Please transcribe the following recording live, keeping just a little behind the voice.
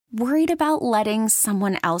Worried about letting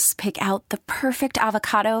someone else pick out the perfect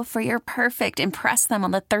avocado for your perfect impress them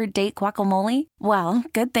on the third date guacamole? Well,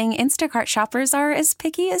 good thing Instacart shoppers are as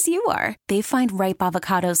picky as you are. They find ripe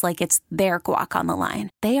avocados like it's their guac on the line.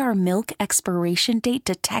 They are milk expiration date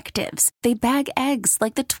detectives. They bag eggs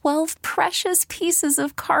like the 12 precious pieces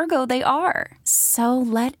of cargo they are. So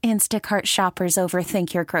let Instacart shoppers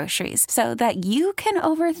overthink your groceries so that you can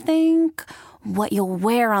overthink what you'll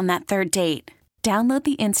wear on that third date. Download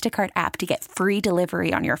the Instacart app to get free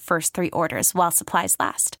delivery on your first 3 orders while supplies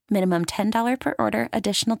last. Minimum $10 per order.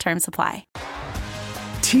 Additional terms apply.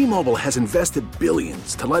 T-Mobile has invested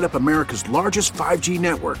billions to light up America's largest 5G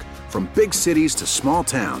network, from big cities to small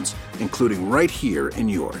towns, including right here in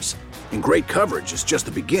yours. And great coverage is just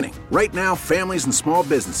the beginning. Right now, families and small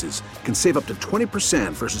businesses can save up to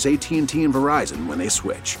 20% versus AT&T and Verizon when they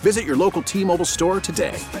switch. Visit your local T-Mobile store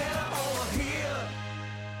today.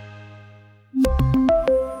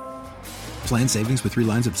 Plan savings with 3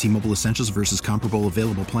 lines of T-Mobile Essentials versus comparable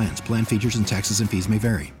available plans. Plan features and taxes and fees may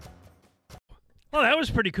vary. Well, that was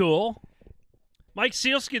pretty cool. Mike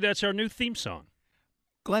Sealski, that's our new theme song.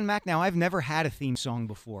 Glen Mack, now I've never had a theme song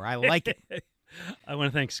before. I like it. I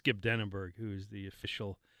want to thank Skip Denenberg, who is the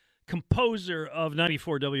official composer of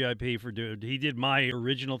 94 WIP for Dude. He did my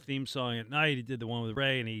original theme song at night. He did the one with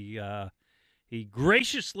Ray, and he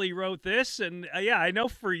graciously wrote this. And, yeah, I know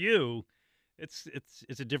for you,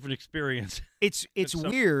 it's a different experience. It's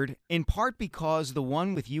weird, in part because the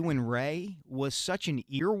one with you and Ray was such an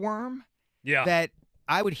earworm that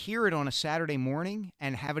I would hear it on a Saturday morning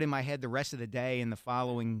and have it in my head the rest of the day and the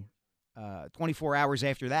following 24 hours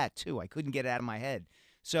after that, too. I couldn't get it out of my head.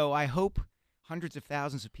 So I hope hundreds of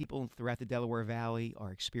thousands of people throughout the Delaware Valley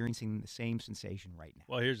are experiencing the same sensation right now.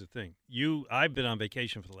 Well, here's the thing. I've been on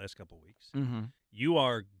vacation for the last couple of weeks. Mm-hmm. You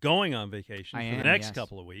are going on vacation for the next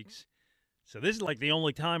couple of weeks. So this is like the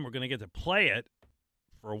only time we're going to get to play it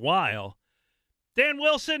for a while. Dan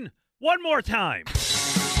Wilson, one more time.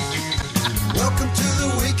 Welcome to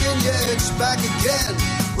the weekend, yeah, it's back again.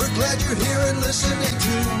 We're glad you're here and listening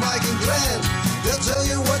to Mike and Glenn. They'll tell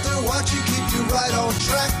you what they're watching, keep you right on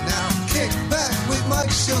track now. Kick back with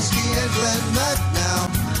Mike Silsky and Glenn Mack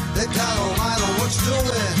now. They got a line on what's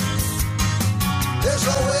doing. There's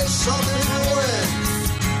always something brewing.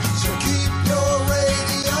 So keep your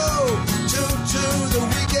radio tuned to the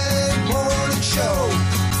weekend morning show.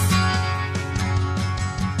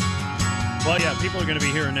 Well, yeah, people are going to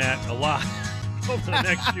be hearing that a lot over the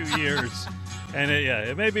next few years. And,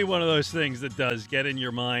 it may be one of those things that does get in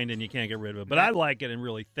your mind and you can't get rid of it. But I like it, and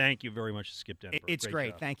really thank you very much to Skip Denver. It's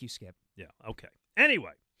great. Job. Thank you, Skip. Yeah, okay.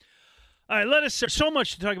 Anyway. All right, there's so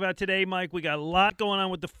much to talk about today, Mike. We got a lot going on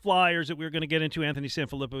with the Flyers that we're going to get into. Anthony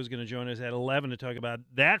Sanfilippo is going to join us at 11 to talk about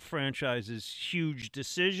that franchise's huge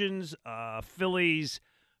decisions. Phillies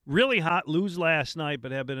really hot, lose last night,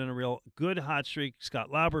 but have been in a real good hot streak. Scott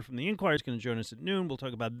Lauber from the Inquirer is going to join us at noon. We'll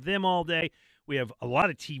talk about them all day. We have a lot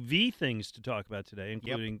of TV things to talk about today,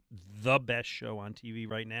 including the best show on TV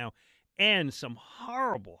right now and some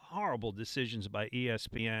horrible, horrible decisions by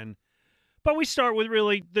ESPN. But we start with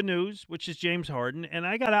really the news, which is James Harden. And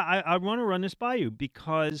I want to run this by you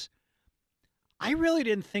because I really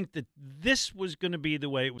didn't think that this was going to be the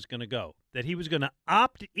way it was going to go, that he was going to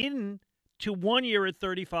opt in to 1 year at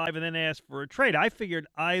 35 and then ask for a trade. I figured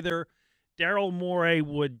either Daryl Morey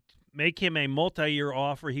would make him a multi-year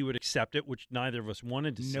offer, he would accept it, which neither of us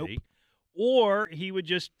wanted to see, or he would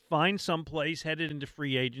just find someplace headed into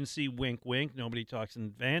free agency, wink, wink, nobody talks in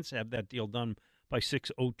advance, have that deal done by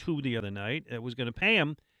 6:02 the other night. It was going to pay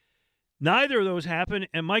him. Neither of those happened.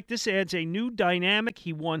 And, Mike, this adds a new dynamic.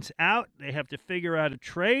 He wants out. They have to figure out a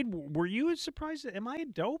trade. Were you surprised? Am I a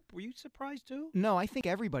dope? Were you surprised too? No, I think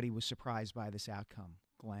everybody was surprised by this outcome,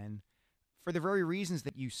 Glenn, for the very reasons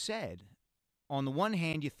that you said. On the one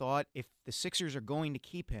hand, you thought if the Sixers are going to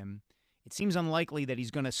keep him, it seems unlikely that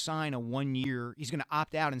he's going to sign a 1 year. He's going to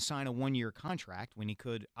opt out and sign a 1 year contract when he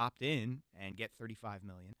could opt in and get $35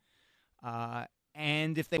 million.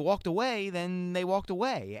 And if they walked away, then they walked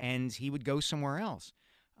away, and he would go somewhere else.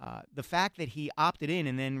 The fact that he opted in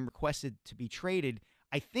and then requested to be traded,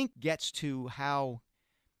 I think gets to how,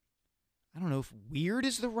 I don't know if weird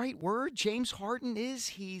is the right word, James Harden is.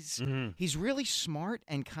 He's really smart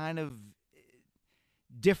and kind of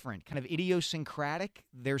different, kind of idiosyncratic.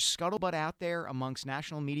 There's scuttlebutt out there amongst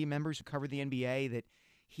national media members who cover the NBA that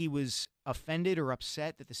he was offended or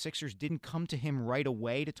upset that the Sixers didn't come to him right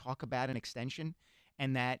away to talk about an extension,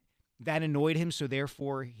 and that annoyed him, so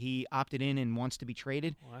therefore he opted in and wants to be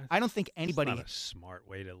traded. Well, I don't think anybody... It's not a smart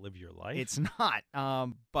way to live your life. It's not,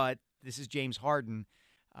 but this is James Harden.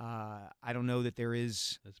 I don't know that there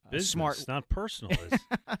is It's a business. smart, It's not personal,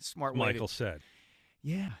 as smart way Michael said.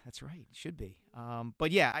 Yeah, that's right. It should be.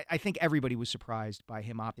 But yeah, I think everybody was surprised by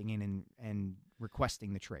him opting in and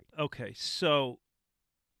requesting the trade. Okay, so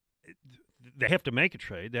they have to make a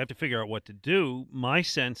trade. They have to figure out what to do. My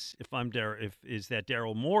sense, is that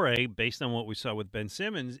Daryl Morey, based on what we saw with Ben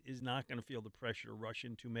Simmons, is not going to feel the pressure to rush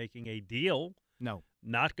into making a deal. No.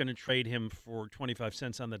 Not going to trade him for 25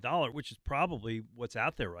 cents on the dollar, which is probably what's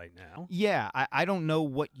out there right now. Yeah, I don't know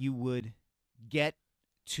what you would get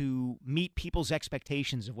to meet people's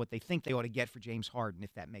expectations of what they think they ought to get for James Harden,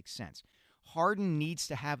 if that makes sense. Harden needs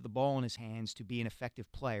to have the ball in his hands to be an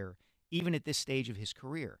effective player, even at this stage of his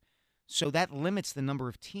career. So that limits the number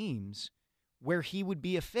of teams where he would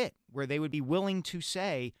be a fit, where they would be willing to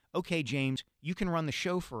say, okay, James, you can run the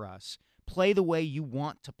show for us, play the way you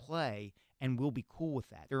want to play, and we'll be cool with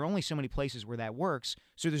that. There are only so many places where that works,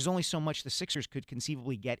 so there's only so much the Sixers could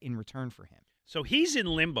conceivably get in return for him. So he's in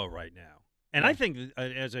limbo right now. And I think,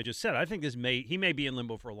 as I just said, I think he may be in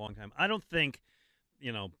limbo for a long time. I don't think,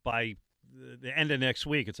 by the end of next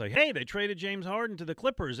week, it's like, hey, they traded James Harden to the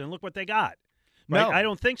Clippers, and look what they got. Right? No. I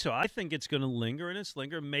don't think so. I think it's going to linger and it's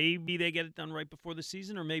linger. Maybe they get it done right before the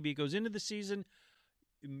season, or maybe it goes into the season.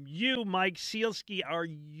 You, Mike Sealski, are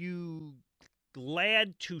you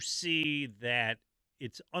glad to see that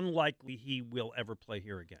it's unlikely he will ever play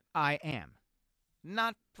here again? I am.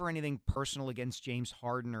 Not for anything personal against James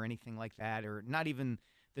Harden or anything like that, or not even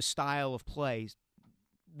the style of play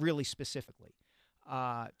really specifically.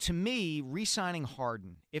 To me, re-signing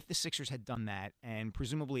Harden, if the Sixers had done that, and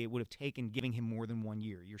presumably it would have taken giving him more than 1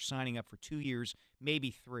 year. You're signing up for 2 years, maybe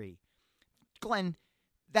 3. Glenn,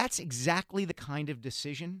 that's exactly the kind of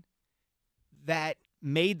decision that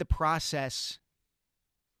made the process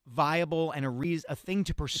viable and a thing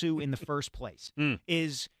to pursue in the first place,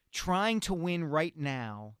 is trying to win right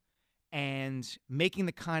now and making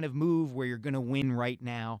the kind of move where you're going to win right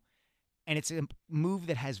now. And it's a move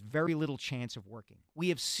that has very little chance of working. We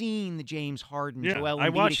have seen the James Harden, Joel Embiid I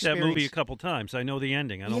watched experience. that movie a couple times. I know the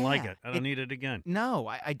ending. I don't like it. I don't need it again. No,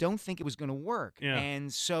 I don't think it was going to work. Yeah.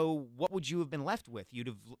 And so what would you have been left with? You'd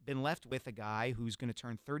have been left with a guy who's going to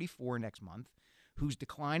turn 34 next month, who's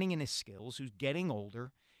declining in his skills, who's getting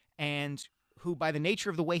older, and who, by the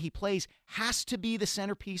nature of the way he plays, has to be the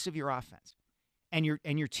centerpiece of your offense and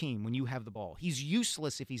your team when you have the ball. He's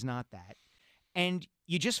useless if he's not that. And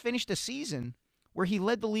you just finished a season where he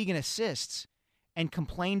led the league in assists and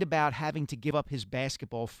complained about having to give up his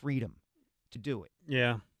basketball freedom to do it.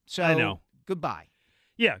 Yeah, So I know. Goodbye.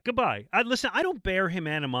 Yeah, goodbye. Listen, I don't bear him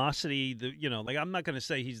animosity. I'm not going to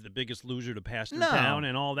say he's the biggest loser to pass through town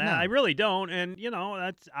and all that. No. I really don't. And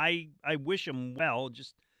that's I wish him well.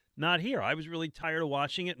 Just not here. I was really tired of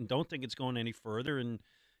watching it and don't think it's going any further. And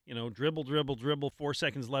dribble, 4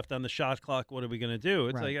 seconds left on the shot clock. What are we going to do?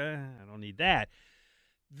 It's Right. like I don't need that.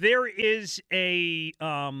 There is a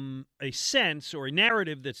sense or a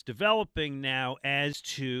narrative that's developing now as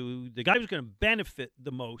to the guy who's going to benefit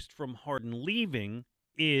the most from Harden leaving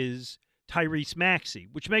is Tyrese Maxey,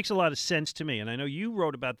 which makes a lot of sense to me. And I know you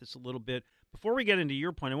wrote about this a little bit. Before we get into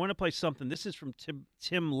your point, I want to play something. This is from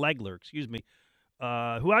Tim Legler,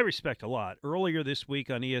 who I respect a lot, earlier this week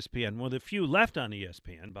on ESPN. One of the few left on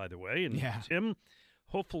ESPN, by the way. And Yeah. Tim,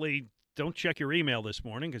 hopefully don't check your email this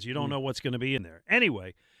morning because you don't know what's going to be in there.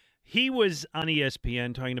 Anyway, he was on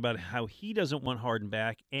ESPN talking about how he doesn't want Harden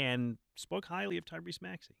back and spoke highly of Tyrese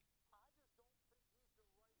Maxey.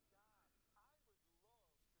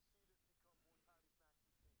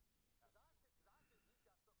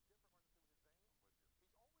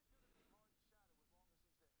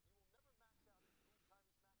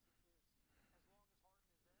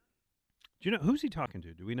 Do you know who's he talking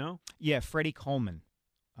to? Do we know? Yeah, Freddie Coleman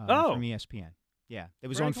Oh. from ESPN. Yeah, it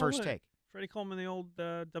was Freddie on First Coleman. Take. Freddie Coleman, the old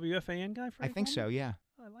WFAN guy? I think so, yeah.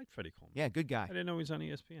 I like Freddie Coleman. Yeah, good guy. I didn't know he was on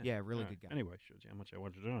ESPN. Yeah, really All good guy. Anyway, shows you how much I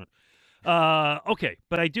wanted to know it. Okay,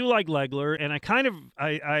 but I do like Legler, and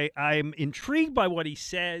I'm intrigued by what he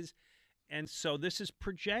says, and so this is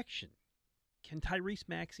projection. Can Tyrese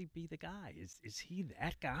Maxey be the guy? Is he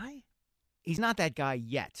that guy? He's not that guy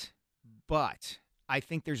yet, but I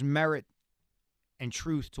think there's merit and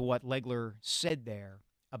truth to what Legler said there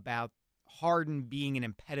about Harden being an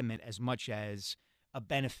impediment as much as a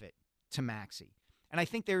benefit to Maxey. And I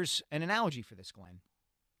think there's an analogy for this, Glenn.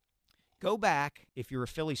 Go back, if you're a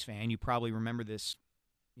Phillies fan, you probably remember this,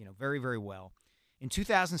 very, very well. In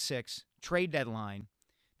 2006, trade deadline,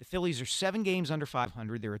 the Phillies are 7 games under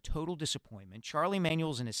 500. They're a total disappointment. Charlie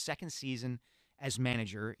Manuel's in his second season as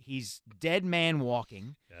manager. He's dead man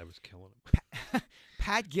walking. Yeah, I was killing him.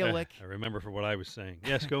 Pat Gillick. I remember for what I was saying.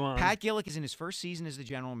 Yes, go on. Pat Gillick is in his first season as the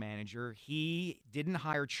general manager. He didn't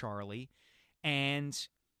hire Charlie. And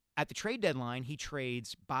at the trade deadline, he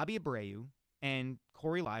trades Bobby Abreu and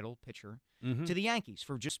Corey Lidle, pitcher, to the Yankees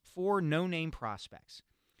for just 4 no-name prospects.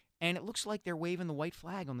 And it looks like they're waving the white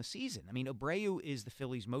flag on the season. I mean, Abreu is the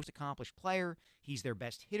Phillies' most accomplished player. He's their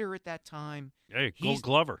best hitter at that time. Hey, Gold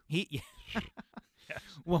Glover. Yes.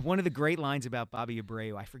 Well, one of the great lines about Bobby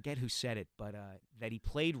Abreu, I forget who said it, but that he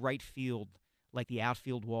played right field like the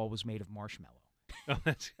outfield wall was made of marshmallow. Oh,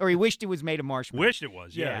 or he wished it was made of marshmallow. Wished it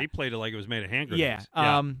was, yeah. He played it like it was made of hand Yeah.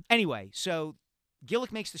 grenades. Anyway, so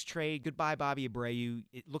Gillick makes this trade. Goodbye, Bobby Abreu.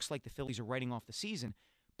 It looks like the Phillies are writing off the season.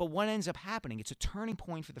 But what ends up happening, it's a turning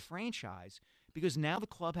point for the franchise because now the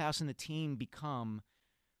clubhouse and the team become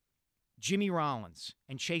Jimmy Rollins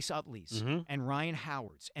and Chase Utley's and Ryan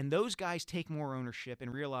Howard's. And those guys take more ownership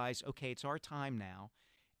and realize, okay, it's our time now.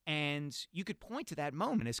 And you could point to that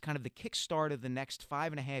moment as kind of the kickstart of the next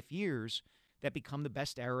 5.5 years that become the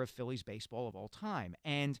best era of Phillies baseball of all time.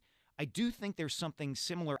 And I do think there's something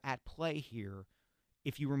similar at play here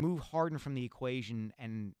if you remove Harden from the equation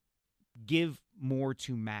and give more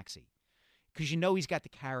to Maxey. Because you know he's got the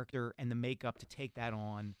character and the makeup to take that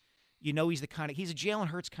on. You know he's a Jalen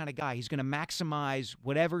Hurts kind of guy. He's going to maximize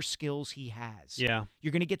whatever skills he has. Yeah.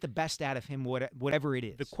 You're going to get the best out of him, whatever it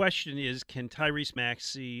is. The question is, can Tyrese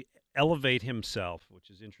Maxey elevate himself, which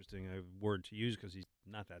is interesting, a word to use because he's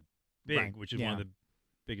not that big, Right. which is one of the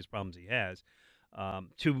biggest problems he has,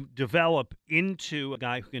 to develop into a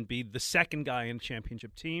guy who can be the second guy in a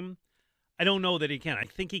championship team. I don't know that he can. I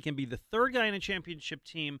think he can be the third guy in a championship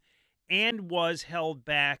team and was held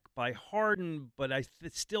back by Harden, but I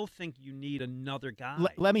still think you need another guy.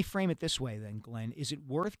 Let me frame it this way then, Glenn. Is it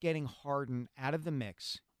worth getting Harden out of the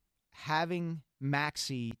mix, having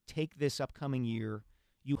Maxey take this upcoming year?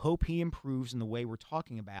 You hope he improves in the way we're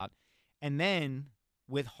talking about. And then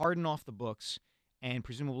with Harden off the books and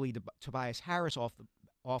presumably Tobias Harris off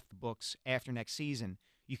the books after next season,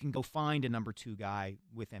 you can go find a number 2 guy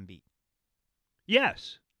with Embiid.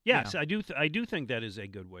 Yes, Yeah. I do think that is a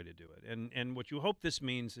good way to do it. And what you hope this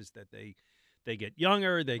means is that they get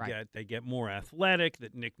younger, they get more athletic,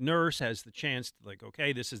 that Nick Nurse has the chance to, like,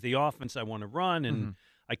 okay, this is the offense I want to run, and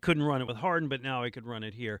I couldn't run it with Harden, but now I could run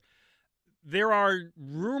it here. There are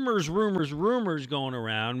rumors going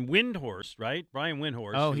around. Windhorst, right? Brian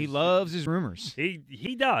Windhorst. Oh, he loves his rumors.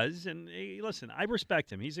 He does, and listen, I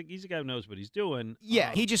respect him. He's a guy who knows what he's doing.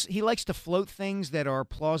 Yeah, he likes to float things that are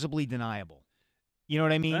plausibly deniable. You know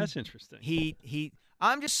what I mean? That's interesting.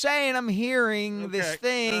 I'm just saying I'm hearing this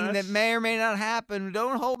thing that may or may not happen.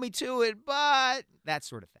 Don't hold me to it, but that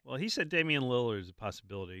sort of thing. Well, he said Damian Lillard is a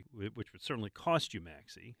possibility, which would certainly cost you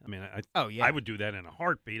Maxey. I mean, I would do that in a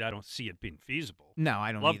heartbeat. I don't see it being feasible. No,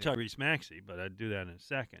 I don't love either. Tyrese Maxey, but I'd do that in a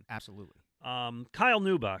second. Absolutely. Kyle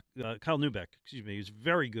Newbeck, who's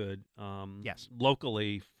very good yes.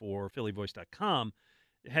 locally for PhillyVoice.com,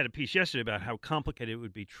 had a piece yesterday about how complicated it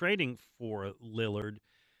would be trading for Lillard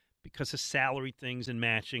because of salary things and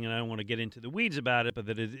matching, and I don't want to get into the weeds about it, but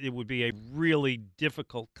that it would be a really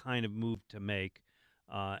difficult kind of move to make.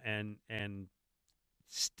 And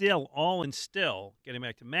still, getting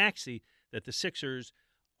back to Maxey, that the Sixers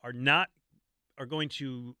are going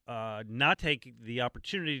to not take the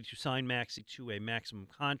opportunity to sign Maxey to a maximum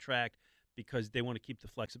contract because they want to keep the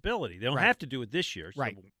flexibility. They don't have to do it this year, so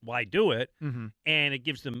why do it? Mm-hmm. And it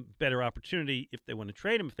gives them better opportunity if they want to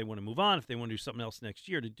trade him, if they want to move on, if they want to do something else next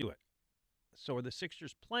year to do it. So are the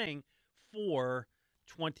Sixers playing for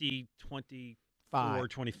 2024,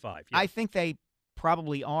 25? Yeah. I think they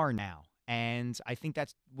probably are now, and I think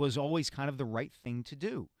that was always kind of the right thing to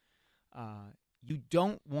do. You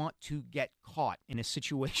don't want to get caught in a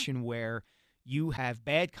situation where you have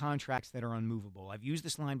bad contracts that are unmovable. I've used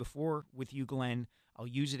this line before with you, Glenn. I'll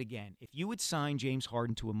use it again. If you would sign James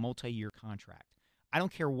Harden to a multi-year contract, I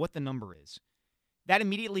don't care what the number is, that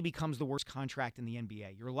immediately becomes the worst contract in the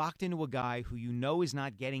NBA. You're locked into a guy who you know is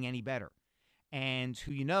not getting any better and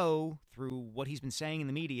who you know, through what he's been saying in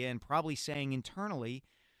the media and probably saying internally,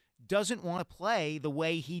 doesn't want to play the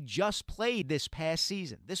way he just played this past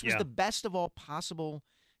season. This was the best of all possible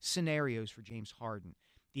scenarios for James Harden.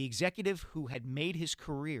 The executive who had made his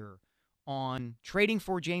career on trading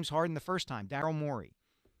for James Harden the first time, Daryl Morey,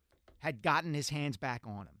 had gotten his hands back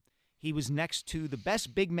on him. He was next to the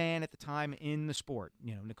best big man at the time in the sport.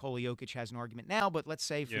 You know, Nikola Jokic has an argument now, but let's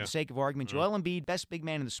say for the sake of argument, Joel Embiid, best big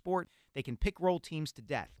man in the sport. They can pick roll teams to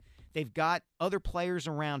death. They've got other players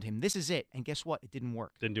around him. This is it. And guess what? It didn't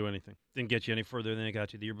work. Didn't do anything. Didn't get you any further than it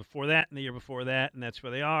got you the year before that and the year before that, and that's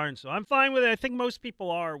where they are. And so I'm fine with it. I think most people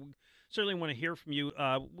are. Certainly want to hear from you.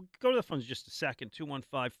 We'll go to the phones in just a second.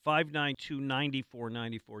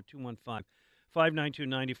 215-592-9494.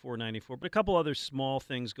 215-592-9494. But a couple other small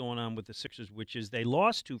things going on with the Sixers, which is they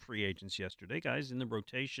lost 2 free agents yesterday. Guys in the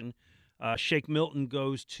rotation. Shake Milton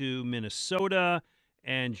goes to Minnesota,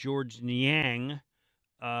 and George Niang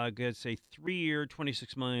gets a 3-year,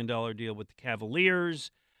 $26 million deal with the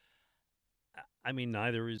Cavaliers. I mean,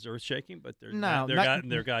 neither is earth-shaking, but they're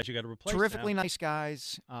guys you got to replace. Terrifically nice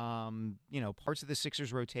guys, parts of the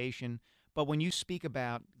Sixers rotation. But when you speak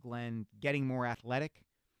about, Glenn, getting more athletic,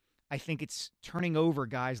 I think it's turning over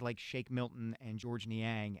guys like Shake Milton and George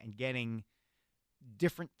Niang and getting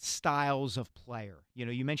different styles of player.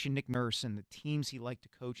 You mentioned Nick Nurse and the teams he liked to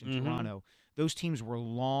coach in Toronto. Those teams were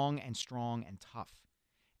long and strong and tough.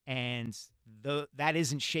 And that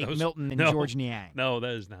isn't Shake Milton and George Niang. No,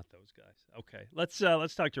 that is not those guys. Okay, let's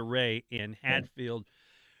talk to Ray in Hatfield.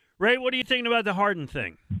 Ray, what are you thinking about the Harden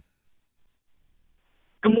thing?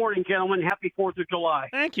 Good morning, gentlemen. Happy 4th of July.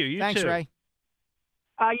 Thank you. Thanks, too. Ray.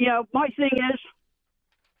 My thing is,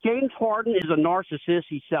 James Harden is a narcissist.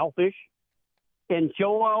 He's selfish. And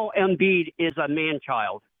Joel Embiid is a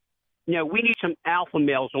man-child. We need some alpha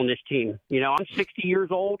males on this team. I'm 60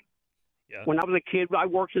 years old. Yeah. When I was a kid, I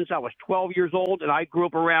worked since I was 12 years old, and I grew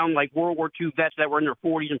up around like World War II vets that were in their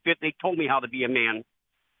 40s and 50s. They told me how to be a man.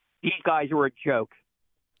 These guys are a joke.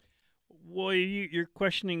 Well, you're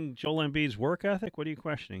questioning Joel Embiid's work ethic? What are you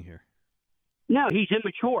questioning here? No, he's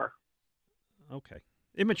immature. Okay.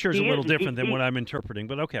 Immature is a little different than what I'm interpreting,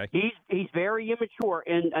 but okay. He's very immature,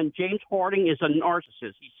 and James Harden is a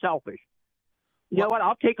narcissist. He's selfish. You know what?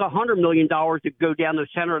 I'll take $100 million to go down the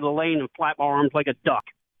center of the lane and flap my arms like a duck.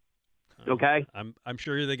 Okay, I'm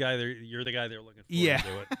sure you're the guy they're looking for Yeah. to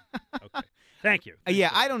do it. Okay, thank you.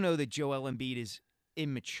 I don't know that Joel Embiid is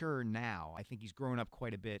immature now. I think he's grown up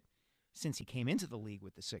quite a bit since he came into the league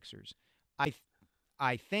with the Sixers. I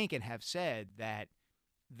think and have said that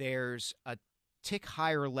there's a tick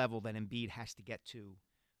higher level that Embiid has to get to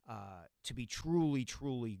be truly,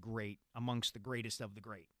 truly great amongst the greatest of the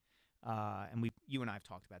great. And you and I have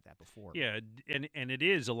talked about that before. Yeah, and it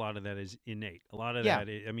is, a lot of that is innate. A lot of that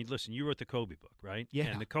is, listen, you wrote the Kobe book, right? Yeah.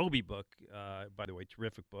 And the Kobe book, by the way,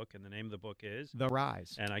 terrific book, and the name of the book is? The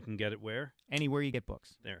Rise. And I can get it where? Anywhere you get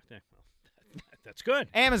books. There. Well, that's good.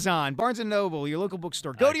 Amazon, Barnes & Noble, your local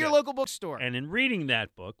bookstore. Go to your local bookstore. And in reading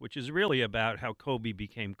that book, which is really about how Kobe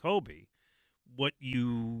became Kobe, what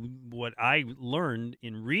I learned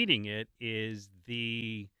in reading it is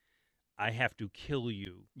the I have to kill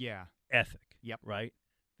you ethic. Yep. Right?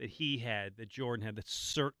 That Jordan had, that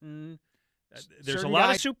certain there's certain a lot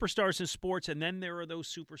guy- of superstars in sports, and then there are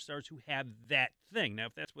those superstars who have that thing. Now,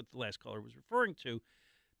 if that's what the last caller was referring to,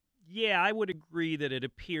 yeah, I would agree that it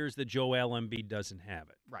appears that Joel Embiid doesn't have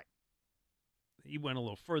it. Right. He went a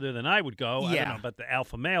little further than I would go. I don't know about the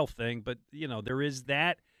alpha male thing, but there is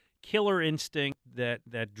that killer instinct,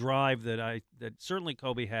 that drive that certainly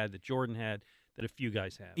Kobe had, that Jordan had, that a few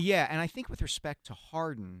guys have. Yeah, and I think with respect to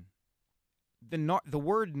Harden, the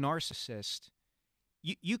word narcissist,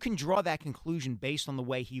 you can draw that conclusion based on the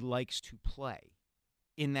way he likes to play.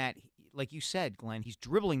 In that, like you said, Glenn, he's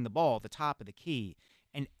dribbling the ball at the top of the key,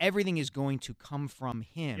 and everything is going to come from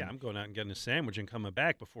him. Yeah, I'm going out and getting a sandwich and coming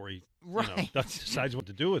back before he decides what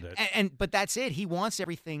to do with it. But that's it. He wants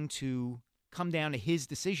everything to come down to his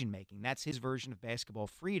decision-making. That's his version of basketball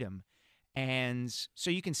freedom. And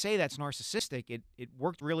so you can say that's narcissistic. It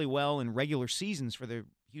worked really well in regular seasons for the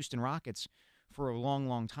Houston Rockets for a long,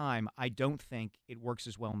 long time. I don't think it works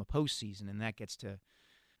as well in the postseason, and that gets to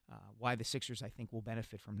why the Sixers, I think, will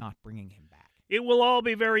benefit from not bringing him back. It will all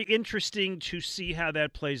be very interesting to see how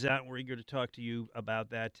that plays out. We're eager to talk to you about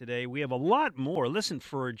that today. We have a lot more. Listen,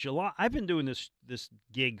 for July, I've been doing this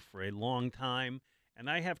gig for a long time, and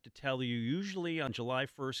I have to tell you, usually on July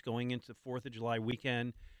 1st, going into 4th of July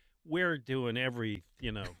weekend, we're doing every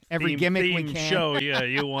gimmick we theme can. show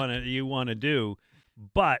you want to do.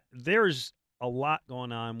 But there's a lot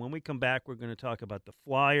going on. When we come back, we're going to talk about the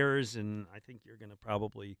Flyers, and I think you're going to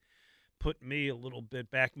probably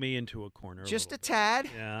back me into a corner. Just a tad.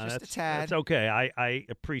 Yeah, just a tad. That's okay. I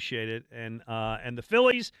appreciate it. And the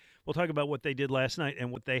Phillies, we'll talk about what they did last night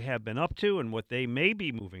and what they have been up to and what they may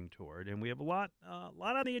be moving toward. And we have a lot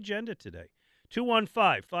on the agenda today.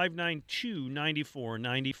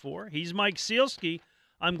 215-592-9494. He's Mike Sealski.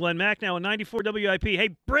 I'm Glenn Macnow on 94 WIP.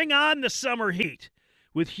 Hey, bring on the summer heat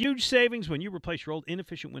with huge savings when you replace your old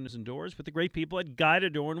inefficient windows and doors with the great people at Guida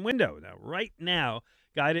Door and Window. Now, right now,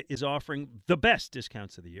 Guida is offering the best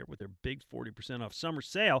discounts of the year with their big 40% off summer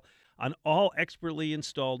sale on all expertly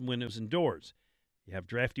installed windows and doors. You have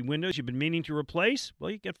drafty windows you've been meaning to replace?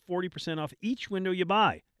 Well, you get 40% off each window you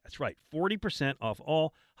buy That's right, 40% off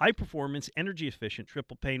all high-performance, energy-efficient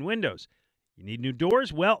triple-pane windows. You need new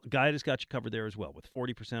doors? Well, Guide has got you covered there as well, with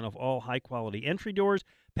 40% off all high-quality entry doors,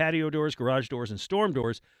 patio doors, garage doors, and storm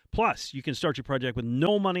doors. Plus, you can start your project with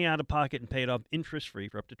no money out of pocket and pay it off interest-free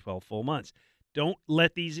for up to 12 full months. Don't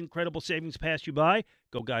let these incredible savings pass you by.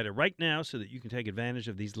 Go Guide right now so that you can take advantage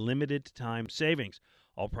of these limited-time savings.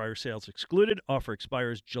 All prior sales excluded. Offer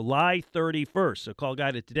expires July 31st. So call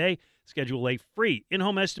Guida today. Schedule a free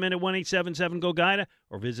in-home estimate at 1-877-GO-GUIDA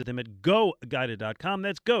or visit them at GoGuida.com.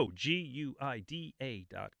 That's go,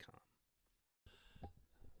 G-U-I-D-A.com.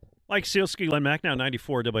 Mike Sealski, Glen Mack, now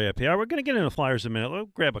 94 WIPR. We're going to get into Flyers in a minute. We'll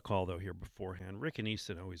grab a call, though, here beforehand. Rick in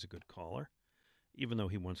Easton, always a good caller, even though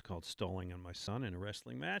he once called stalling on my son in a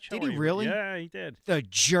wrestling match. Did he really? Yeah, he did. The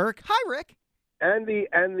jerk. Hi, Rick. And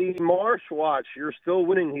the Marsh watch, you're still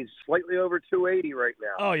winning. He's slightly over 280 right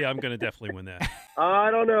now. Oh, yeah, I'm going to definitely win that. I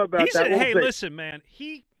don't know about that. Hey, listen, man.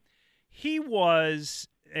 He was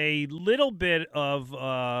a little bit of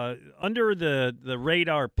under the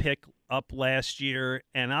radar pick up last year,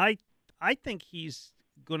 and I think he's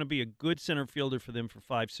going to be a good center fielder for them for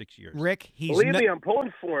 5-6 years. Rick, believe me, I'm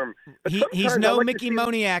pulling for him. He's no Mickey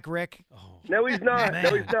Moniak, Rick. Oh, no, he's not. Man.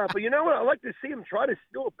 No, he's not. But you know what? I like to see him try to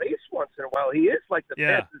steal a base once in a while. He is like the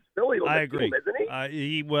fastest Philly on the field, isn't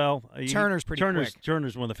he? Turner's pretty quick.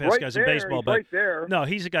 Turner's one of the fastest guys in baseball. He's but right there. No,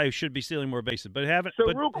 he's a guy who should be stealing more bases, but having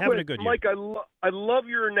real quick, a good year. Mike, I love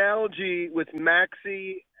your analogy with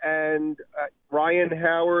Maxey and Ryan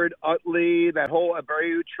Howard, Utley, that whole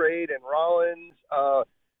Abreu trade, and Rollins.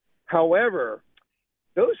 However,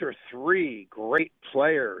 those are three great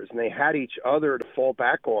players, and they had each other to fall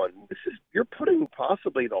back on. You're putting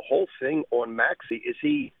possibly the whole thing on Maxey. Is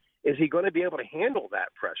he going to be able to handle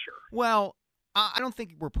that pressure? Well, I don't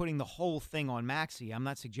think we're putting the whole thing on Maxey. I'm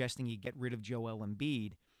not suggesting you get rid of Joel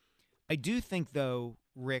Embiid. I do think, though,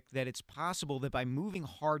 Rick, that it's possible that by moving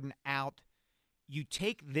Harden out, you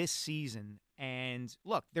take this season and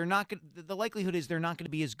look, they're not going. The likelihood is they're not going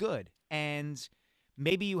to be as good, and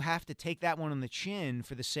maybe you have to take that one on the chin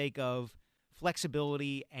for the sake of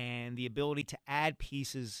flexibility and the ability to add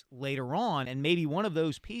pieces later on, and maybe one of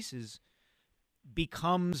those pieces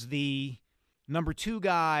becomes the number 2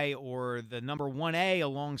 guy or the number 1A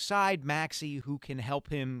alongside Maxey, who can help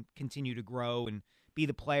him continue to grow and be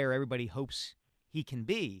the player everybody hopes he can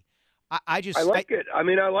be. I like it. I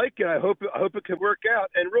mean, I like it. I hope it can work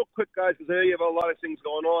out. And real quick, guys, because I know you have a lot of things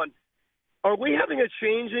going on. Are we having a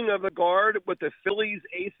changing of the guard with the Phillies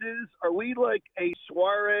aces? Are we like a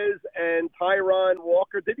Suarez and Tyron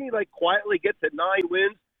Walker? Didn't he quietly get to 9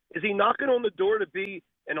 wins? Is he knocking on the door to be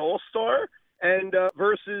an all-star and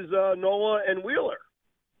versus Nola and Wheeler?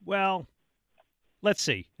 Well, let's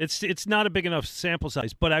see. It's not a big enough sample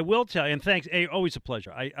size, but I will tell you, and thanks, always a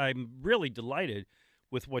pleasure. I'm really delighted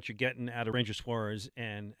with what you're getting out of Ranger Suarez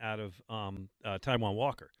and out of Taijuan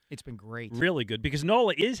Walker. It's been great. Really good, because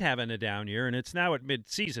Nola is having a down year, and it's now at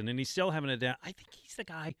mid-season, and he's still having a down. I think he's the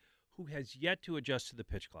guy who has yet to adjust to the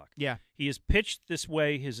pitch clock. Yeah. He has pitched this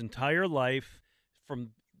way his entire life.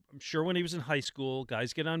 I'm sure when he was in high school,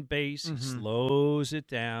 guys get on base, he slows it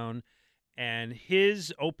down, and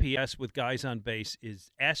his OPS with guys on base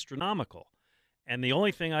is astronomical. And the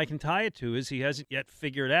only thing I can tie it to is he hasn't yet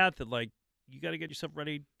figured out that, you got to get yourself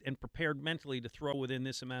ready and prepared mentally to throw within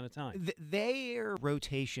this amount of time. Their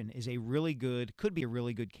rotation is could be a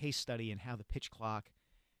really good case study in how the pitch clock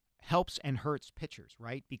helps and hurts pitchers,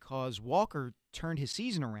 right? Because Walker turned his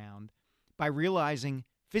season around by realizing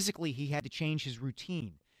physically he had to change his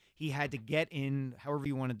routine. He had to get in, however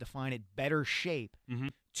you want to define it, better shape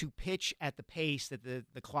to pitch at the pace that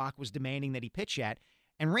the clock was demanding that he pitch at.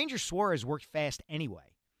 And Ranger Suarez worked fast anyway.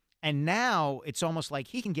 And now it's almost like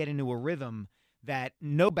he can get into a rhythm that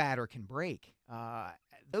no batter can break.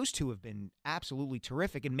 Those two have been absolutely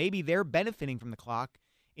terrific, and maybe they're benefiting from the clock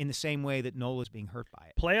in the same way that Nola's being hurt by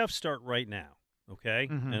it. Playoffs start right now, okay?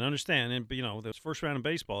 And understand, and those first round of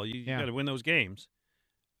baseball, you got to win those games.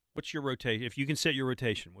 What's your rotation? If you can set your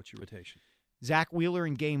rotation, what's your rotation? Zach Wheeler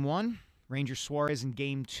in Game 1, Ranger Suarez in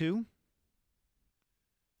Game 2.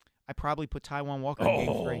 I probably put Taijuan Walker in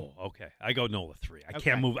Game 3. Oh, okay. I go Nola 3. I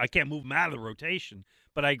Okay. can't move him out of the rotation,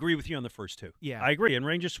 but I agree with you on the first 2. Yeah. I agree. And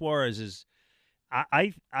Ranger Suarez is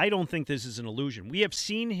I don't think this is an illusion. We have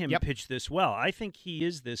seen him pitch this well. I think he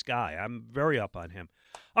is this guy. I'm very up on him.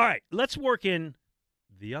 All right, let's work in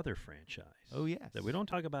the other franchise. Oh, yes. That we don't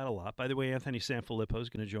talk about a lot. By the way, Anthony Sanfilippo is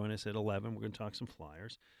going to join us at 11. We're going to talk some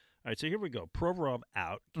Flyers. All right, so here we go. Provorov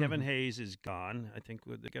out. Kevin Hayes is gone. I think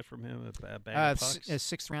what they got from him a bag of pucks. A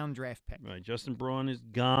 6th-round draft pick. Right, Justin Braun is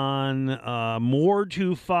gone. More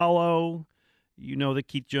to follow. You know that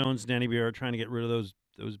Keith Jones and Danny Beer are trying to get rid of those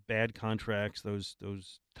bad contracts, those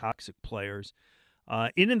toxic players.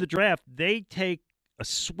 In the draft, they take a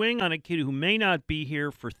swing on a kid who may not be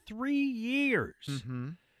here for 3 years. Mm-hmm.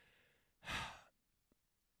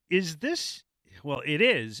 Is this? Well, it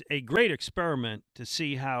is a great experiment to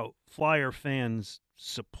see how Flyer fans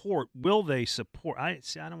support. Will they support? I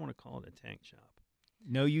don't want to call it a tank job.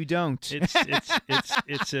 No, you don't. It's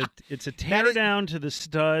a tear down to the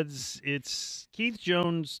studs. It's Keith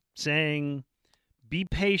Jones saying, "Be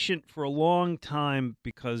patient for a long time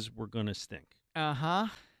because we're gonna stink." Uh-huh.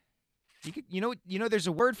 You know. There's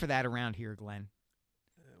a word for that around here, Glenn.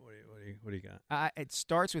 What do you got? It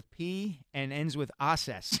starts with P and ends with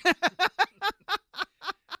asses.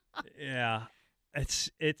 Yeah, it's.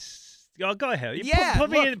 Oh, go ahead. Yeah,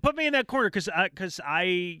 put me in that corner because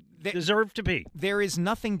I deserve to be. There is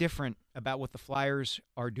nothing different about what the Flyers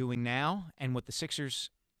are doing now and what the Sixers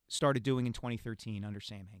started doing in 2013 under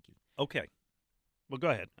Sam Hinkie. Okay. Well, go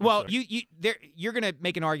ahead. You're going to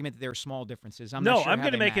make an argument that there are small differences. I'm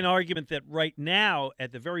going to make an argument that right now,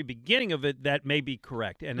 at the very beginning of it, that may be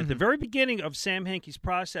correct. And at the very beginning of Sam Hinkie's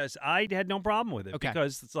process, I had no problem with it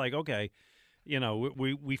because it's like, okay,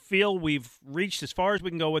 we feel we've reached as far as we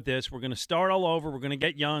can go with this. We're going to start all over. We're going to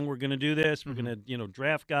get young. We're going to do this. We're going to,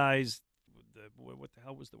 draft guys. What the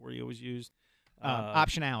hell was the word he always used?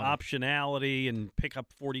 Optionality and pick up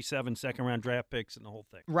 47 second-round draft picks and the whole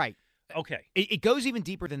thing. Right. Okay. It goes even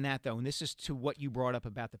deeper than that, though, and this is to what you brought up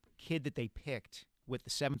about the kid that they picked with the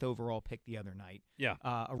 7th overall pick the other night. Yeah.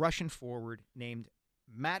 A Russian forward named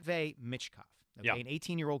Matvei Michkov, an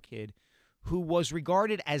 18-year-old kid who was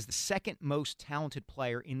regarded as the second most talented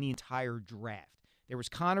player in the entire draft. There was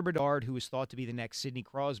Connor Bedard, who was thought to be the next Sidney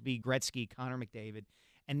Crosby, Gretzky, Connor McDavid,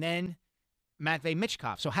 and then Matvei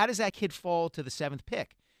Michkov. So how does that kid fall to the 7th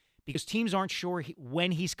pick? Because teams aren't sure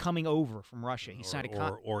when he's coming over from Russia. He signed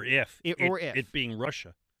it being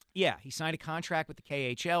Russia. Yeah, he signed a contract with the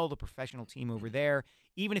KHL, the professional team over there.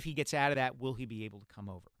 Even if he gets out of that, will he be able to come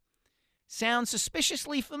over? Sounds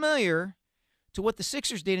suspiciously familiar to what the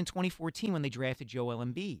Sixers did in 2014 when they drafted Joel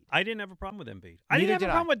Embiid. I didn't have a problem with Embiid. I didn't have a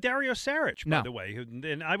problem with Dario Saric, by the way.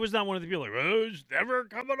 And I was not one of the people like, who's never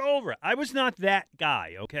coming over. I was not that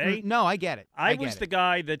guy, okay? No, I get it. I was the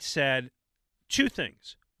guy that said two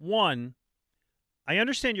things. One, I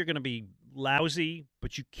understand you're going to be lousy,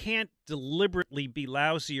 but you can't deliberately be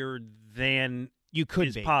lousier than you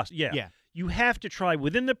could be. Possible. Yeah. You have to try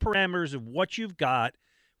within the parameters of what you've got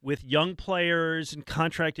with young players and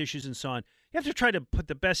contract issues and so on. You have to try to put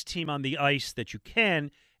the best team on the ice that you can,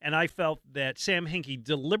 and I felt that Sam Hinkie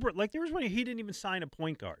there was one he didn't even sign a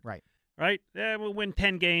point guard. Right? Yeah, we'll win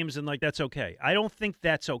 10 games, and that's okay. I don't think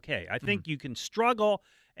that's okay. I think you can struggle,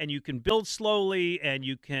 and you can build slowly, and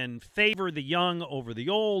you can favor the young over the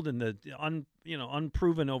old, and the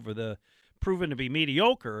unproven over the proven to be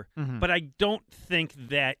mediocre. But I don't think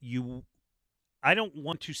that I don't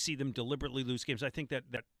want to see them deliberately lose games. I think that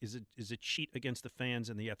is a cheat against the fans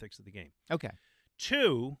and the ethics of the game. Okay.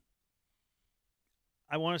 2,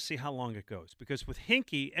 I want to see how long it goes. Because with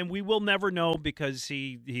Hinkie, and we will never know because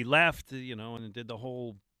he left, and did the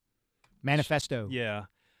whole manifesto. Yeah.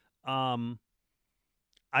 I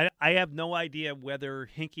have no idea whether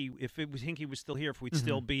Hinkie was still here, if we'd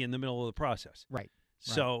still be in the middle of the process. Right.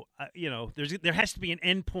 So, there has to be an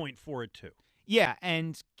end point for it, too. Yeah,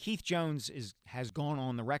 and Keith Jones has gone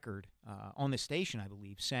on the record on this station, I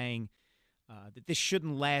believe, saying that this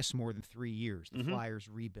shouldn't last more than 3 years, the Flyers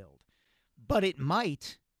rebuild. But it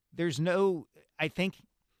might. I think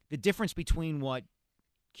the difference between what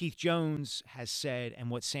Keith Jones has said and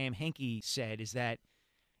what Sam Hinkie said is that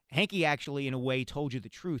Hinkie actually, in a way, told you the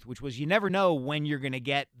truth, which was you never know when you're going to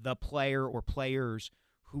get the player or players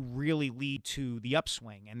who really lead to the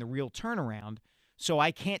upswing and the real turnaround. So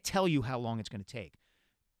I can't tell you how long it's going to take.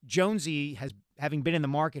 Jonesy, having been in the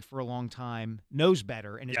market for a long time, knows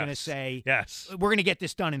better and is going to say, yes, we're going to get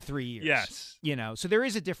this done in 3 years. Yes. So there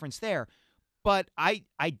is a difference there. But I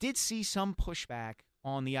did see some pushback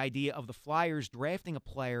on the idea of the Flyers drafting a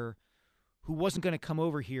player who wasn't going to come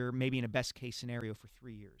over here maybe in a best-case scenario for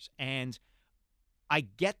 3 years. And I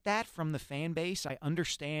get that from the fan base. I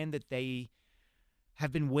understand that they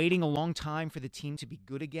have been waiting a long time for the team to be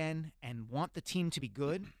good again and want the team to be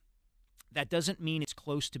good. That doesn't mean it's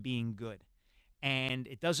close to being good. And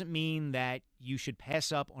it doesn't mean that you should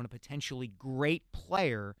pass up on a potentially great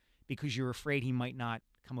player because you're afraid he might not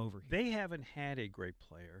come over here. They haven't had a great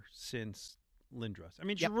player since Lindros. I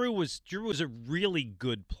mean, Giroux was a really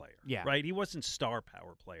good player, right? He wasn't star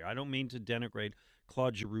power player. I don't mean to denigrate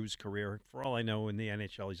Claude Giroux's career. For all I know, in the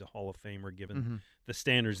NHL, he's a Hall of Famer given the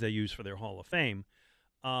standards they use for their Hall of Fame.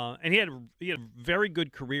 And he had a very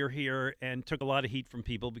good career here and took a lot of heat from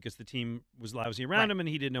people because the team was lousy around him and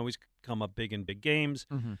he didn't always come up big in big games.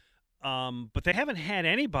 Mm-hmm. But they haven't had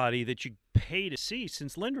anybody that you pay to see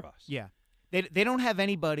since Lindros. Yeah. They don't have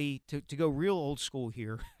anybody, to go real old school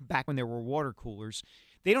here, back when there were water coolers,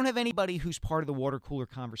 they don't have anybody who's part of the water cooler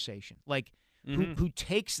conversation, like who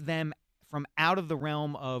takes them from out of the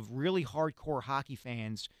realm of really hardcore hockey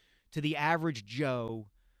fans to the average Joe.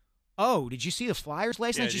 Oh, did you see the Flyers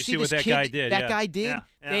last night? Did you see what this that kid? guy did? That Yeah. guy did?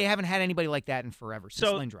 Yeah. They haven't had anybody like that in forever,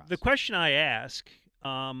 since Lindros. The question I ask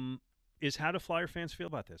is, how do Flyer fans feel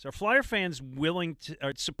about this? Are Flyer fans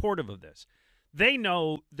are supportive of this? They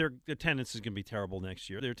know their attendance is going to be terrible next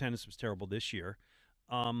year. Their attendance was terrible this year.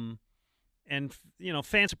 And,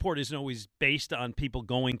 fan support isn't always based on people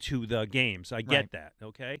going to the games. I get that,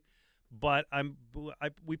 okay? But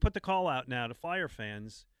we put the call out now to Flyer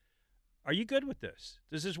fans. Are you good with this?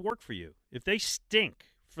 Does this work for you? If they stink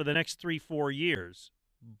for the next 3-4 years,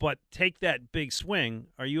 but take that big swing,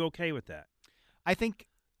 are you okay with that? I think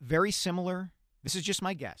very similar. This is just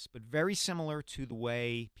my guess, but very similar to the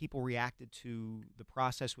way people reacted to the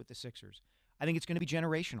process with the Sixers. I think it's going to be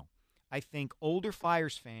generational. I think older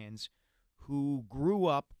Flyers fans who grew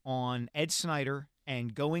up on Ed Snyder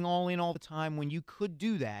and going all in all the time when you could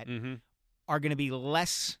do that are going to be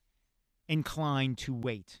less inclined to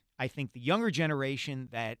wait. I think the younger generation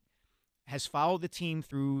that has followed the team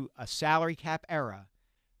through a salary cap era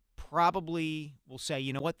probably will say,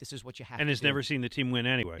 you know what, this is what you have to do. And has never seen the team win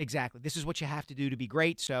anyway. Exactly. This is what you have to do to be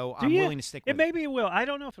great, so I'm willing to stick with it. Maybe it will. I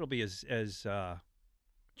don't know if it'll be as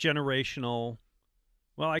generational.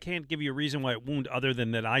 Well, I can't give you a reason why it won't, other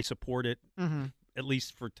than that I support it, at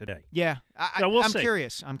least for today. Yeah. We'll I'm see.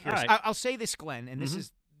 curious. Right. I'll say this, Glenn, and this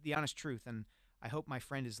is the honest truth, and I hope my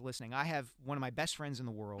friend is listening. I have one of my best friends in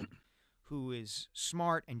the world who is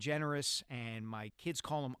smart and generous, and my kids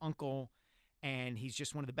call him Uncle, and he's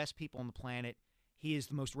just one of the best people on the planet. He is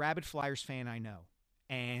the most rabid Flyers fan I know.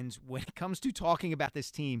 And when it comes to talking about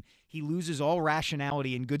this team, he loses all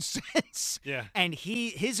rationality and good sense. Yeah. And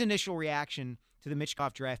his initial reaction to the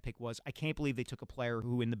Mitchkov draft pick was, I can't believe they took a player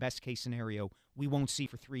who, in the best case scenario, we won't see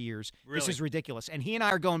for 3 years. Really? This is ridiculous. And he and I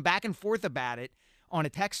are going back and forth about it on a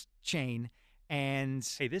text chain. And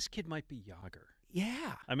hey, this kid might be Yager.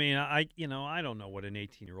 Yeah. I mean, I don't know what an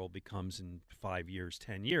 18-year-old becomes in 5 years,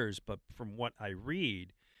 10 years, but from what I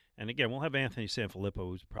read, and again, we'll have Anthony Sanfilippo,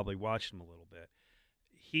 who's probably watched him a little bit.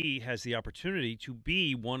 He has the opportunity to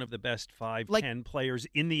be one of the best 5'10" players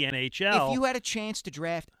in the NHL. If you had a chance to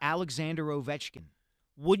draft Alexander Ovechkin,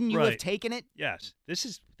 wouldn't you have taken it? Yes.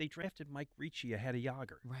 They drafted Mike Ricci ahead of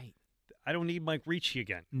Yager. Right. I don't need Mike Ricci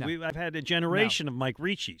again. No. I've had a generation of Mike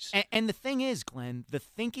Ricci's. And the thing is, Glenn, the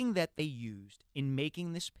thinking that they used in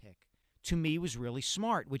making this pick, to me, was really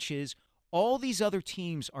smart, which is all these other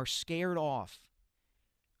teams are scared off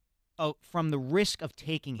from the risk of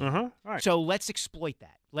taking him. All right. So let's exploit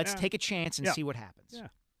that. Let's take a chance and see what happens. Yeah.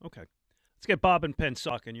 Okay. Let's get Bob and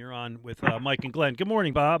Pennsauken. You're on with Mike and Glenn. Good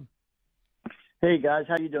morning, Bob. Hey, guys.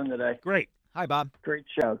 How you doing today? Great. Hi, Bob. Great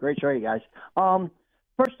show, you guys.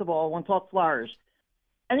 First of all, I want to talk Flyers.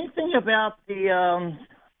 Anything about the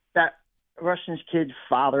that Russian kid's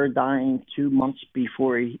father dying 2 months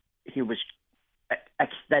before he was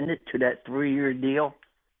extended to that 3-year deal?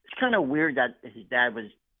 It's kind of weird that his dad was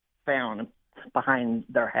found behind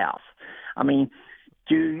their house. I mean,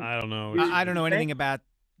 I don't know. I don't know anything about.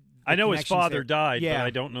 I know his father there. died, Yeah. but I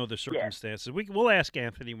don't know the circumstances. We'll ask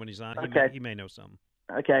Anthony when he's on. He may know something.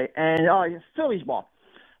 Okay, and Phillies ball.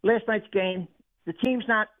 Last night's game, the team's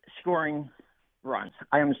not scoring runs.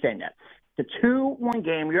 I understand that. The 2-1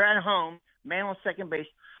 game, you're at home, man on second base.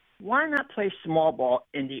 Why not play small ball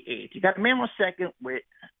in the 8th? You got a man on second with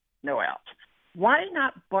no outs. Why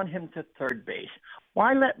not bunt him to third base?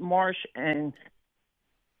 Why let Marsh and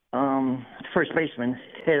first baseman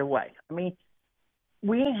hit away? I mean,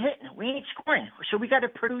 we ain't hitting. We ain't scoring. So we got to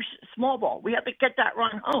produce small ball. We have to get that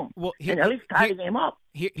run home. Well, and at least tie the game up.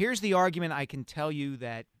 Here's the argument I can tell you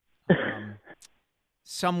that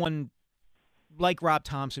someone like Rob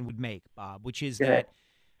Thompson would make, Bob, which is that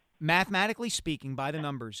mathematically speaking, by the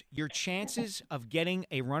numbers, your chances of getting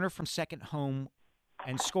a runner from second home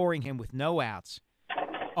and scoring him with no outs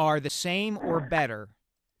are the same or better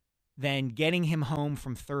than getting him home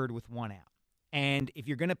from third with 1 out. And if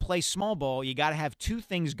you're going to play small ball, you got to have two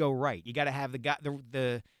things go right. You got to have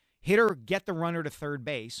the hitter get the runner to third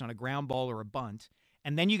base on a ground ball or a bunt,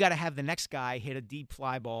 and then you got to have the next guy hit a deep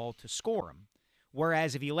fly ball to score him.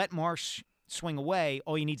 Whereas if you let Marsh swing away,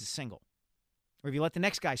 all you need is a single. Or if you let the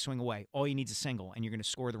next guy swing away, all you need is a single, and you're going to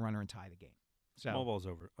score the runner and tie the game. So Small ball's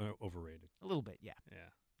overrated. a little bit, yeah.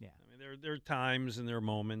 Yeah. Yeah. I mean, there are times and there are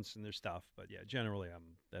moments and there's stuff, but yeah, generally,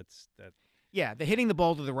 that's that. Yeah, the hitting the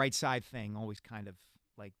ball to the right side thing always kind of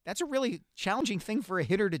like that's a really challenging thing for a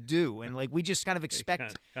hitter to do, and like we just kind of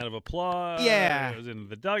expect kind of applause. Yeah. It was in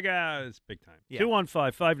the dugout. It's big time. Yeah.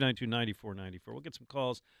 215-592-9494. We'll get some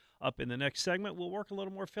calls up in the next segment. We'll work a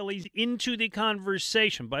little more Phillies into the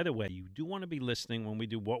conversation. By the way, you do want to be listening when we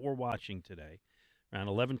do what we're watching today, around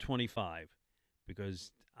 11:25,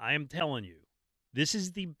 because I am telling you, this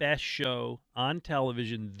is the best show on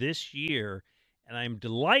television this year, and I'm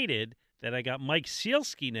delighted that I got Mike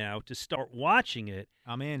Sealski now to start watching it.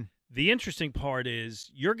 I'm in. The interesting part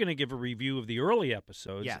is you're going to give a review of the early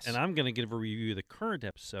episodes, Yes. and I'm going to give a review of the current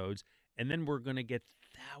episodes, and then we're going to get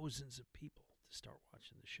thousands of people to start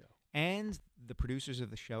watching the show. And the producers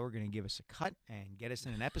of the show are going to give us a cut and get us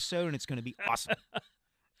in an episode, and it's going to be awesome.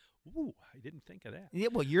 Ooh, I didn't think of that. Yeah,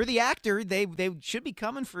 well, you're the actor. They should be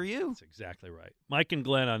coming for you. That's exactly right. Mike and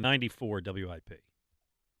Glenn on 94 WIP.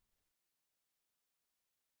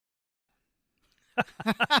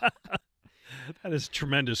 That is a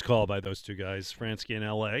tremendous call by those two guys, Fransky and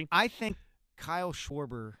L.A. I think Kyle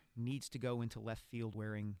Schwarber needs to go into left field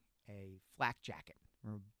wearing a flak jacket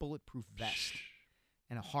or a bulletproof vest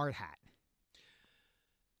and a hard hat.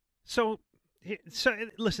 So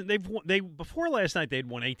listen, they before last night they'd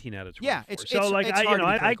won 18 out of 24. Yeah, it's like it's hard to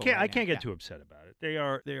be I critical can't right I can't now. get too upset about it. They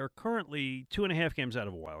are currently 2.5 games out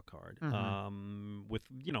of a wild card, with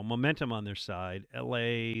momentum on their side.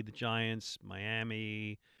 L.A., the Giants,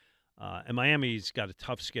 Miami, and Miami's got a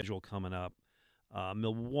tough schedule coming up.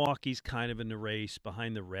 Milwaukee's kind of in the race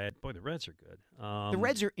behind the Reds. Boy, the Reds are good. The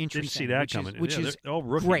Reds are interesting. Didn't see that coming. Which Yeah, is they're all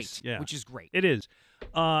rookies. great. Yeah. Which is great. It is.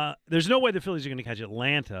 There's no way the Phillies are going to catch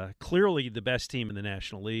Atlanta, clearly the best team in the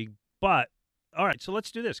National League. But, all right, so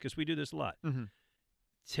let's do this because we do this a lot. Mm-hmm.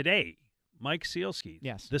 Today, Mike Sealski,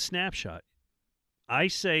 Yes. the snapshot. I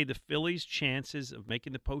say the Phillies' chances of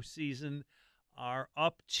making the postseason are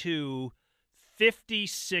up to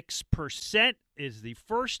 56%. Is the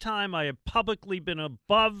first time I have publicly been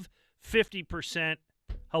above 50%.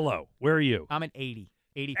 Hello, where are you? I'm at 80.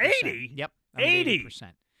 80%. 80? Yep. I'm at 80?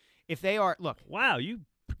 80%. If they are, look. Wow, you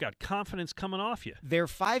got confidence coming off you. They're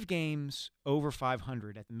 5 games over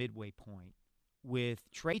 500 at the midway point, with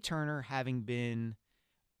Trey Turner having been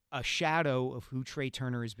a shadow of who Trey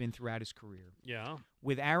Turner has been throughout his career. Yeah.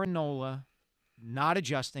 With Aaron Nola not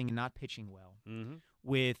adjusting and not pitching well,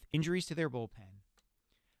 with injuries to their bullpen,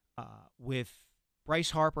 with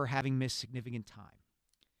Bryce Harper having missed significant time,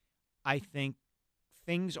 I think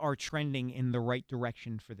things are trending in the right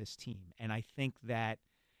direction for this team. And I think that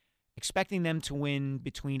expecting them to win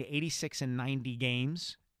between 86 and 90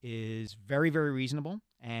 games is very, very reasonable.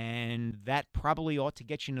 And that probably ought to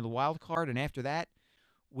get you into the wild card. And after that,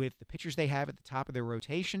 with the pitchers they have at the top of their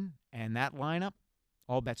rotation and that lineup,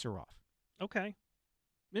 all bets are off. Okay.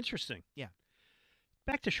 Interesting. Yeah.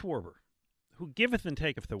 Back to Schwarber, who giveth and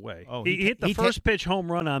taketh away. Oh, he hit the first pitch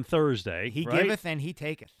home run on Thursday. He right? giveth and he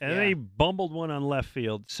taketh. And then he bumbled one on left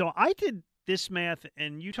field. So I did this math,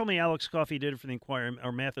 and you told me Alex Coffey did it for the Inquirer.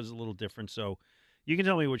 Our math is a little different, so you can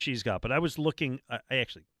tell me what she's got. But I was looking. I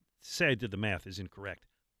actually say I did the math is incorrect.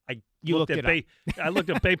 I looked at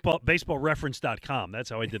baseballreference.com. That's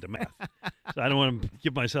how I did the math. So I don't want to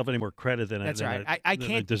give myself any more credit than That's I right.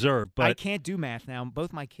 than I deserve. But I can't do math now.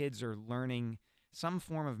 Both my kids are learning some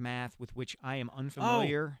form of math with which I am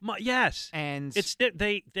unfamiliar. Yes, and it's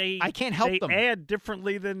they I can't help them. They add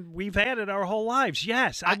differently than we've added our whole lives.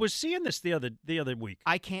 Yes, I was seeing this the other week.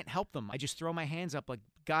 I can't help them. I just throw my hands up like,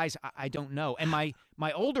 guys, I don't know. And my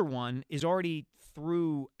older one is already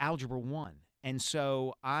through Algebra 1. And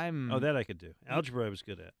so I'm... Oh, that I could do. Algebra I was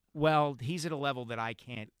good at. Well, he's at a level that I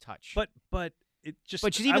can't touch. But it just...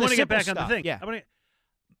 But even I want to get back stuff, on the thing. Yeah.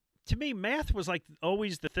 To me, math was like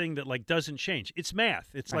always the thing that like doesn't change. It's math.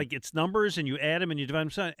 It's Right. like it's numbers and you add them and you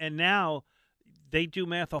divide them. And now they do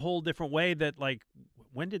math a whole different way that like,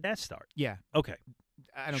 when did that start? Yeah. Okay.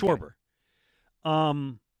 I don't Schwarber.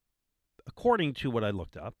 According to what I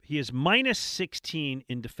looked up, he is minus 16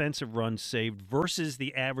 in defensive runs saved versus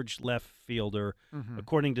the average left fielder,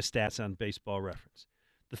 according to stats on Baseball Reference.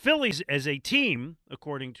 The Phillies, as a team,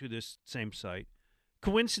 according to this same site,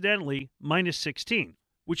 coincidentally, minus 16,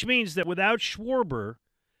 which means that without Schwarber,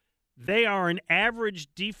 they are an average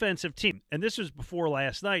defensive team. And this was before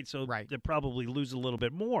last night, so they probably lose a little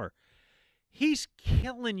bit more. He's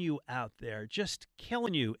killing you out there, just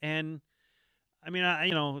killing you. And I mean,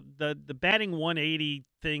 the batting 180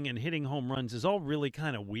 thing and hitting home runs is all really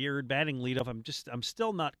kind of weird. Batting leadoff, I'm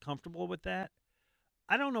still not comfortable with that.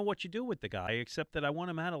 I don't know what you do with the guy except that I want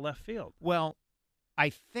him out of left field. Well, I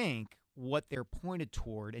think what they're pointed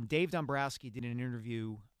toward, and Dave Dombrowski did an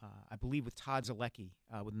interview, I believe, with Todd Zalecki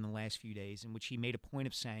within the last few days, in which he made a point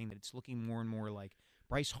of saying that it's looking more and more like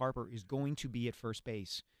Bryce Harper is going to be at first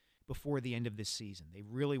base before the end of this season. They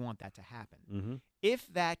really want that to happen. Mm-hmm. If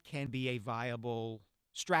that can be a viable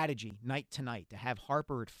strategy night to night to have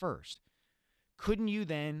Harper at first, couldn't you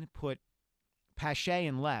then put Pache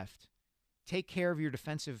in left, take care of your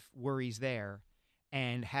defensive worries there,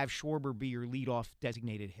 and have Schwarber be your leadoff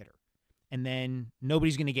designated hitter? And then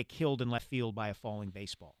nobody's going to get killed in left field by a falling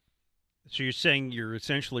baseball. So you're saying you're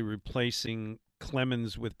essentially replacing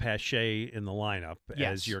Clemens with Pache in the lineup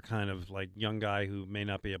as your kind of like young guy who may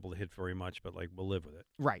not be able to hit very much, but like will live with it.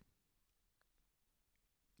 Right.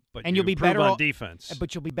 But and you'll be better on defense.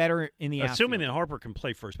 But you'll be better in the assuming outfield. that Harper can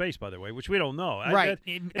play first base, by the way, which we don't know. Right.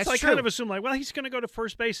 It's like true. Kind of assume like, well, he's going to go to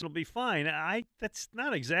first base and it'll be fine. That's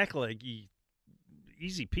not exactly like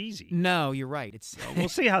easy peasy. No, you're right. It's we'll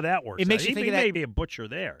see how that works. It makes you think of that. Maybe a butcher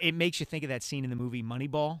there. It makes you think of that scene in the movie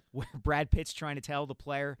Moneyball where Brad Pitt's trying to tell the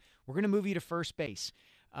player, "We're going to move you to first base."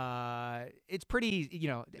 It's pretty,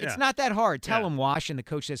 it's not that hard. Tell him, Wash, and the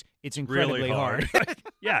coach says it's incredibly really hard.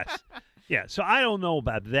 Yes. Yeah, so I don't know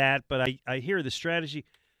about that, but I hear the strategy.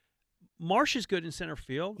 Marsh is good in center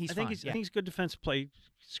field. I think he's good defensive play. He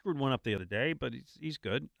screwed one up the other day, but he's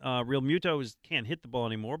good. Real Muto can't hit the ball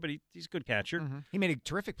anymore, but he's a good catcher. Mm-hmm. He made a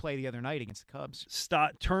terrific play the other night against the Cubs.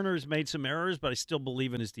 Turner's made some errors, but I still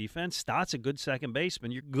believe in his defense. Stott's a good second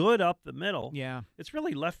baseman. You're good up the middle. Yeah. It's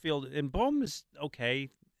really left field, and Bohm is okay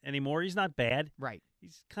anymore. He's not bad. Right.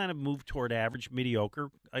 He's kind of moved toward average,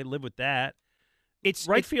 mediocre. I live with that. It's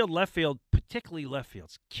right field, left field, particularly left field.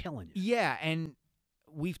 It's killing you. Yeah, and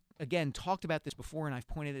we've, again, talked about this before, and I've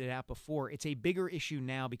pointed it out before. It's a bigger issue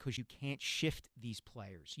now because you can't shift these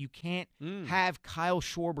players. You can't have Kyle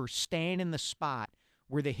Schwarber stand in the spot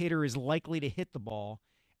where the hitter is likely to hit the ball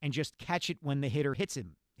and just catch it when the hitter hits it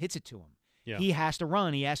to him. Yeah. He has to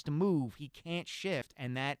run. He has to move. He can't shift,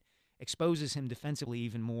 and that exposes him defensively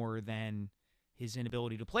even more than his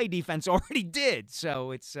inability to play defense already did. So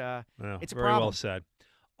it's a very problem. Very well said.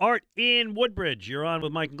 Art in Woodbridge, you're on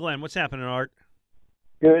with Mike and Glenn. What's happening, Art?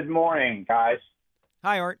 Good morning, guys.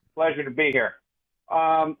 Hi, Art. Pleasure to be here.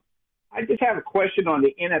 I just have a question on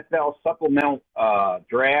the NFL supplemental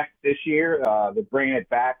draft this year. They're bringing it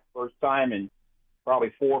back first time in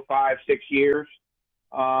probably 4, 5, 6 years.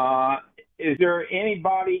 Is there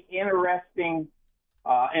anybody interesting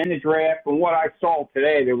in the draft? From what I saw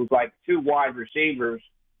today, there was like 2 wide receivers,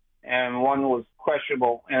 and one was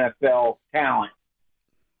questionable NFL talent.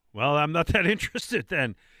 Well, I'm not that interested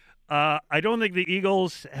then. I don't think the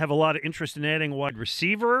Eagles have a lot of interest in adding a wide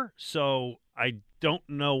receiver, so I don't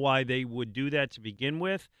know why they would do that to begin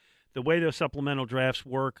with. The way those supplemental drafts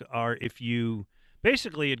work are if you –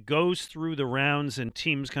 basically it goes through the rounds and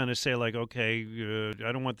teams kind of say like, okay,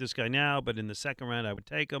 I don't want this guy now, but in the second round I would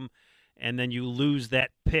take him. And then you lose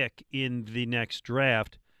that pick in the next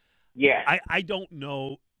draft. Yeah. I don't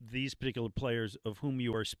know these particular players of whom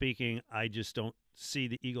you are speaking. I just don't see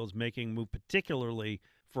the Eagles making a move particularly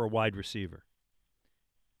for a wide receiver.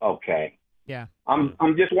 Okay. Yeah. I'm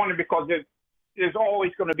just wondering because there's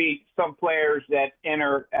always going to be some players that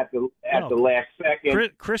enter at the last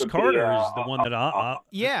second. Chris Carter is the one that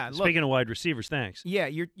yeah. Speaking of wide receivers, thanks. Yeah,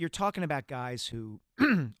 you're talking about guys who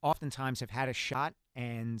oftentimes have had a shot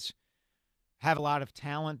and have a lot of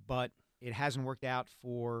talent, but it hasn't worked out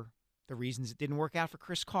for the reasons it didn't work out for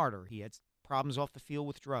Chris Carter. He had problems off the field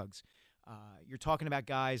with drugs. You're talking about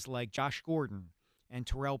guys like Josh Gordon and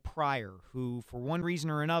Terrell Pryor, who, for one reason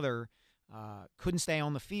or another, couldn't stay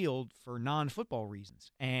on the field for non-football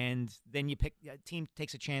reasons. And then a team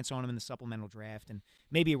takes a chance on him in the supplemental draft, and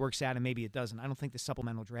maybe it works out and maybe it doesn't. I don't think the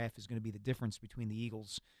supplemental draft is going to be the difference between the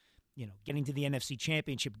Eagles, getting to the NFC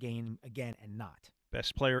Championship game again and not.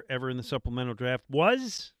 Best player ever in the supplemental draft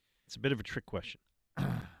was? It's a bit of a trick question.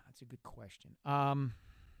 That's a good question.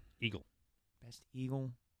 Eagle. Best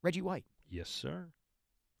Eagle? Reggie White. Yes, sir.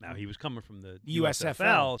 Now, he was coming from the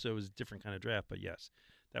USFL, so it was a different kind of draft, but yes,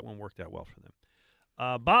 that one worked out well for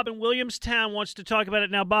them. Bob in Williamstown wants to talk about it.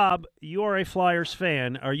 Now, Bob, you are a Flyers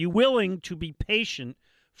fan. Are you willing to be patient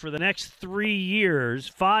for the next 3 years,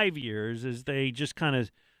 5 years, as they just kind of,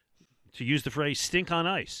 to use the phrase, stink on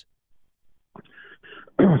ice?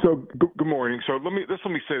 So, good morning. So let me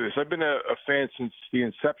say this. I've been a fan since the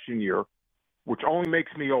inception year, which only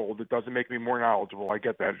makes me old. It doesn't make me more knowledgeable. I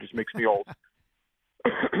get that. It just makes me old.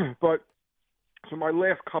 But so my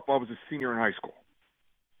last couple, I was a senior in high school.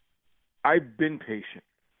 I've been patient.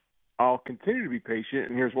 I'll continue to be patient,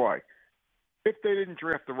 and here's why. If they didn't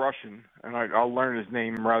draft the Russian, and I'll learn his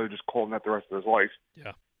name rather than just call him that the rest of his life,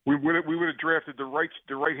 yeah, we would have drafted the right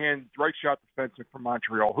shot defenseman from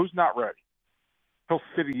Montreal, who's not ready. He'll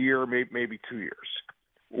sit a year, maybe 2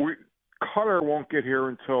 years. Cutter won't get here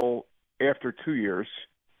until after 2 years.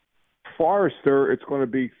 Forrester, it's going to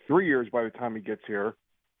be 3 years by the time he gets here.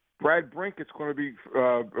 Brad Brink, it's going to be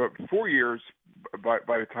 4 years by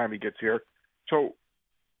the time he gets here. So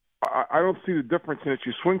I don't see the difference in it.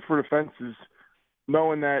 You swing for the fences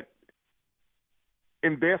knowing that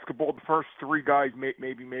in basketball, the first three guys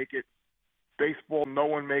maybe make it. Baseball, no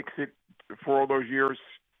one makes it for all those years.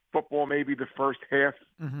 Football, maybe the first half,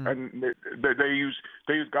 and they use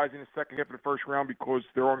guys in the second half of the first round because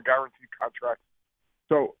they're on guaranteed contracts.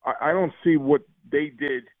 So I don't see what they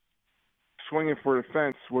did swinging for the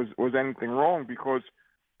fence was anything wrong because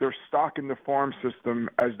they're stocking the farm system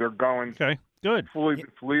as they're going. Okay, good.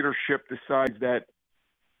 If leadership decides that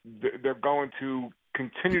they're going to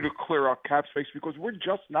continue to clear out cap space because we're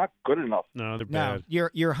just not good enough. No, they're bad.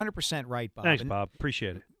 You're 100% right, Bob. Thanks, Bob.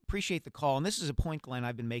 Appreciate it. Appreciate the call. And this is a point, Glenn,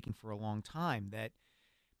 I've been making for a long time, that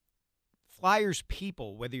Flyers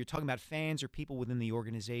people, whether you're talking about fans or people within the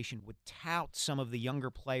organization, would tout some of the younger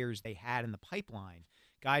players they had in the pipeline.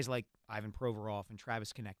 Guys like Ivan Provorov and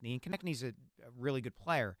Travis Konechny. And Konechny's a really good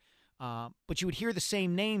player. But you would hear the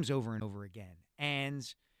same names over and over again. And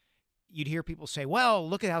you'd hear people say, well,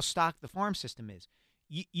 look at how stocked the farm system is.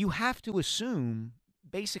 You have to assume,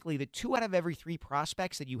 basically, that 2 out of every 3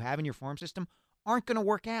 prospects that you have in your farm system aren't going to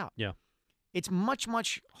work out. Yeah. It's much,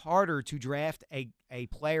 much harder to draft a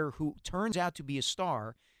player who turns out to be a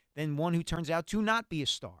star than one who turns out to not be a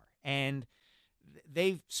star. And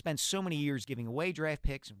they've spent so many years giving away draft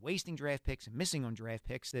picks and wasting draft picks and missing on draft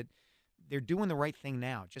picks that they're doing the right thing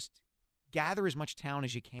now. Just gather as much talent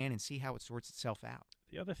as you can and see how it sorts itself out.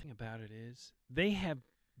 The other thing about it is they have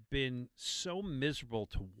been so miserable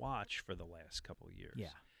to watch for the last couple of years. Yeah.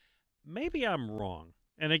 Maybe I'm wrong.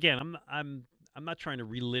 And again, I'm not trying to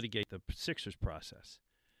relitigate the Sixers process.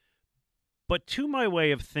 But to my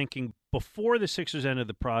way of thinking, before the Sixers ended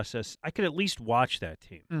the process, I could at least watch that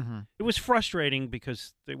team. Mm-hmm. It was frustrating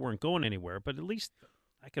because they weren't going anywhere, but at least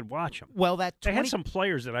I could watch them. Well, they had some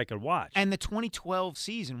players that I could watch. And the 2012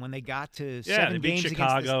 season, when they got to they 7 beat games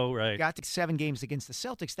Chicago, right? Got to 7 games against the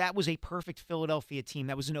Celtics. That was a perfect Philadelphia team.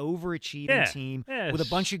 That was an overachieving team with a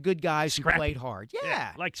bunch of good guys who played hard.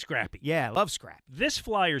 Yeah, like Scrappy. Yeah, love Scrappy. This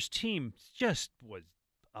Flyers team just was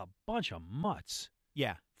a bunch of mutts.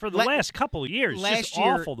 Yeah. For the last couple of years, just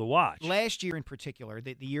awful to watch. Last year in particular,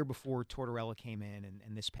 the year before Tortorella came in and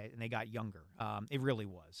they got younger, it really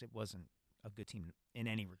was. It wasn't a good team in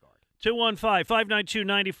any regard.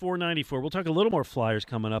 215-592-9494. We'll talk a little more Flyers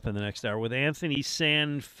coming up in the next hour with Anthony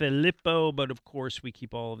Sanfilippo, but of course we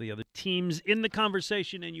keep all of the other teams in the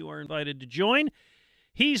conversation, and you are invited to join.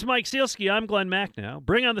 He's Mike Sealski. I'm Glenn Macnow.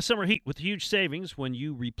 Bring on the summer heat with huge savings when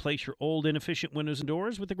you replace your old, inefficient windows and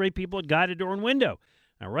doors with the great people at Guided Door and Window.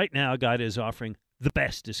 Now, right now, Guided is offering the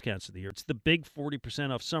best discounts of the year. It's the big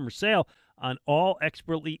 40% off summer sale on all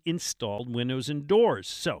expertly installed windows and doors.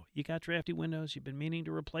 So, you got drafty windows, you've been meaning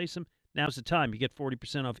to replace them, now's the time. You get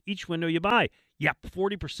 40% off each window you buy. Yep,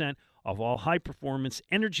 40% off all high-performance,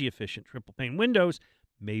 energy-efficient triple-pane windows.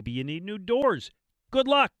 Maybe you need new doors. Good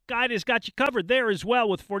luck. Guide has got you covered there as well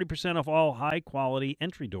with 40% off all high-quality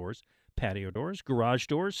entry doors, patio doors, garage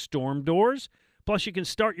doors, storm doors. Plus, you can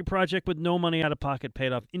start your project with no money out of pocket,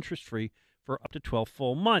 paid off interest-free for up to 12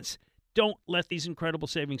 full months. Don't let these incredible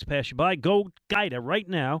savings pass you by. Go Guida right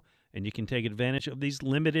now, and you can take advantage of these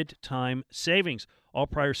limited-time savings. All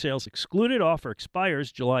prior sales excluded. Offer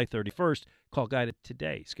expires July 31st. Call Guida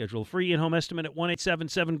today. Schedule a free in-home estimate at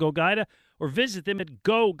 1-877-GO-GUIDA or visit them at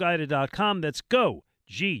GoGuida.com. That's go,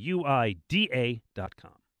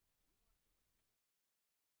 GUIDA.com.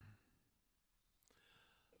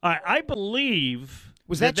 I believe...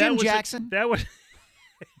 Was that Jim Jackson? That was...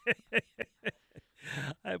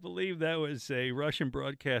 I believe that was a Russian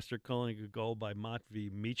broadcaster calling a goal by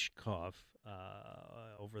Matvei Michkov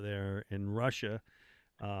over there in Russia.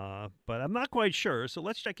 But I'm not quite sure. So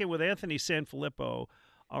let's check in with Anthony Sanfilippo,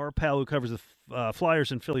 our pal who covers the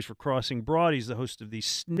Flyers and Phillies for Crossing Broad. He's the host of the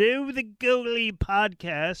Snow the Goalie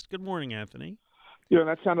podcast. Good morning, Anthony. Yeah,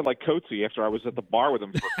 that sounded like Coatsy after I was at the bar with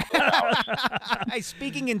him for a couple hours.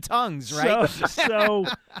 Speaking in tongues, right? So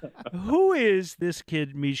who is this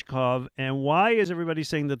kid, Mishkov, and why is everybody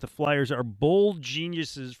saying that the Flyers are bold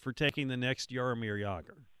geniuses for taking the next Jaromir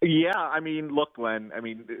Jagr? Yeah, I mean, look, Glenn,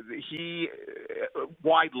 he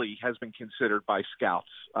widely has been considered by scouts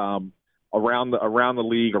around the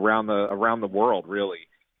league, around the world, really,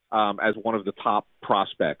 as one of the top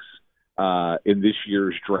prospects in this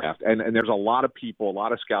year's draft. And there's a lot of people, a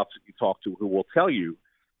lot of scouts that you talk to who will tell you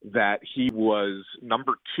that he was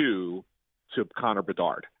number 2 to Connor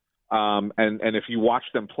Bedard. And if you watch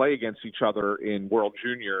them play against each other in World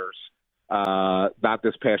Juniors, not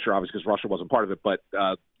this past year, obviously, because Russia wasn't part of it, but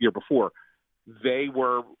year before, he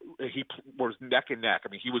was neck and neck. I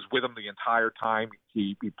mean, he was with him the entire time.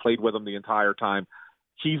 He played with him the entire time.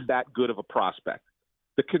 He's that good of a prospect.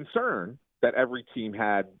 The concern that every team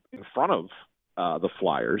had in front of the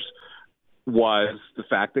Flyers was the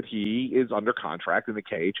fact that he is under contract in the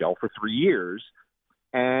KHL for 3 years.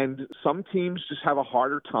 And some teams just have a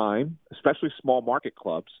harder time, especially small market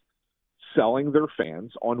clubs, selling their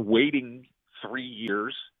fans on waiting 3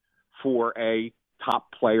 years for a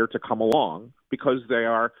top player to come along because they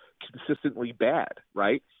are consistently bad,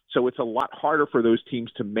 right? So it's a lot harder for those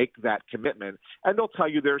teams to make that commitment. And they'll tell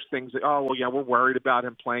you there's things that, oh, well, yeah, we're worried about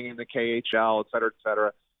him playing in the KHL, et cetera, et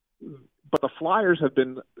cetera. But the Flyers have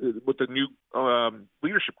been, with the new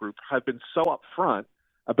leadership group, have been so upfront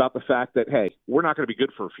about the fact that, hey, we're not going to be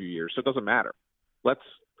good for a few years, so it doesn't matter.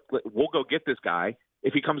 We'll go get this guy.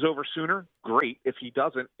 If he comes over sooner, great. If he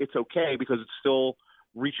doesn't, it's okay because it still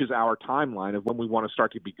reaches our timeline of when we want to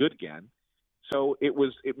start to be good again. So it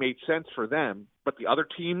made sense for them. But the other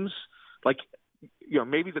teams,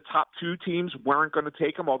 maybe the top 2 teams weren't going to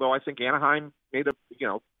take him, although I think Anaheim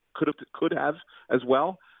could have as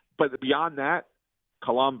well. But beyond that,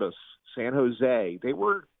 Columbus, San Jose, they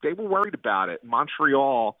were worried about it.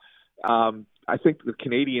 Montreal, I think the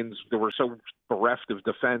Canadians, they were so bereft of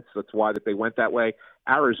defense. That's why that they went that way.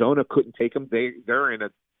 Arizona couldn't take them. They don't even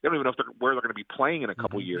know where they're going to be playing in a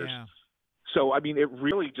couple years. Yeah. So, I mean, it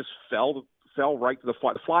really just fell right to the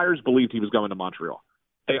Flyers. The Flyers believed he was going to Montreal.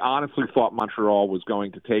 They honestly thought Montreal was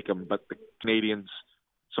going to take him, but the Canadians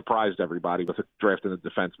surprised everybody with drafting a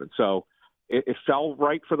defenseman. So it fell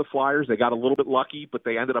right for the Flyers. They got a little bit lucky, but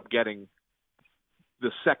they ended up getting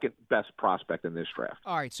the second best prospect in this draft.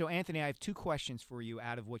 All right, so Anthony, I have 2 questions for you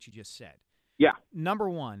out of what you just said. Yeah. Number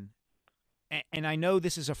one, and I know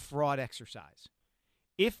this is a fraud exercise,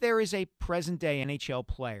 if there is a present-day NHL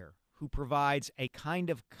player who provides a kind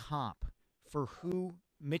of comp for who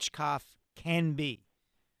Michkov can be,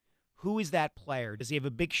 who is that player? Does he have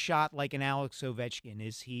a big shot like an Alex Ovechkin?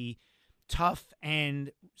 Is he tough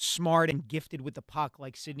and smart and gifted with the puck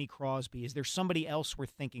like Sidney Crosby? Is there somebody else we're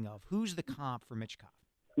thinking of? Who's the comp for Michkov?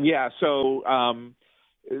 Yeah, so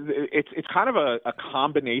it's kind of a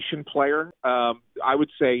combination player. I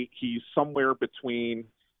would say he's somewhere between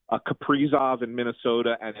Kaprizov in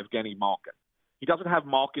Minnesota and Evgeny Malkin. He doesn't have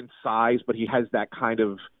Malkin's size, but he has that kind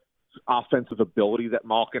of offensive ability that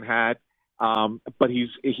Malkin had. But he's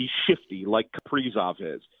shifty like Kaprizov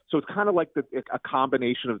is. So it's kind of like a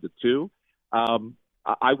combination of the two.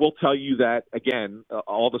 I will tell you that, again,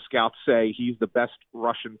 all the scouts say he's the best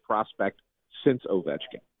Russian prospect since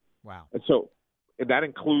Ovechkin. Wow. And that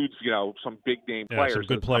includes, some big-name players. Some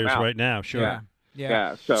good players right now, sure.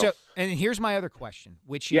 Yeah. So, and here's my other question,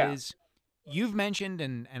 which is, you've mentioned,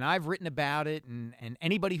 and I've written about it, and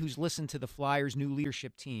anybody who's listened to the Flyers' new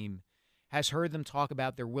leadership team has heard them talk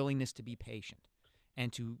about their willingness to be patient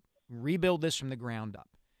and to rebuild this from the ground up.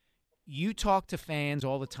 You talk to fans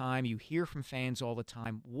all the time. You hear from fans all the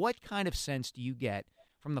time. What kind of sense do you get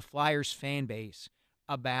from the Flyers fan base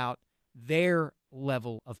about their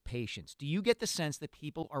level of patience? Do you get the sense that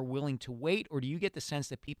people are willing to wait, or do you get the sense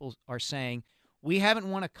that people are saying, we haven't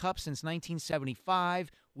won a cup since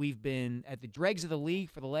 1975. We've been at the dregs of the league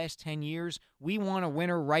for the last 10 years. We want a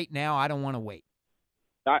winner right now. I don't want to wait.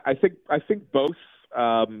 I think both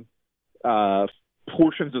portions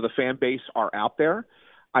of the fan base are out there.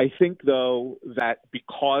 I think, though, that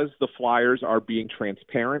because the Flyers are being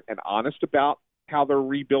transparent and honest about how they're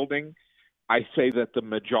rebuilding, I say that the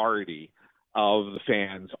majority of the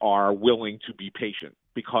fans are willing to be patient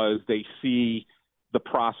because they see the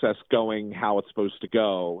process going how it's supposed to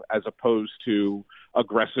go, as opposed to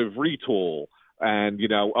aggressive retool and,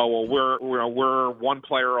 we're 1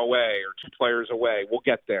 player away or 2 players away. We'll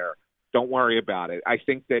get there. Don't worry about it. I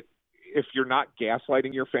think that if you're not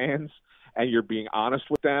gaslighting your fans and you're being honest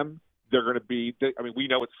with them, they're going to be – I mean, we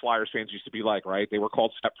know what Flyers fans used to be like, right? They were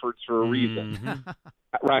called Stepfords for a reason,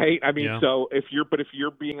 right? I mean, so if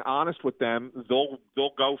you're being honest with them, they'll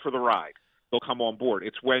go for the ride. They'll come on board.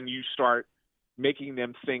 It's when you start making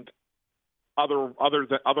them think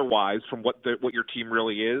otherwise from what your team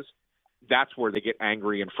really is, that's where they get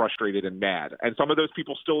angry and frustrated and mad. And some of those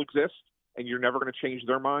people still exist, and you're never going to change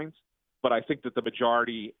their minds. But I think that the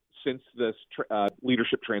majority, since this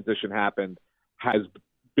leadership transition happened, has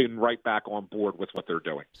been right back on board with what they're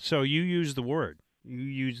doing. So you use the word. You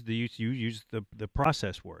use the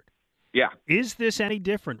process word. Yeah. Is this any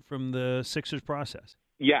different from the Sixers process?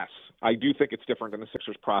 Yes, I do think it's different than the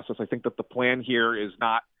Sixers process. I think that the plan here is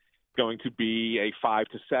not going to be a 5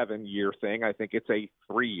 to 7 year thing. I think it's a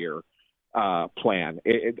 3-year plan.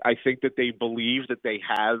 I think that they believe that they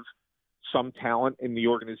have some talent in the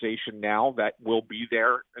organization now that will be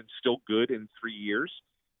there and still good in 3 years.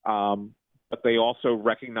 But they also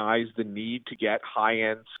recognize the need to get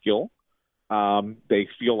high-end skill. They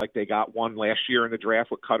feel like they got one last year in the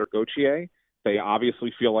draft with Cutter Gauthier. They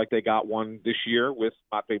obviously feel like they got one this year with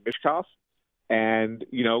Mate Mishkov. And,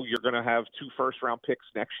 you're going to have 2 first-round picks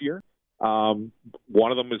next year.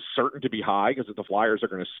 One of them is certain to be high because the Flyers are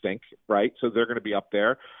going to stink, right? So they're going to be up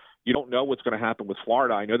there. You don't know what's going to happen with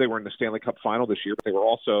Florida. I know they were in the Stanley Cup final this year, but they were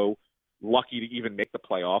also lucky to even make the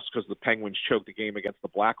playoffs because the Penguins choked a game against the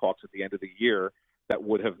Blackhawks at the end of the year that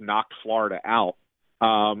would have knocked Florida out.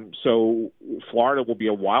 So Florida will be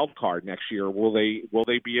a wild card next year. Will they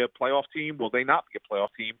be a playoff team? Will they not be a playoff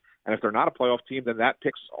team? And if they're not a playoff team, then that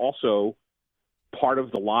pick's also part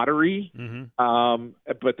of the lottery.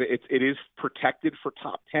 But it is protected for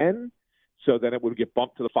top 10. So then it would get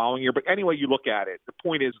bumped to the following year. But anyway, you look at it. The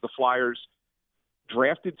point is the Flyers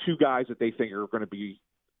drafted 2 guys that they think are going to be,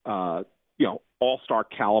 all-star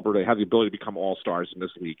caliber. They have the ability to become all-stars in this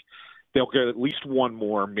league. They'll get at least 1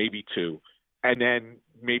 more, maybe 2, and then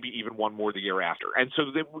maybe even 1 more the year after. And so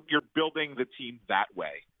then you're building the team that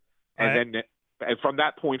way. And then from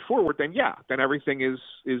that point forward, then everything is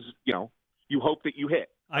you hope that you hit.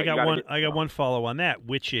 I got one follow on that,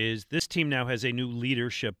 which is this team now has a new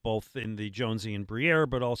leadership, both in the Jonesy and Briere,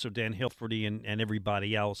 but also Dan Hilferty and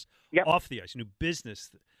everybody else off the ice. New business.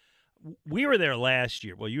 We were there last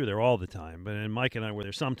year. Well, you were there all the time, but Mike and I were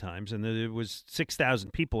there sometimes, and there was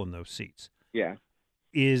 6,000 people in those seats. Yeah.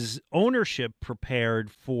 Is ownership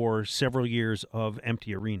prepared for several years of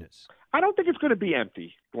empty arenas? I don't think it's going to be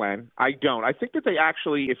empty, Glenn. I don't. I think that they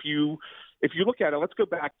actually, if you look at it, let's go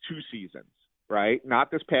back 2 seasons. Right?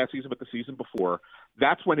 Not this past season, but the season before.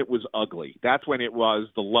 That's when it was ugly. That's when it was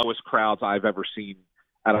the lowest crowds I've ever seen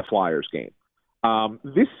at a Flyers game.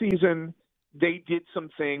 This season, they did some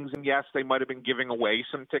things, and yes, they might have been giving away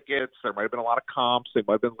some tickets. There might have been a lot of comps. They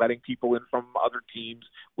might have been letting people in from other teams.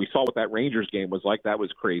 We saw what that Rangers game was like. That was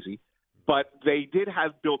crazy. But they did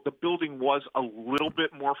have the building was a little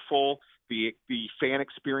bit more full. The fan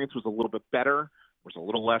experience was a little bit better. It was a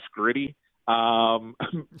little less gritty. So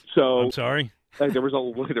I'm sorry. There was a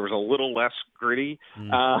little less gritty,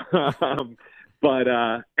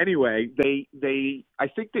 but anyway, I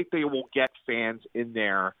think that they will get fans in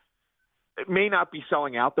there. It may not be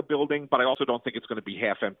selling out the building, but I also don't think it's going to be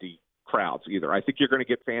half empty crowds either. I think you're going to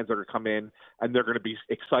get fans that are come in and they're going to be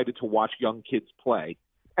excited to watch young kids play,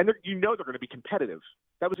 and they're going to be competitive.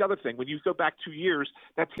 That was the other thing. When you go back 2 years,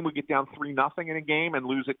 that team would get down 3-0 in a game and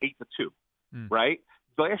lose it 8-2, right?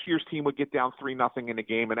 Last year's team would get down 3-0 in a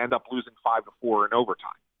game and end up losing 5-4 in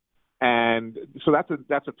overtime. And so that's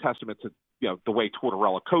a testament to the way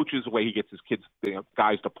Tortorella coaches, the way he gets his kids,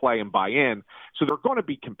 guys to play and buy in. So they're going to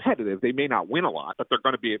be competitive. They may not win a lot, but they're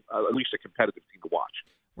going to be at least a competitive team to watch.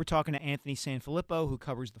 We're talking to Anthony Sanfilippo, who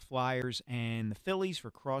covers the Flyers and the Phillies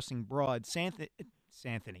for Crossing Broad.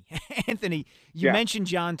 Anthony, you mentioned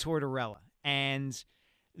John Tortorella, and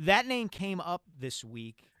that name came up this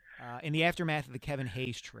week. In the aftermath of the Kevin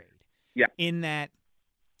Hayes trade. Yeah. In that,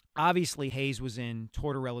 obviously, Hayes was in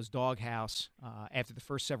Tortorella's doghouse after the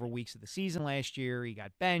first several weeks of the season last year. He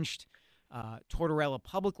got benched. Tortorella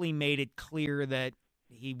publicly made it clear that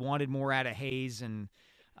he wanted more out of Hayes, and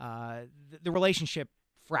the relationship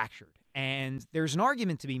fractured. And there's an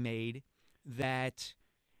argument to be made that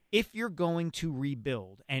if you're going to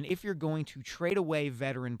rebuild and if you're going to trade away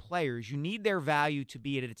veteran players, you need their value to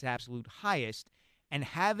be at its absolute highest. And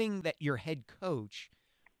having that your head coach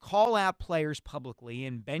call out players publicly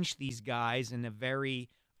and bench these guys in a very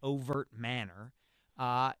overt manner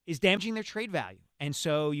is damaging their trade value. And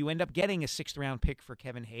so you end up getting a 6th-round pick for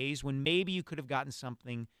Kevin Hayes when maybe you could have gotten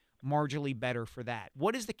something marginally better for that.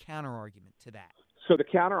 What is the counter-argument to that? So the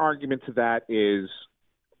counter-argument to that is,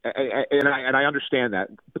 and I understand that,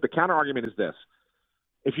 but the counter-argument is this.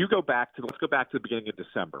 If you go back to, let's go back to the beginning of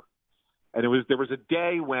December. And there was a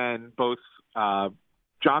day when both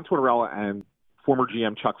John Tortorella and former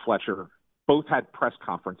GM Chuck Fletcher both had press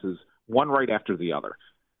conferences, one right after the other,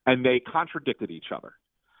 and they contradicted each other.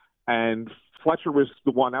 And Fletcher was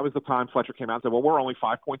the one. That was the time Fletcher came out and said, "Well, we're only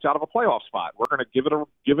 5 points out of a playoff spot. We're going to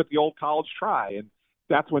give it the old college try." And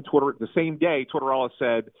that's when the same day Tortorella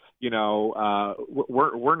said,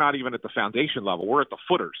 "We're not even at the foundation level. We're at the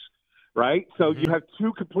footers." Right? So you have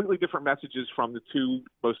 2 completely different messages from the 2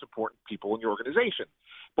 most important people in your organization.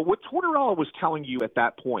 But what Tortorella was telling you at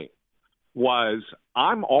that point was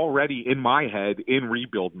I'm already in my head in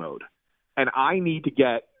rebuild mode, and I need to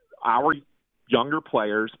get our younger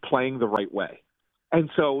players playing the right way. And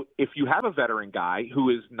so if you have a veteran guy who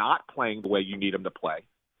is not playing the way you need him to play,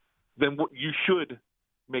 then you should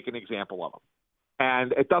make an example of him.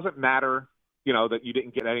 And it doesn't matter, that you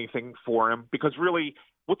didn't get anything for him, because really,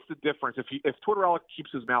 what's the difference? If Tortorella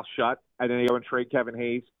keeps his mouth shut and then they go and trade Kevin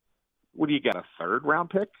Hayes, what do you get, a third-round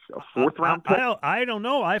pick, a fourth-round pick? I don't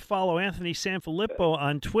know. I follow Anthony Sanfilippo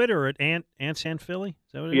on Twitter at Ant Sanphilly.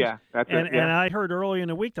 Is that what it is? Yeah, that's it. Yeah. And I heard early in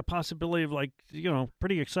the week the possibility of,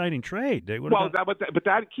 pretty exciting trade.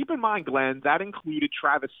 But keep in mind, Glenn, that included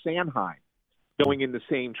Travis Sanheim going in the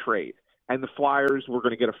same trade. And the Flyers were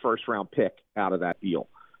going to get a first-round pick out of that deal.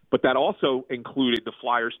 But that also included the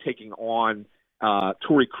Flyers taking on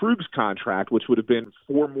Torrey Krug's contract, which would have been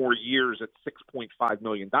 4 more years at $6.5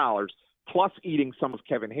 million, plus eating some of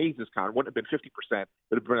Kevin Hayes' contract. Wouldn't have been 50%. It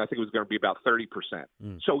would have been, I think it was going to be about 30%.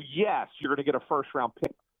 So, yes, you're going to get a first-round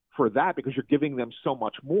pick for that because you're giving them so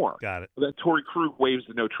much more. Got it. Then Torrey Krug waives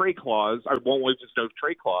the no-trade clause, or won't waive his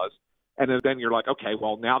no-trade clause, and then you're like, okay,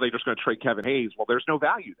 well, now they're just going to trade Kevin Hayes. Well, there's no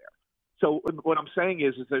value there. So what I'm saying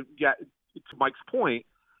is that, yeah, to Mike's point,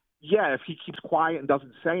 yeah, if he keeps quiet and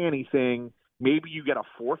doesn't say anything, maybe you get a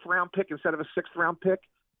 4th-round pick instead of a 6th-round pick.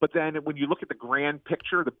 But then when you look at the grand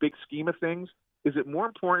picture, the big scheme of things, is it more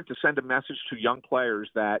important to send a message to young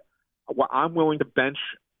players that I'm willing to bench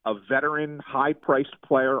a veteran, high-priced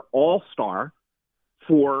player, all-star,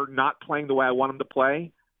 for not playing the way I want him to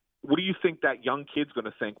play? What do you think that young kid's going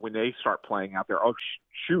to think when they start playing out there? Oh,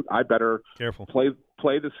 shoot, I better play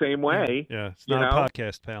the same way. Yeah, it's not a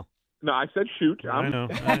podcast, pal. No, I said shoot. I know.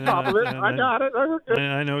 On top of it. I got it.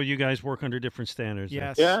 I know you guys work under different standards.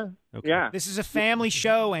 Yes. Yeah. Okay. Yeah. This is a family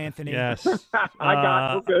show, Anthony. Yes. I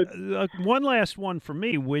got it. We're good. One last one for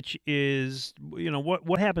me, which is,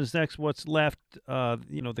 what happens next? What's left?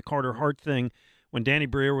 The Carter Hart thing. When Danny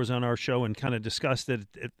Breer was on our show and kind of discussed it,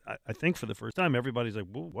 I think for the first time, everybody's like,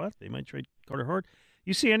 well, what? They might trade Carter Hart.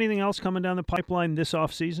 You see anything else coming down the pipeline this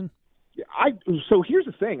offseason? So here's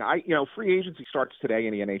the thing. Free agency starts today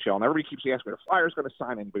in the NHL, and everybody keeps asking me, the Flyers going to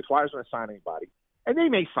sign anybody? Flyers going to sign anybody? And they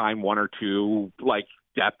may sign 1 or 2, like,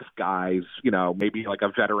 depth guys, maybe like a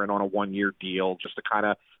veteran on a 1-year deal just to kind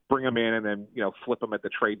of bring them in and then, flip them at the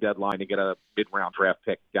trade deadline to get a mid-round draft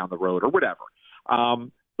pick down the road or whatever.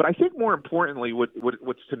 But I think more importantly,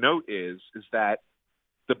 what's to note is that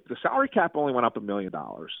the salary cap only went up $1 million.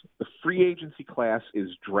 The free agency class is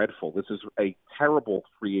dreadful. This is a terrible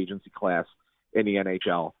free agency class in the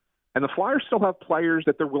NHL. And the Flyers still have players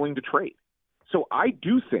that they're willing to trade. So I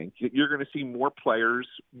do think that you're going to see more players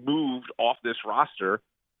moved off this roster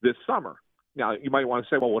this summer. Now, you might want to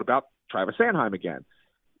say, well, what about Travis Sanheim again?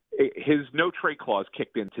 His no-trade clause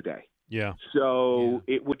kicked in today. Yeah. So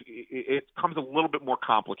it comes a little bit more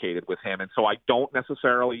complicated with him. And so I don't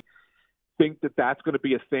necessarily think that that's going to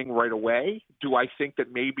be a thing right away. Do I think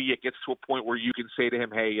that maybe it gets to a point where you can say to him,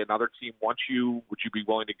 hey, another team wants you. Would you be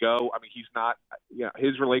willing to go? I mean, he's not,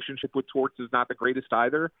 his relationship with Torts is not the greatest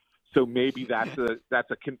either. So maybe you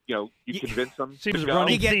convince them. Seems a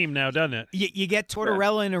running theme now, doesn't it? You get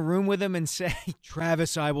Tortorella in a room with him and say,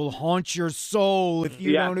 Travis, I will haunt your soul if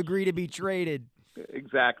you don't agree to be traded.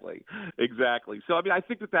 Exactly. So, I mean, I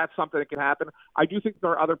think that that's something that can happen. I do think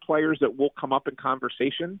there are other players that will come up in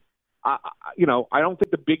conversation. I don't think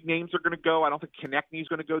the big names are going to go. I don't think Konechny is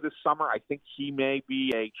going to go this summer. I think he may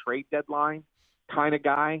be a trade deadline kind of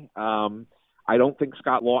guy. I don't think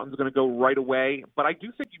Scott Lawton's going to go right away. But I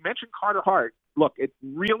do think you mentioned Carter Hart. Look, it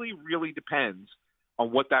really, really depends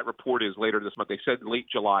on what that report is later this month. They said late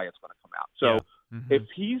July it's going to come out. So if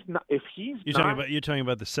he's not, you're talking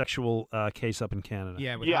about the sexual case up in Canada.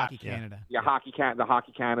 Yeah, with Hockey Canada. Yeah, the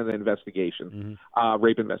Hockey Canada investigation,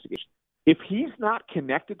 rape investigation. If he's not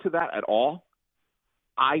connected to that at all,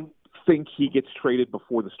 I think he gets traded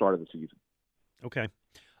before the start of the season. Okay.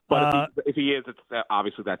 But if he is,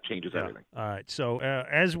 obviously that changes everything. All right. So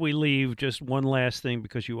as we leave, just one last thing,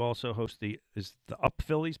 because you also host the Up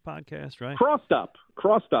Phillies podcast, right? Crossed Up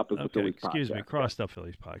is the Phillies podcast. Excuse me, Crossed Up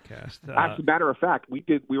Phillies podcast. As a matter of fact, we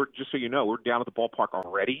were, just so you know, we're down at the ballpark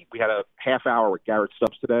already. We had a half hour with Garrett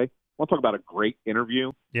Stubbs today. I want to talk about a great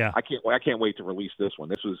interview. Yeah. I can't wait to release this one.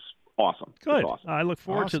 This was awesome. Good. Awesome. I look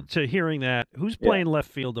forward to hearing that. Who's playing left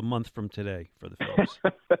field a month from today for the Phillies?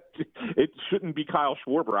 It shouldn't be Kyle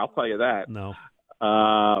Schwarber, I'll tell you that. No.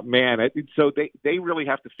 So they really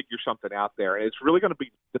have to figure something out there. And it's really going to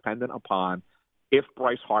be dependent upon if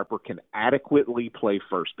Bryce Harper can adequately play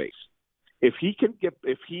first base. If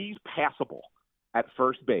he's passable at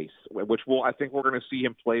first base, which I think we're going to see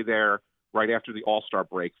him play there right after the All-Star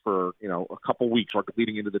break for, a couple weeks or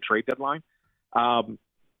leading into the trade deadline,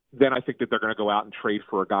 then I think that they're going to go out and trade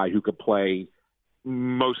for a guy who could play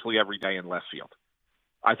mostly every day in left field.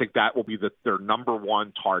 I think that will be their number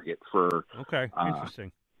one target for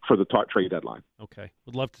interesting for the trade deadline. Okay.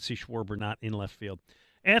 Would love to see Schwarber not in left field.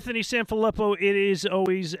 Anthony Sanfilippo, it is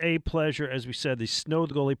always a pleasure. As we said, the Snow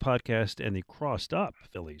the Goalie podcast and the Crossed Up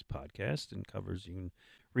Phillies podcast and covers. You can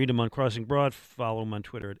read them on Crossing Broad. Follow them on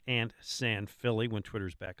Twitter at @SanPhilly when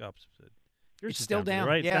Twitter's back up. It's still down,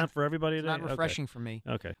 right? Yeah. It's down for everybody It's today? not refreshing for me.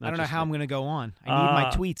 Okay. I don't know how I'm going to go on. I need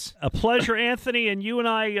my tweets. A pleasure, Anthony, and you and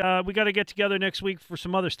I, we got to get together next week for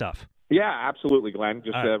some other stuff. Yeah, absolutely, Glenn.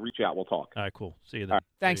 Just reach out. We'll talk. All right, cool. See you then. Right.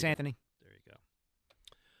 Thanks, Anthony. There you go.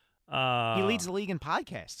 He leads the league in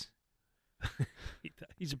podcasts.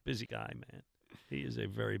 He's a busy guy, man. He is a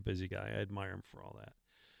very busy guy. I admire him for all that.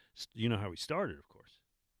 You know how he started, of course.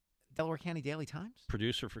 Delaware County Daily Times?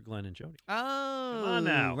 Producer for Glenn and Jody. Oh. Come on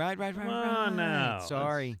now. Right. Come on now.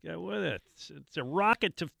 Sorry. Let's get with it. It's a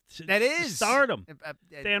rocket to stardom.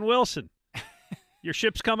 Dan Wilson. Your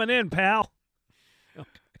ship's coming in, pal.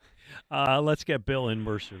 Okay. Let's get Bill in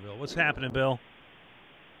Mercerville. What's happening, Bill?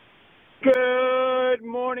 Good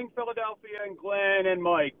morning, Philadelphia, and Glen and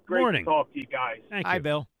Mike. Great to talk to you guys. Hi,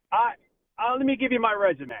 Bill. Let me give you my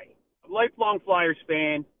resume. Lifelong Flyers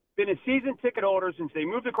fan. Been a season ticket holder since they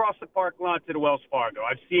moved across the parking lot to the Wells Fargo.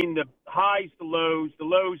 I've seen the highs, the lows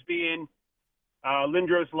being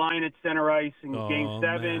Lindros line at center ice in Game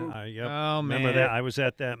 7. Man. Remember that? I was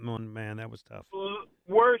at that one, man. That was tough.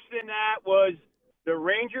 Worse than that was the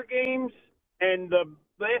Ranger games and the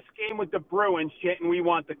last game with the Bruins chanting, "We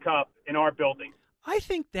want the cup" in our building. I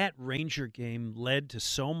think that Ranger game led to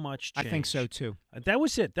so much change. I think so, too. That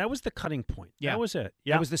was it. That was the cutting point. Yeah. That was it.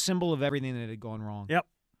 Yeah. That was the symbol of everything that had gone wrong. Yep.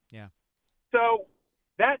 Yeah. So,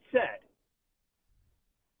 that said,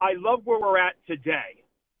 I love where we're at today.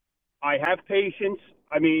 I have patience.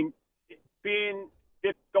 I mean,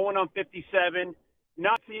 going on 57,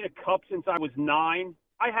 not seeing a cup since I was 9,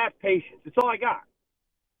 I have patience. It's all I got.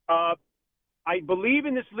 I believe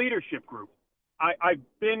in this leadership group. I've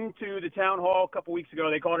been to the town hall a couple weeks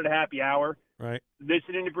ago. They called it a happy hour. Right.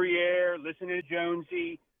 Listening to Briere, listening to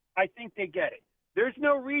Jonesy. I think they get it. There's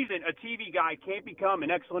no reason a TV guy can't become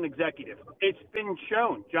an excellent executive. It's been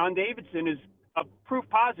shown. John Davidson is a proof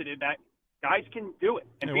positive that guys can do it.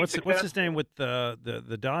 And what's his name with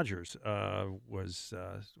the Dodgers? Was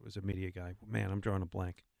a media guy. Man, I'm drawing a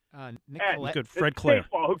blank. Nick good. Fred Clare.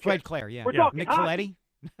 Fred Clare, yeah. We're talking Nick Coletti?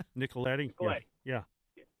 Nicoletti. Yeah.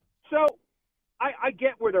 So I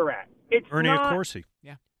get where they're at. It's Ernie not, Accorsi.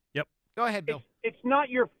 Yeah. Yep. Go ahead, Bill. It's not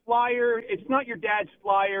your Flyer. It's not your dad's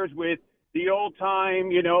Flyers with the old time,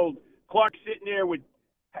 Clark sitting there with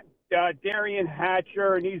Darian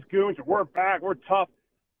Hatcher and these goons. We're back. We're tough.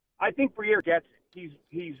 I think Briere gets it.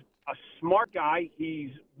 He's a smart guy.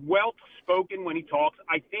 He's well-spoken when he talks.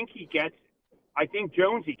 I think he gets it. I think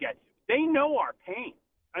Jonesy gets it. They know our pain.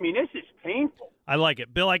 I mean, this is painful. I like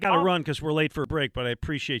it. Bill, I got to run because we're late for a break, but I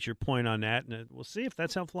appreciate your point on that, and we'll see if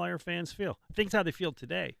that's how Flyer fans feel. I think it's how they feel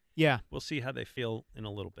today. Yeah. We'll see how they feel in a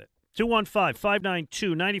little bit.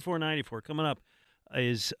 215-592-9494. Coming up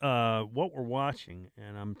is what we're watching,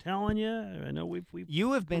 and I'm telling you, I know we've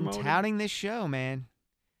You have been touting this show, man.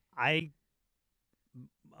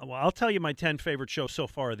 I'll tell you my 10 favorite shows so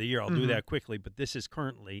far of the year. I'll do that quickly, but this is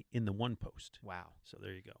currently in the one post. Wow. So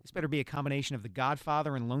there you go. This better be a combination of The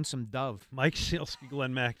Godfather and Lonesome Dove. Mike Sealski,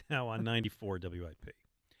 Glenn Mack now on 94 WIP.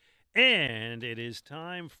 And it is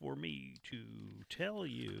time for me to tell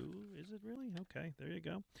you, is it really? Okay, there you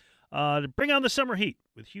go. To bring on the summer heat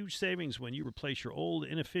with huge savings when you replace your old,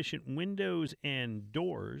 inefficient windows and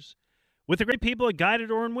doors with the great people at Guida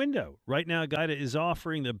Door and Window. Right now, Guida is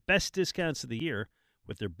offering the best discounts of the year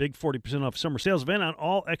with their big 40% off summer sales event on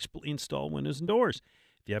all expertly installed windows and doors.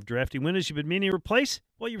 If you have drafty windows you've been meaning to replace,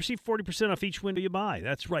 well, you receive 40% off each window you buy.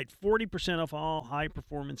 That's right, 40% off all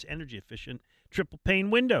high-performance, energy-efficient triple-pane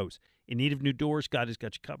windows. In need of new doors, Guida's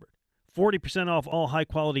got you covered. 40% off all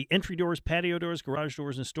high-quality entry doors, patio doors, garage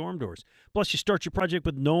doors, and storm doors. Plus, you start your project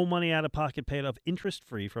with no money out of pocket, paid off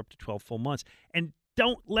interest-free for up to 12 full months. And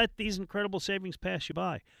don't let these incredible savings pass you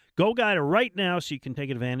by. Go Guida right now so you can take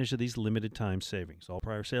advantage of these limited time savings. All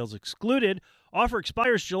prior sales excluded. Offer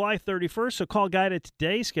expires July 31st, so call Guida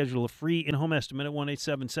today. Schedule a free in-home estimate at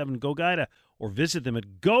 1-877-GO-GUIDA or visit them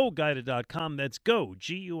at GoGuida.com. That's Go,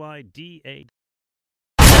 G-U-I-D-A.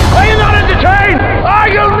 Are you not entertained? Are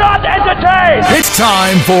you not entertained? It's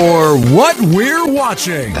time for What We're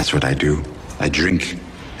Watching. That's what I do. I drink,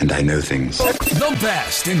 and I know things. The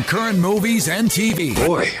best in current movies and TV.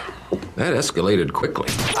 Boy, That escalated quickly.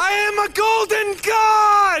 I am a golden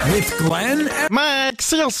god! With Glenn and Mike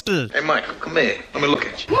Sealski. Hey, Michael, come here. Let me look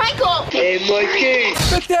at you. Michael! Hey, Mikey!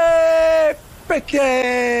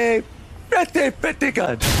 Pretty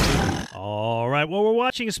good. All right, what we're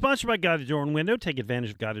watching is sponsored by Guided Door and Window. Take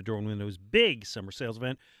advantage of Guided Door and Window's big summer sales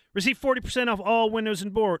event. Receive 40% off all windows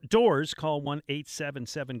and doors. Call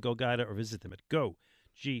 1-877-GO-GUIDA or visit them at GUIDA.com.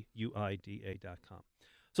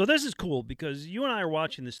 So this is cool because you and I are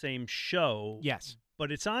watching the same show. Yes.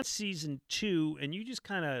 But it's on season 2, and you just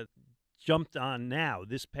kind of jumped on now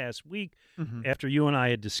this past week after you and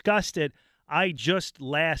I had discussed it. I just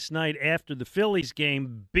last night after the Phillies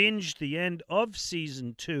game binged the end of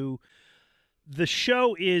season 2. The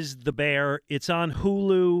show is The Bear. It's on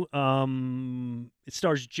Hulu. It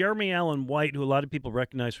stars Jeremy Allen White, who a lot of people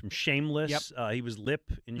recognize from Shameless. Yep. He was Lip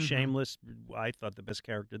in Shameless. I thought the best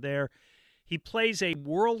character there. He plays a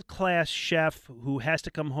world-class chef who has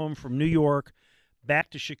to come home from New York back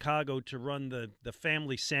to Chicago to run the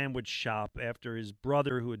family sandwich shop after his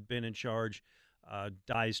brother, who had been in charge,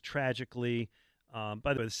 dies tragically.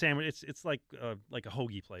 By the way, the sandwich, it's like a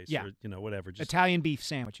hoagie place or, whatever. Just, Italian beef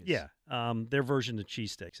sandwiches. Yeah, their version of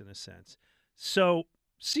cheesesteaks in a sense. So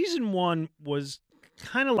season 1 was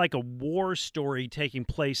kind of like a war story taking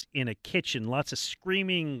place in a kitchen. Lots of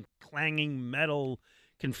screaming, clanging metal,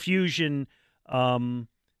 confusion,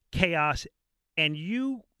 chaos. And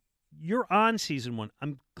you're on season 1.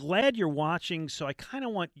 I'm glad you're watching, so I kind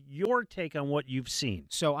of want your take on what you've seen.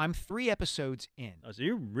 So I'm 3 episodes in. Oh, so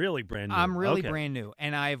you're really brand new. I'm really brand new.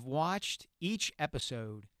 And I've watched each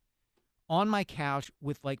episode on my couch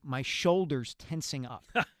with, like, my shoulders tensing up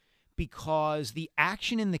because the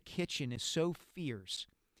action in the kitchen is so fierce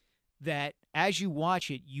that as you watch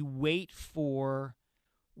it, you wait for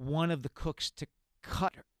one of the cooks to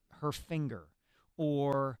cut her finger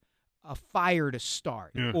or a fire to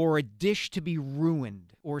start or a dish to be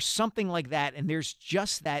ruined or something like that. And there's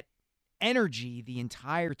just that energy the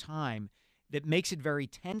entire time that makes it very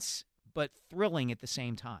tense but thrilling at the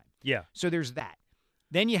same time. Yeah. So there's that.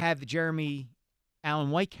 Then you have the Jeremy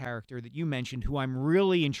Allen White character that you mentioned, who I'm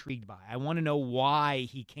really intrigued by. I want to know why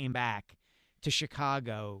he came back to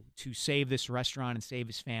Chicago to save this restaurant and save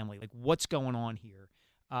his family. Like, what's going on here?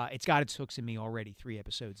 It's got its hooks in me already 3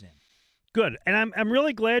 episodes in. Good, and I'm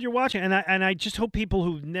really glad you're watching, and I just hope people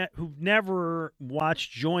who've never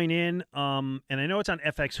watched join in. And I know it's on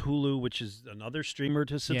FX Hulu, which is another streamer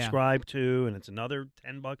to subscribe to, and it's another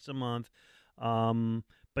 $10 a month.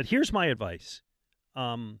 But here's my advice: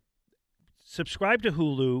 subscribe to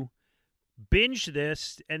Hulu, binge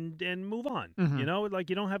this, and move on. You know, like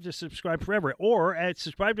you don't have to subscribe forever, or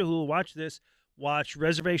subscribe to Hulu, watch this. Watch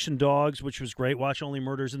Reservation Dogs, which was great. Watch Only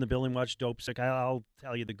Murders in the Building. Watch Dope Sick. I'll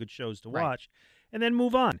tell you the good shows to watch. And then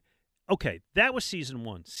move on. Okay, that was season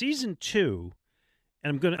 1. Season 2,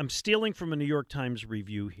 and I'm stealing from a New York Times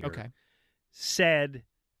review here. Okay. Said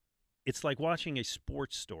it's like watching a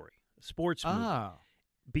sports story, a sports movie. Oh.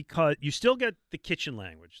 Because you still get the kitchen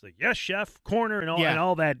language. Like, yes, chef, corner, and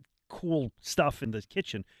all that cool stuff in the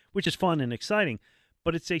kitchen, which is fun and exciting.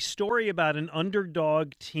 But it's a story about an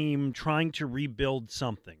underdog team trying to rebuild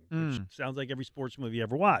something, which sounds like every sports movie you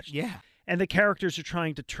ever watched. Yeah. And the characters are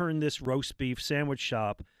trying to turn this roast beef sandwich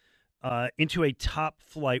shop into a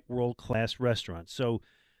top-flight, world-class restaurant. So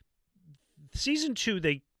season 2,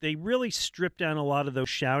 they really strip down a lot of those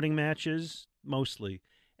shouting matches, mostly,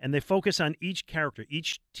 and they focus on each character,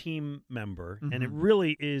 each team member, and it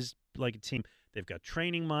really is like a team. They've got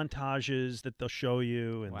training montages that they'll show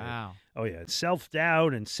you. And wow. It's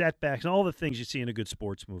self-doubt and setbacks and all the things you see in a good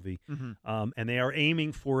sports movie. And they are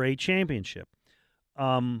aiming for a championship.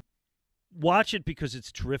 Watch it because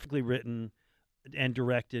it's terrifically written and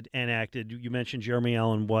directed and acted. You mentioned Jeremy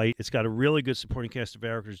Allen White. It's got a really good supporting cast of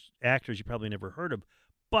actors you probably never heard of.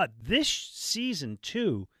 But this season,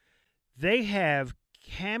 too, they have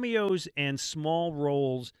cameos and small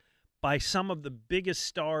roles by some of the biggest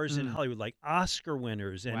stars in Hollywood, like Oscar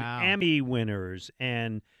winners and Emmy winners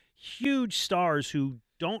and huge stars who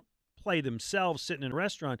don't play themselves sitting in a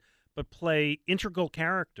restaurant, but play integral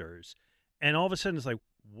characters. And all of a sudden it's like,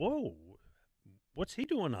 whoa, what's he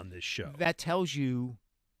doing on this show? That tells you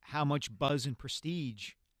how much buzz and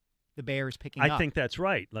prestige the Bear is picking up. I think that's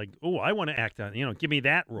right. Like, oh, I want to act on, give me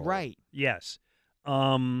that role. Right. Yes.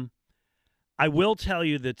 I will tell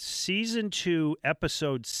you that season 2,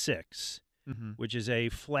 episode 6, which is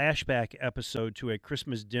a flashback episode to a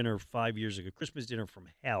Christmas dinner 5 years ago, Christmas Dinner from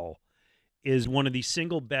Hell, is one of the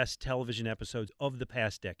single best television episodes of the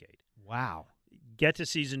past decade. Wow. Get to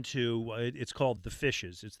season 2. It's called The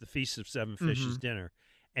Fishes. It's the Feast of Seven Fishes dinner,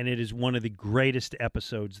 and it is one of the greatest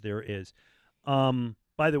episodes there is.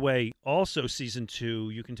 By the way, also season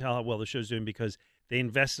 2, you can tell how well the show's doing because they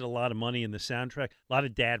invested a lot of money in the soundtrack, a lot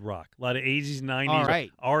of dad rock, a lot of 80s, 90s, All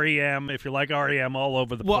right. REM, if you like REM, all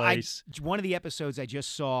over the place. One of the episodes I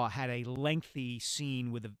just saw had a lengthy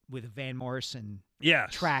scene with a Van Morrison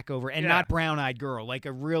track over, and not Brown Eyed Girl, like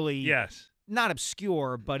a really not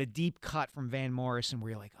obscure, but a deep cut from Van Morrison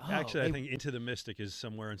where you're like, oh. Actually, I think Into the Mystic is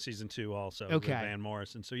somewhere in season 2 also with Okay. Van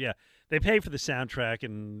Morrison. So, yeah, they pay for the soundtrack,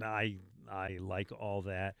 and I like all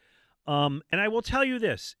that. And I will tell you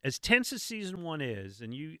this, as tense as season 1 is,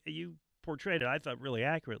 and you portrayed it, I thought, really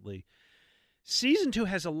accurately, season 2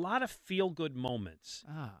 has a lot of feel-good moments.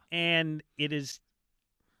 And it is,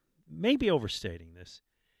 maybe overstating this,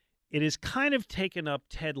 it is kind of taken up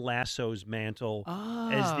Ted Lasso's mantle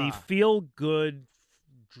as the feel-good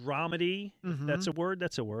dramedy. If that's a word.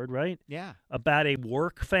 That's a word, right? Yeah. About a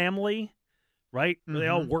work family, right? Where they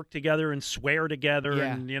all work together and swear together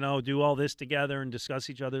and, do all this together and discuss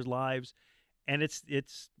each other's lives. And it's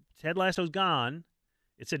Ted Lasso's gone.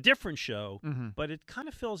 It's a different show, but it kind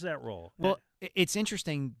of fills that role. Well, it's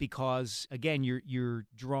interesting because, again, you're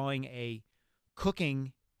drawing a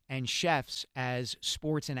cooking and chefs as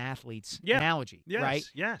sports and athletes analogy, right?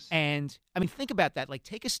 Yes. And, I mean, think about that. Like,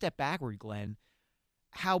 take a step backward, Glenn.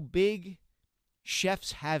 How big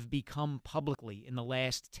chefs have become publicly in the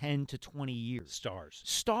last 10 to 20 years.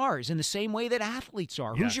 Stars in the same way that athletes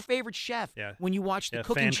are. Yeah. Who's your favorite chef Yeah. when you watch the Yeah,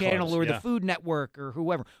 Cooking fan Channel clubs, or yeah. the Food Network or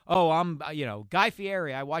whoever? Oh, I'm, Guy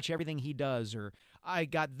Fieri. I watch everything he does. Or I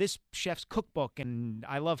got this chef's cookbook and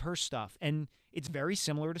I love her stuff. And it's very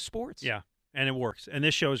similar to sports. Yeah, and it works. And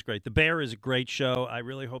this show is great. The Bear is a great show. I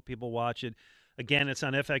really hope people watch it. Again, it's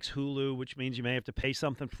on FX Hulu, which means you may have to pay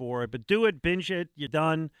something for it. But do it, binge it, you're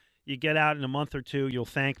done. You get out in a month or two, you'll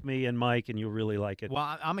thank me and Mike, and you'll really like it.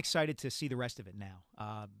 Well, I'm excited to see the rest of it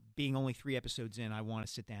now. Being only 3 episodes in, I want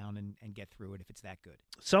to sit down and get through it if it's that good.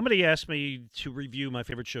 Somebody asked me to review my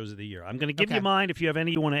favorite shows of the year. I'm going to give Okay. you mine. If you have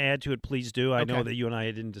any you want to add to it, please do. I know Okay. that you and I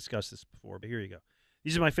didn't discuss this before, but here you go.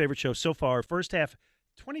 These are my favorite shows so far. First half,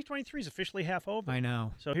 2023 is officially half over. I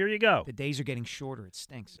know. So here you go. The days are getting shorter. It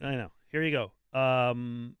stinks. I know. Here you go.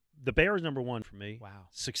 The Bear is number 1 for me. Wow.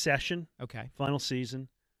 Succession. Okay. Final season.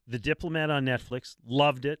 The Diplomat on Netflix.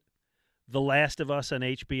 Loved it. The Last of Us on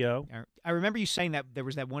HBO. I remember you saying that there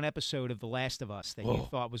was that one episode of The Last of Us that you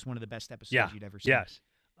thought was one of the best episodes Yeah. you'd ever seen. Yes.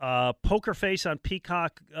 Poker Face on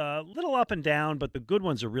Peacock. Little up and down, but the good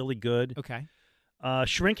ones are really good. Okay.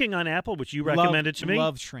 Shrinking on Apple, which you recommended to me.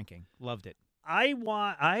 Loved Shrinking. Loved it.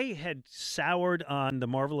 I had soured on The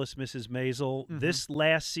Marvelous Mrs. Maisel. This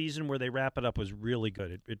last season where they wrap it up was really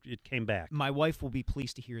good. It came back. My wife will be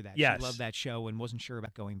pleased to hear that. Yes. She loved that show and wasn't sure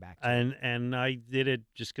about going back to it. And I did it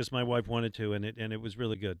just because my wife wanted to, and it was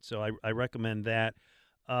really good. So I recommend that.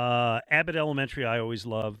 Abbott Elementary I always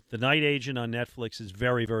love. The Night Agent on Netflix is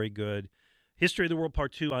very, very good. History of the World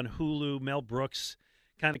Part 2 on Hulu. Mel Brooks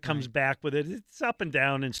kind of comes back with it. It's up and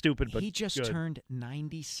down and stupid, but he just good. turned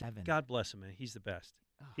 97. God bless him, man. He's the best.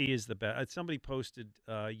 He is the best. Somebody posted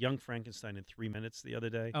Young Frankenstein in 3 minutes the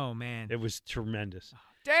other day. Oh, man. It was tremendous.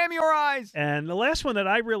 Damn your eyes. And the last one that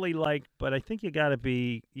I really liked, but I think you got to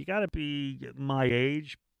be my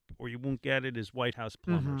age or you won't get it, is White House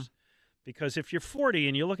Plumbers. Because if you're 40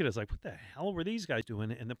 and you look at it, it's like, what the hell were these guys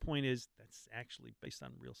doing? And the point is, that's actually based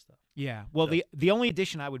on real stuff. Yeah. Well, So- the only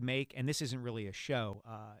addition I would make, and this isn't really a show,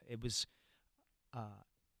 it was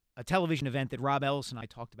a television event that Rob Ellis and I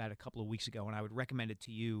talked about a couple of weeks ago, and I would recommend it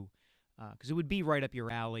to you because it would be right up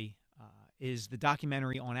your alley, is the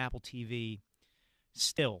documentary on Apple TV,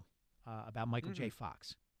 Still, about Michael J.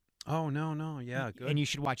 Fox. Oh, no. Yeah, good. And you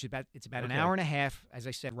should watch it. It's about an hour and a half. As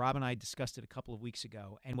I said, Rob and I discussed it a couple of weeks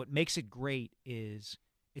ago. And what makes it great is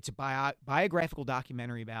it's a biographical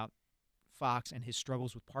documentary about Fox and his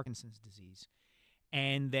struggles with Parkinson's disease.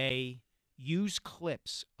 And they use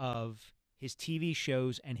clips of his TV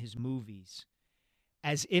shows and his movies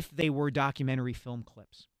as if they were documentary film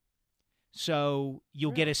clips. So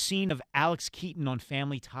you'll get a scene of Alex Keaton on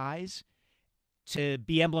Family Ties to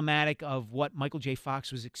be emblematic of what Michael J.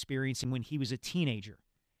 Fox was experiencing when he was a teenager,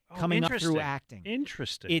 coming up through interesting. acting.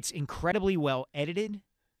 Interesting. It's incredibly well edited.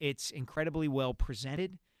 It's incredibly well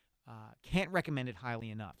presented. Can't recommend it highly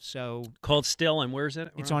enough. So Called Still, and where's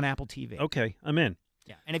it? it's on Apple TV. Okay, I'm in.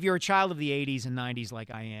 Yeah, and if you're a child of the 80s and 90s like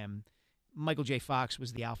I am, Michael J. Fox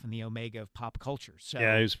was the alpha and the omega of pop culture. So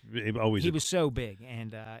Yeah, he was so big,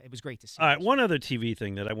 and it was great to see. All right, one other TV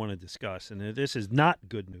thing that I want to discuss, and this is not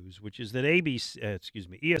good news, which is that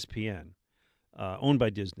ESPN, owned by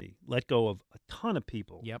Disney, let go of a ton of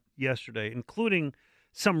people yesterday, including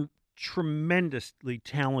some tremendously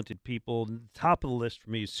talented people. Top of the list for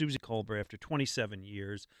me is Susie Colbert after 27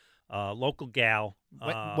 years. local gal.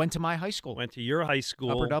 Went to my high school. Went to your high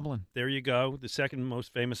school. Upper Dublin. There you go. The second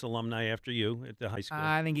most famous alumni after you at the high school.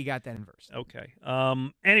 I think you got that inverse. Okay.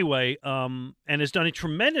 Anyway, and has done a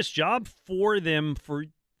tremendous job for them for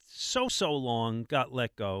so long, got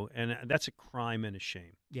let go, and that's a crime and a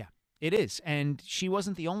shame. Yeah, it is. And she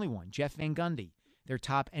wasn't the only one. Jeff Van Gundy, their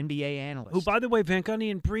top NBA analyst. Who, by the way, Van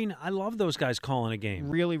Gundy and Breen, I love those guys calling a game.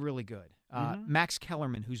 Really, really good. Max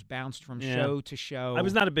Kellerman, who's bounced from show to show. I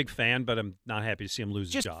was not a big fan, but I'm not happy to see him lose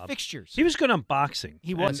his Just job. fixtures. He was good on boxing.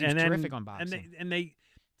 He was. He was terrific on boxing. And they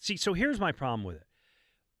see, so here's my problem with it.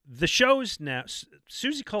 The shows now,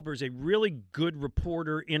 Susie Colbert is a really good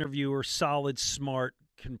reporter, interviewer, solid, smart,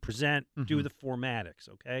 can present, do the formatics,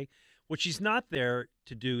 okay? What she's not there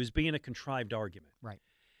to do is be in a contrived argument. Right.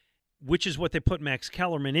 Which is what they put Max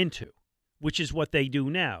Kellerman into, which is what they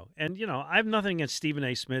do now. And, I have nothing against Stephen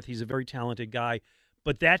A. Smith. He's a very talented guy.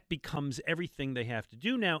 But that becomes everything they have to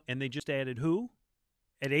do now. And they just added who?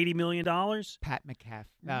 At $80 million? Pat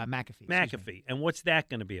McAfee. McAfee. And what's that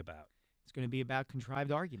going to be about? It's going to be about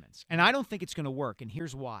contrived arguments. And I don't think it's going to work. And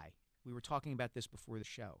here's why. We were talking about this before the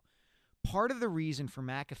show. Part of the reason for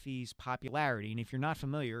McAfee's popularity, and if you're not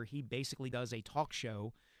familiar, he basically does a talk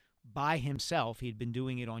show by himself. He had been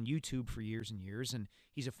doing it on YouTube for years and years, and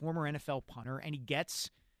he's a former NFL punter, and he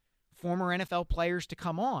gets former NFL players to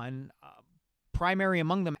come on, primary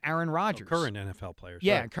among them Aaron Rodgers. Current NFL players.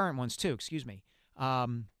 Yeah, right. Current ones too, excuse me.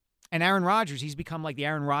 And Aaron Rodgers, he's become like the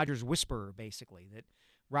Aaron Rodgers whisperer, basically, that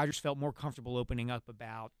Rodgers felt more comfortable opening up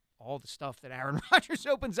about all the stuff that Aaron Rodgers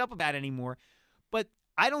opens up about anymore. But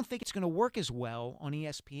I don't think it's going to work as well on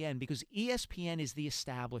ESPN because ESPN is the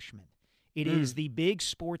establishment. It is the big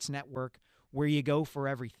sports network where you go for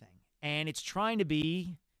everything. And it's trying to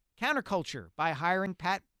be counterculture by hiring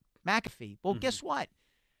Pat McAfee. Well, guess what?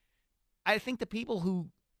 I think the people who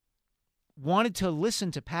wanted to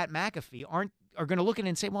listen to Pat McAfee are going to look at it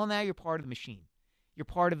and say, well, now you're part of the machine. You're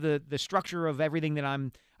part of the structure of everything that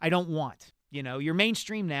I don't want. You're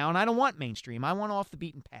mainstream now, and I don't want mainstream. I want off the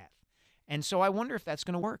beaten path. And so I wonder if that's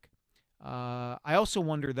going to work. I also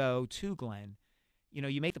wonder, though, too, Glenn,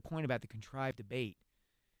 you make the point about the contrived debate.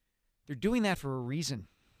 They're doing that for a reason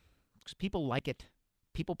because people like it.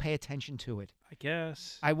 People pay attention to it. I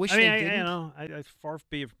guess. I wish they didn't. I far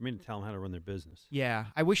be it for me to tell them how to run their business. Yeah,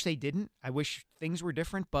 I wish they didn't. I wish things were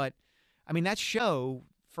different. But, that show,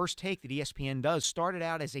 First Take, that ESPN does, started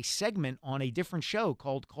out as a segment on a different show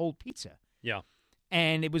called Cold Pizza. Yeah.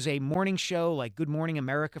 And it was a morning show like Good Morning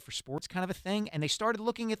America for sports kind of a thing. And they started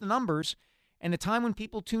looking at the numbers. And the time when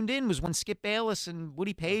people tuned in was when Skip Bayless and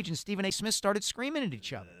Woody Page and Stephen A. Smith started screaming at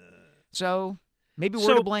each other. So maybe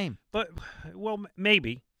we're to blame.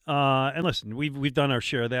 Maybe. And listen, we've done our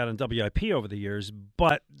share of that on WIP over the years.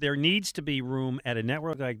 But there needs to be room at a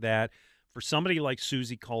network like that for somebody like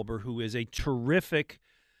Susie Colbert, who is a terrific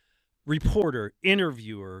reporter,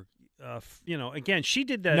 interviewer. Again, she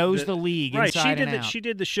did that. Knows the league right? Inside and out. She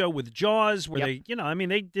did the show with Jaws, where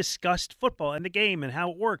they discussed football and the game and how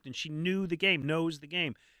it worked, and she knew the game, knows the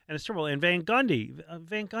game, and it's terrible. And Van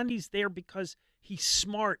Gundy's there because he's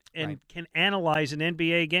smart and can analyze an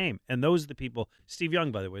NBA game, and those are the people. Steve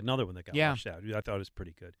Young, by the way, another one that got washed out. I thought was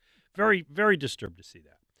pretty good. Very, very disturbed to see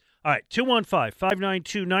that. All right,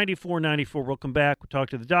 215-592-9494. We'll come back. We'll talk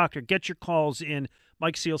to the doctor. Get your calls in.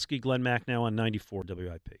 Mike Sealski, Glenn Mack now on 94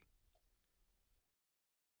 WIP.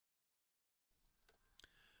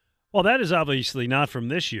 Well, that is obviously not from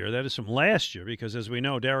this year. That is from last year because, as we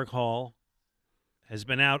know, Derek Hall has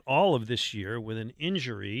been out all of this year with an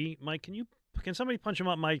injury. Mike, can somebody punch him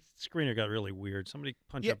up? My screener got really weird. Somebody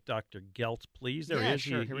punch up Dr. Gelt, please. There he is.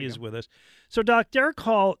 Sure. He is with us. So, Doc, Derek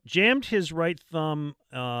Hall jammed his right thumb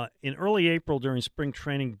in early April during spring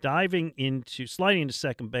training, sliding into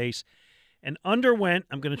second base, and underwent,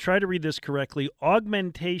 I'm going to try to read this correctly,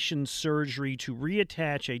 augmentation surgery to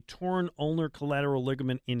reattach a torn ulnar collateral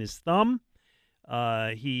ligament in his thumb.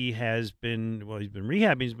 He's been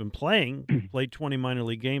rehabbing. He's been playing, played 20 minor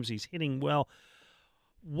league games. He's hitting well.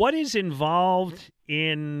 What is involved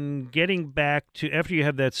in getting back to, after you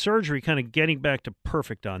have that surgery, kind of getting back to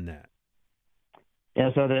perfect on that? Yeah,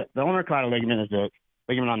 so the ulnar collateral ligament is the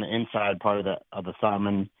ligament on the inside part of the thumb,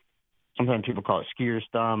 and sometimes people call it skier's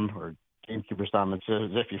thumb or gamekeeper's thumb. It's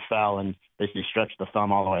as if you fell and basically stretch the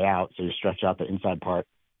thumb all the way out, so you stretch out the inside part,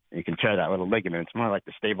 and you can tear that little ligament. It's more like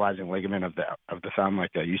the stabilizing ligament of the thumb,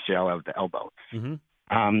 like the UCL of the elbow. Mm-hmm.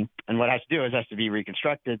 And what it has to do is it has to be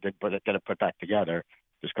reconstructed to get it put back together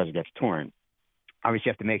just because it gets torn. Obviously,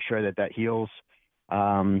 you have to make sure that heals.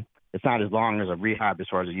 It's not as long as a rehab as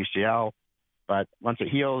far as a UCL, but once it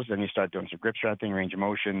heals, then you start doing some grip strengthening, range of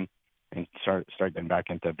motion, and start getting back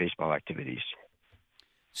into baseball activities.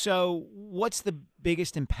 So what's the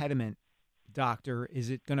biggest impediment, Doctor? Is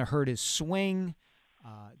it going to hurt his swing?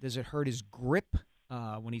 Does it hurt his grip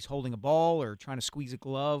when he's holding a ball or trying to squeeze a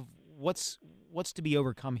glove? What's to be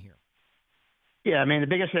overcome here? Yeah, I mean, the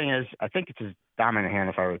biggest thing is I think it's his dominant hand,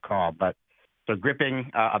 if I recall. But so gripping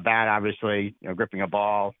a bat, obviously, gripping a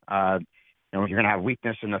ball, you're going to have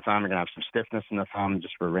weakness in the thumb. You're going to have some stiffness in the thumb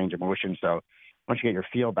just for range of motion. So once you get your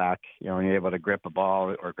feel back, when you're able to grip a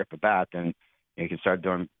ball or grip a bat, then you can start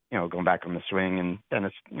doing, going back on the swing. And then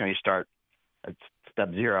it's, you start at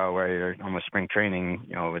step zero where you're almost spring training,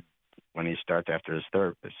 when he starts after his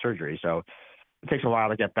surgery. So it takes a while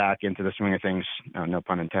to get back into the swing of things, no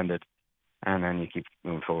pun intended. And then you keep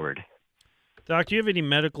moving forward. Doc, do you have any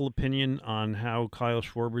medical opinion on how Kyle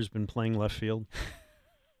Schwarber's been playing left field?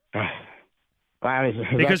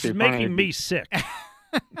 Because it's making me sick.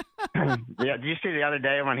 Yeah, did you see the other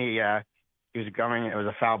day when he was going? It was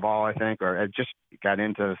a foul ball, I think, or it just got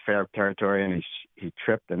into fair territory, and he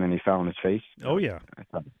tripped, and then he fell on his face. Oh yeah,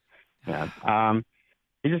 yeah.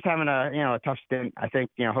 He's just having a tough stint. I think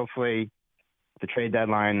hopefully the trade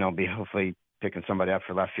deadline they'll be hopefully picking somebody up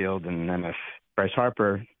for left field, and then if Bryce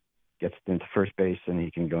Harper gets into first base, then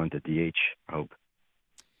he can go into DH. I hope.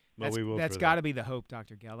 That's got to be the hope,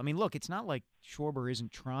 Dr. Gell. I mean, look, it's not like Schwarber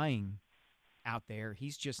isn't trying out there.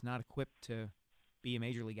 He's just not equipped to be a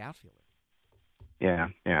major league outfielder. Yeah.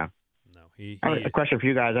 No, I have a question for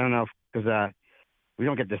you guys. I don't know because we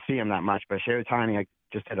don't get to see him that much, but Shohei Ohtani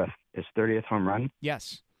just hit his 30th home run.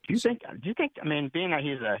 Yes. Do you think? I mean, being that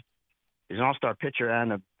he's an all-star pitcher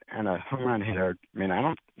and a home run hitter. I mean, I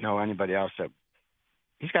don't know anybody else that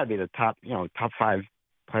he's got to be the top 5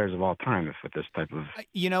 players of all time with this type of.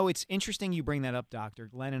 It's interesting you bring that up, Doctor.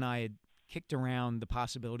 Glenn and I had kicked around the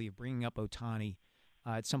possibility of bringing up Ohtani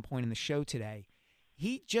at some point in the show today.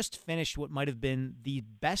 He just finished what might have been the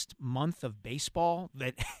best month of baseball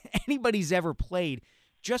that anybody's ever played.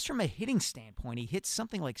 Just from a hitting standpoint, he hit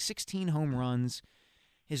something like 16 home runs.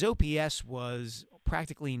 His OPS was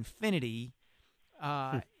practically infinity.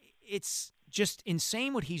 It's just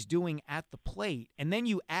insane what he's doing at the plate. And then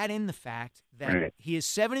you add in the fact that he is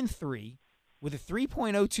 7-3 with a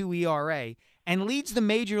 3.02 ERA and leads the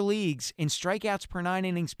major leagues in strikeouts per 9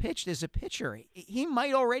 innings pitched as a pitcher. He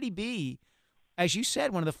might already be, as you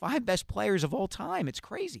said, one of the 5 best players of all time. It's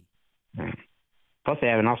crazy. Plus, they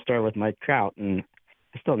have an all-star with Mike Trout, and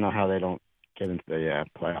I still don't know how they don't get into the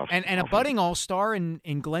playoffs. And a budding all-star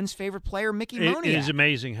in Glenn's favorite player, Mickey Moniak. It is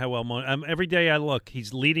amazing how well every day I look,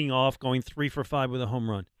 he's leading off, going 3 for 5 with a home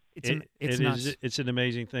run. It's nuts. It's an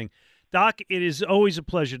amazing thing. Doc, it is always a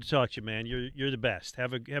pleasure to talk to you, man. You're the best.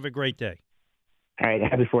 Have a great day. All right,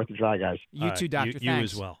 happy 4th of July, guys. You too, Doctor. You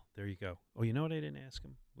as well. There you go. Oh, you know what I didn't ask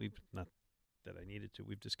him? Not that I needed to.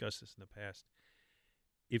 We've discussed this in the past.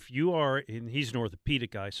 If you are, and he's an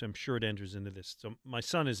orthopedic guy, so I'm sure it enters into this. So my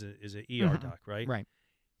son is an ER doc, right? Right.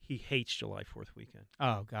 He hates July 4th weekend.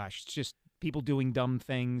 Oh, gosh. It's just people doing dumb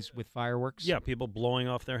things with fireworks. Yeah, people blowing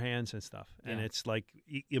off their hands and stuff. Yeah. And it's like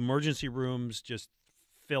emergency rooms just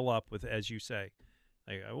fill up with, as you say.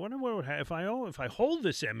 Like, I wonder what would happen if I hold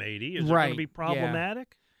this M80. Is it going to be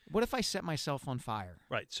problematic? Yeah. What if I set myself on fire?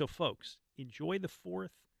 Right. So, folks, enjoy the 4th.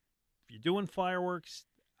 If you're doing fireworks,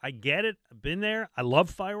 I get it. I've been there. I love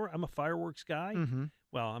fireworks. I'm a fireworks guy. Mm-hmm.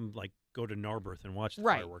 Well, I'm like, go to Narberth and watch the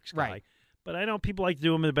right, fireworks guy. Right. But I know people like to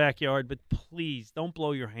do them in the backyard, but please don't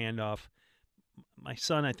blow your hand off. My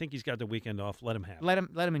son, I think he's got the weekend off. Let him have it.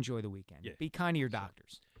 Let him enjoy the weekend. Yeah. Be kind to your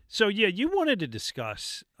doctors. So, yeah, you wanted to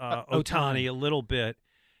discuss Ohtani a little bit.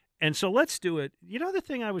 And so let's do it. You know the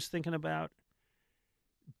thing I was thinking about?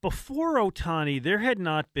 Before Ohtani, there had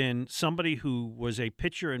not been somebody who was a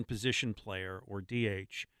pitcher and position player or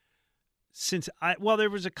DH there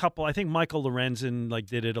was a couple. I think Michael Lorenzen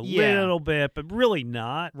did it a little bit, but really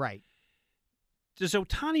not. Right. Does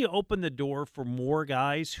Ohtani open the door for more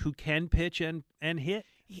guys who can pitch and hit?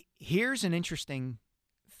 Here's an interesting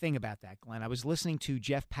thing about that, Glenn. I was listening to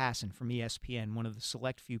Jeff Passan from ESPN, one of the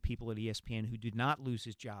select few people at ESPN who did not lose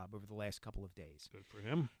his job over the last couple of days. Good for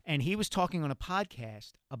him. And he was talking on a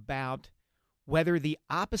podcast about whether the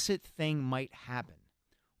opposite thing might happen,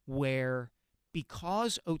 where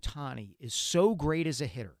because Ohtani is so great as a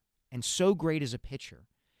hitter and so great as a pitcher,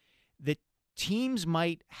 that teams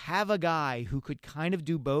might have a guy who could kind of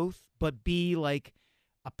do both, but be like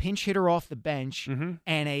a pinch hitter off the bench and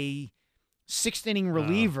a 6th-inning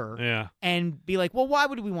reliever and be like, well, why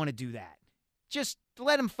would we want to do that? Just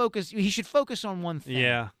let him focus. He should focus on one thing.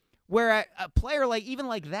 Yeah. Where a player even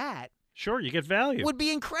like that, sure, you get value. Would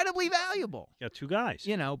be incredibly valuable. You got 2 guys.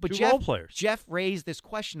 But two role players. Jeff raised this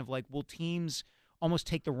question of will teams almost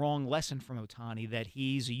take the wrong lesson from Ohtani, that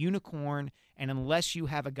he's a unicorn, and unless you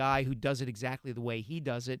have a guy who does it exactly the way he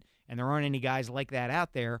does it, and there aren't any guys like that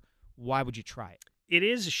out there, why would you try it? It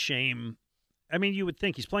is a shame. I mean, you would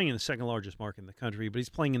think he's playing in the second largest market in the country, but he's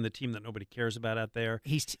playing in the team that nobody cares about out there.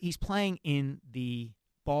 He's playing in the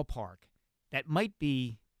ballpark that might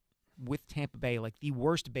be, with Tampa Bay, like the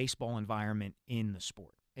worst baseball environment in the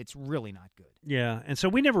sport. It's really not good. Yeah, and so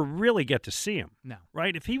we never really get to see him. No.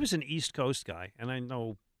 Right? If he was an East Coast guy, and I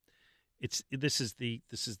know this is the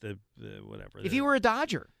whatever. If he were a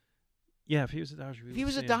Dodger. Yeah, if he was a Dodger. If he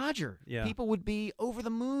was a Dodger, yeah, people would be over the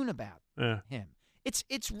moon about him.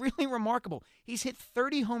 It's really remarkable. He's hit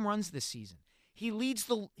 30 home runs this season. He leads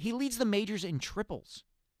the majors in triples.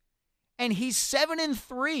 And he's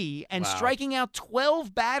 7-3 and striking out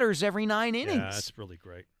 12 batters every 9 innings. Yeah, that's really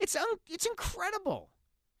great. It's incredible.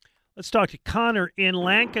 Let's talk to Connor in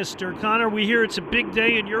Lancaster. Connor, we hear it's a big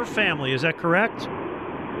day in your family. Is that correct?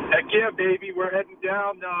 Heck yeah, baby. We're heading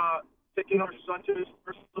down, taking our son to his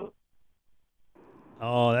first.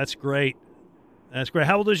 Oh, that's great. That's great.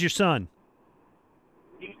 How old is your son?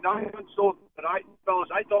 He's 9 months old, but I thought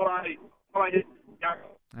I hit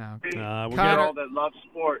a girl that loves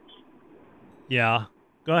sports. Yeah.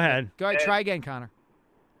 Go ahead. Go ahead. Try again, Connor.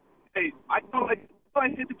 Hey, I thought I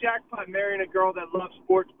hit the jackpot marrying a girl that loves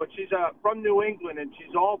sports, but she's from New England, and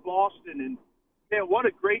she's all Boston. And, man, what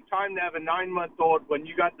a great time to have a 9-month-old when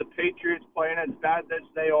you got the Patriots playing as bad as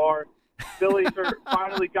they are. Phillies are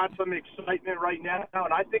finally got some excitement right now,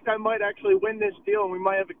 and I think I might actually win this deal, and we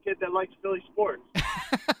might have a kid that likes Philly sports.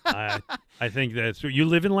 I think that's – you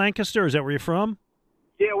live in Lancaster? Is that where you're from?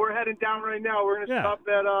 Yeah, we're heading down right now. We're going to stop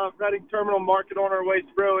at Reading Terminal Market on our way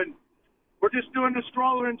through, and we're just doing the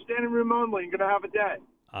stroller and standing room only and going to have a day.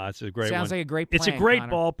 It's a great Sounds one. like a great plan, It's a great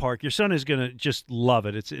Connor. ballpark. Your son is going to just love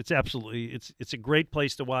it. It's absolutely – it's a great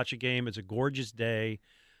place to watch a game. It's a gorgeous day.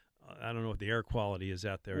 I don't know what the air quality is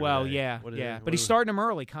out there. Well, today. yeah. But he's starting him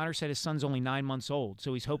early. Connor said his son's only 9 months old,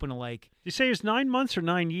 so he's hoping to Did you say he's 9 months or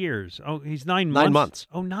 9 years? Oh, he's 9 months? 9 months.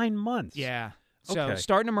 Oh, 9 months. Yeah. So Okay.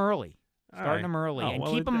 starting him early. All right.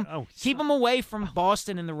 And keep him away from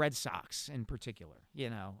Boston and the Red Sox in particular. You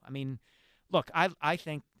know, I mean, look, I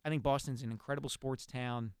think Boston's an incredible sports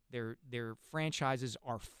town. Their franchises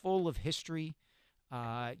are full of history.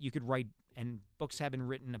 You could write, and books have been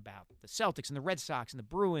written about the Celtics and the Red Sox and the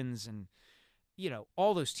Bruins and, you know,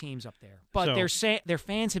 all those teams up there. But their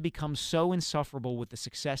fans have become so insufferable with the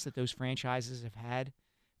success that those franchises have had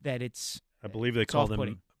that it's I believe they call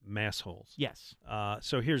them massholes. Yes.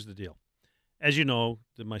 So here's the deal. As you know,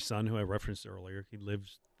 my son, who I referenced earlier, he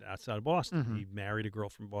lives outside of Boston. Mm-hmm. He married a girl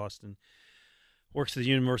from Boston, works at the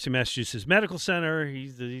University of Massachusetts Medical Center.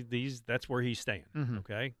 That's where he's staying, Mm-hmm.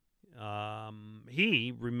 okay?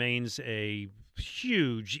 He remains a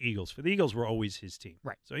huge Eagles fan. The Eagles were always his team.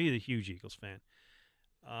 Right. So he's a huge Eagles fan.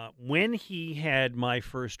 When he had my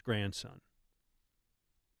first grandson,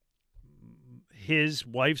 his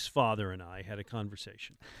wife's father and I had a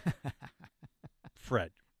conversation.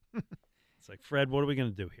 Fred. It's like, Fred, what are we going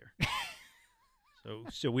to do here?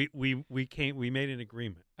 So we made an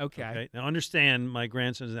agreement. Okay. Now understand, my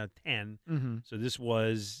grandson is now 10. Mm-hmm. So this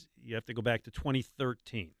was, you have to go back to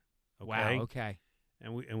 2013. Okay? Wow. Okay.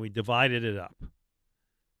 And we divided it up.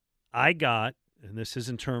 I got, and this is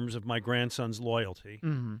in terms of my grandson's loyalty,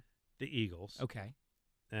 Mm-hmm. the Eagles. Okay.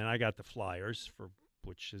 And I got the Flyers,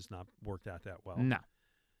 which has not worked out that well. No.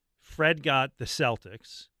 Fred got the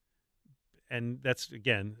Celtics. And that's,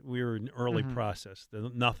 again, we were in an early Mm-hmm. process.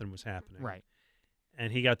 Nothing was happening. Right.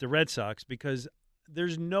 And he got the Red Sox because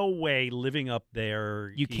there's no way living up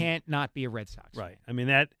there. You can't not be a Red Sox Right. I mean,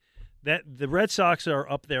 that the Red Sox are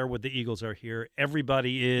up there with the Eagles are here.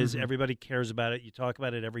 Everybody is. Mm-hmm. Everybody cares about it. You talk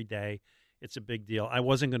about it every day. It's a big deal. I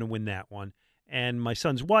wasn't going to win that one. And my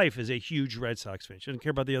son's wife is a huge Red Sox fan. She doesn't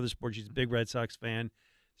care about the other sports. She's a big Red Sox fan.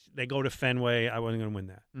 They go to Fenway. I wasn't going to win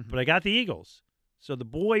that. Mm-hmm. But I got the Eagles. So the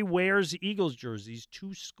boy wears Eagles jerseys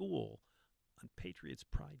to school on Patriots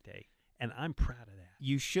Pride Day, and I'm proud of that.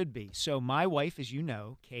 You should be. So my wife, as you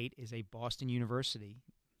know, Kate, is a Boston University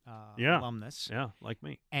alumnus. Yeah, like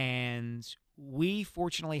me. And we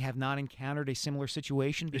fortunately have not encountered a similar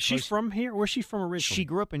situation. Is she from here? Where's she from originally? She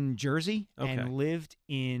grew up in Jersey Okay. and lived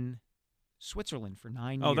in Switzerland for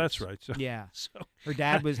 9 years. Oh, that's right. So, yeah. So her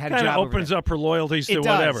dad had a kinda job over opens there. up her loyalties to It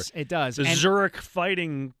whatever. does. It does. The And Zurich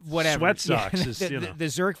Fighting whatever. Sweat Sox Yeah, is, the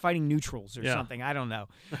Zurich Fighting Neutrals or Yeah. something. I don't know.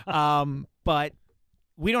 But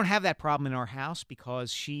we don't have that problem in our house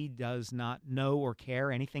because she does not know or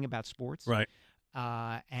care anything about sports. Right.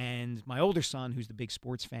 And my older son, who's the big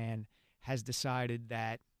sports fan, has decided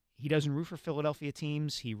that he doesn't root for Philadelphia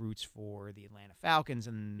teams. He roots for the Atlanta Falcons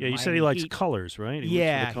and Yeah, you Miami said he likes Heat. colors, right? He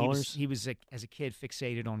roots for the colors? He was as a kid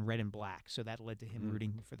fixated on red and black, so that led to him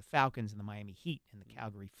rooting for the Falcons and the Miami Heat and the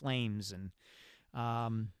Calgary Flames, and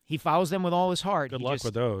he follows them with all his heart. Good luck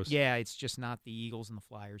with those. Yeah, it's just not the Eagles and the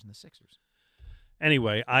Flyers and the Sixers.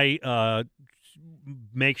 Anyway, I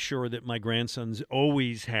make sure that my grandsons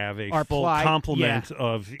always have a full complement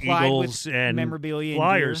of Eagles and memorabilia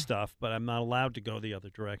Flyers and stuff, but I'm not allowed to go the other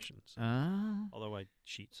directions. Oh. Although I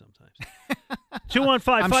cheat sometimes.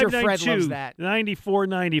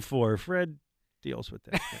 215-592-9494. Fred deals with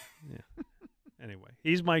that. Yeah. Anyway,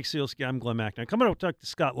 he's Mike Sealski. I'm Glen Mack. Now, coming up, we'll talk to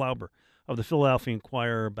Scott Lauber of the Philadelphia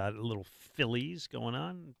Inquirer about a little Phillies going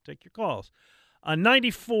on. Take your calls.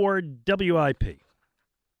 94 WIP.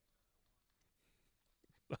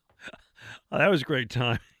 Oh, that was a great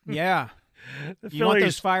time. Yeah. You want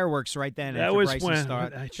those fireworks right then. That after was Bryson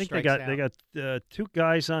when I think they got two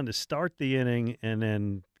guys on to start the inning and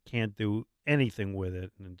then can't do anything with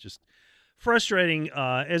it, and just frustrating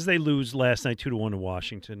as they lose last night 2-1 to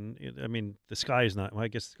Washington. I mean, the sky is not. Well, I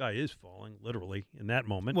guess the sky is falling literally in that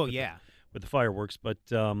moment. Well, yeah. With the fireworks, but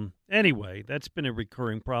anyway, that's been a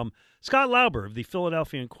recurring problem. Scott Lauber of the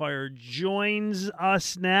Philadelphia Inquirer joins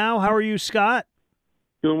us now. How are you, Scott?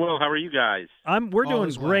 Doing well. How are you guys? We're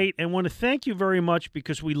doing great, and want to thank you very much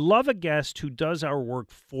because we love a guest who does our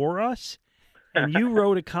work for us. And you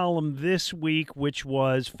wrote a column this week, which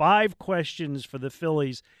was 5 questions for the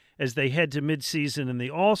Phillies as they head to midseason and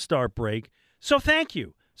the All-Star break. So thank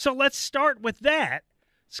you. So let's start with that.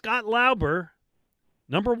 Scott Lauber,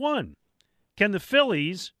 number 1, can the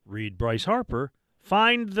Phillies, read Bryce Harper,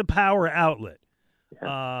 find the power outlet? They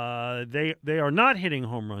are not hitting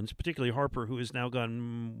home runs, particularly Harper, who has now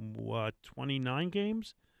gone 29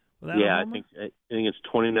 games without a I homer? think it's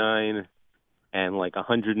 29 and like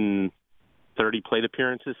 130 plate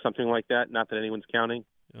appearances, something like that. Not that anyone's counting.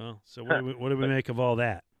 Oh, so what do we make of all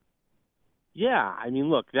that? Yeah, I mean,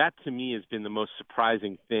 look, that to me has been the most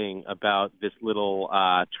surprising thing about this little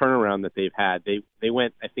turnaround that they've had. They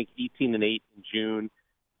went, I think, 18-8 in June.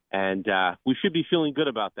 And we should be feeling good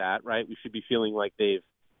about that, right? We should be feeling like they've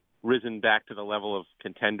risen back to the level of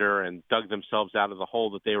contender and dug themselves out of the hole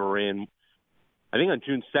that they were in. I think on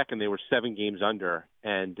June 2nd, they were 7 games under,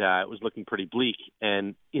 and it was looking pretty bleak.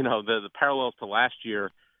 And, you know, the parallels to last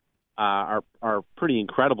year are pretty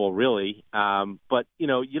incredible, really. But, you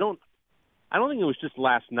know, I don't think it was just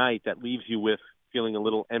last night that leaves you with feeling a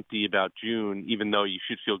little empty about June, even though you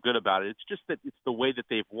should feel good about it. It's just that it's the way that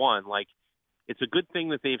they've won. Like, it's a good thing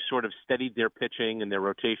that they've sort of steadied their pitching and their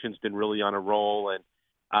rotation's been really on a roll, and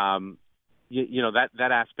you know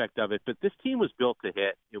that aspect of it. But this team was built to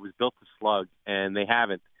hit. It was built to slug, and they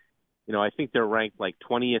haven't. You know, I think they're ranked like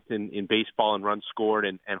 20th in baseball in runs scored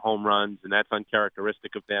and home runs, and that's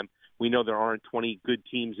uncharacteristic of them. We know there aren't 20 good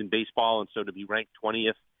teams in baseball, and so to be ranked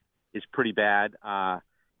 20th is pretty bad.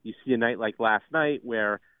 You see a night like last night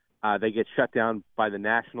where they get shut down by the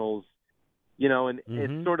Nationals. You know, and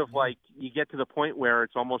it's sort of like you get to the point where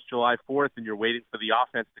it's almost July 4th and you're waiting for the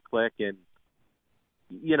offense to click. And,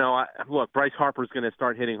 you know, look, Bryce Harper's going to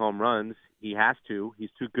start hitting home runs. He has to.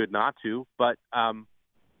 He's too good not to. But,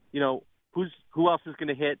 you know, who else is going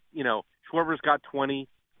to hit? You know, Schwarber's got 20.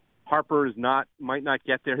 Harper might not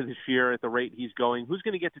get there this year at the rate he's going. Who's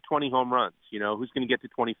going to get to 20 home runs? You know, who's going to get to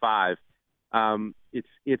 25?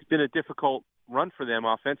 It's been a difficult run for them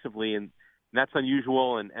offensively, and that's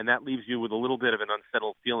unusual, and that leaves you with a little bit of an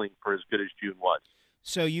unsettled feeling for as good as June was.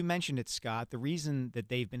 So you mentioned it, Scott. The reason that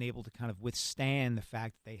they've been able to kind of withstand the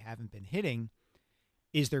fact that they haven't been hitting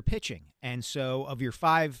is their pitching. And so of your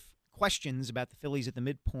 5 questions about the Phillies at the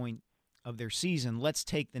midpoint of their season, let's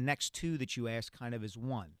take the next 2 that you asked kind of as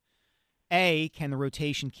one. A, can the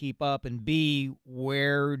rotation keep up? And B,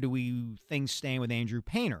 where do things stand with Andrew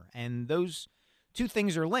Painter? And those 2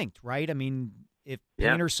 things are linked, right? I mean, if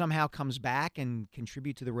Painter somehow comes back and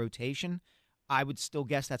contribute to the rotation, I would still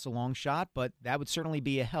guess that's a long shot, but that would certainly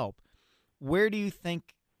be a help. Where do you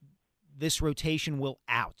think this rotation will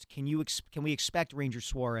out? Can we expect Ranger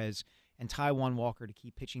Suarez and Taijuan Walker to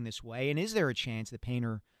keep pitching this way? And is there a chance that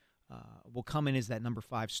Painter will come in as that number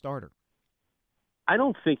 5 starter? I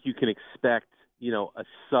don't think you can expect, you know, a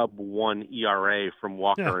sub-1 ERA from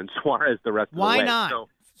Walker and Suarez the rest of the way. Why not? So,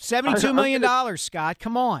 $72 million, Scott.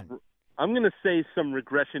 Come on. I'm going to say some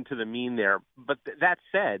regression to the mean there. But that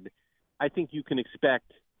said, I think you can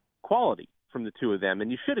expect quality from the 2 of them,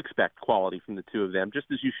 and you should expect quality from the 2 of them, just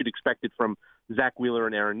as you should expect it from Zach Wheeler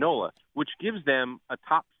and Aaron Nola, which gives them a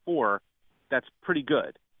top 4 that's pretty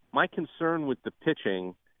good. My concern with the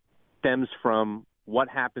pitching stems from what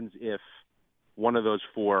happens if one of those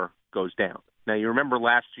 4 goes down. Now, you remember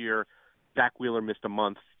last year, Zach Wheeler missed a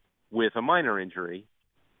month with a minor injury,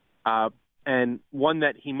 and one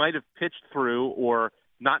that he might have pitched through or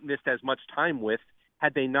not missed as much time with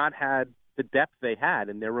had they not had the depth they had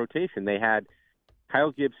in their rotation. They had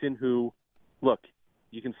Kyle Gibson, who, look,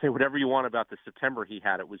 you can say whatever you want about the September he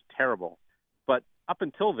had. It was terrible. But up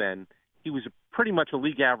until then, he was pretty much a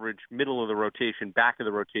league average, middle of the rotation, back of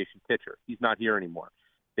the rotation pitcher. He's not here anymore.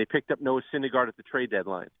 They picked up Noah Syndergaard at the trade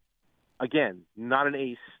deadline. Again, not an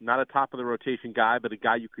ace, not a top of the rotation guy, but a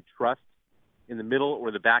guy you could trust in the middle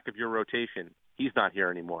or the back of your rotation. He's not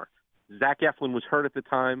here anymore. Zach Eflin was hurt at the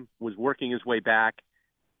time, was working his way back.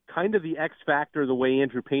 Kind of the X factor, the way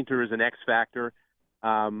Andrew Painter is an X factor,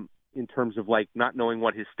 in terms of like not knowing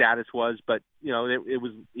what his status was, but he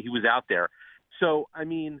was out there. So I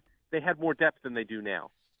mean, they had more depth than they do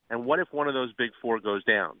now. And what if one of those big four goes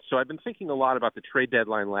down? So I've been thinking a lot about the trade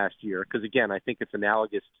deadline last year because again, I think it's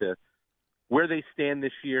analogous to where they stand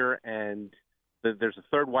this year, and there's a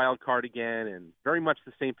third wild card again, and very much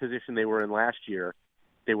the same position they were in last year.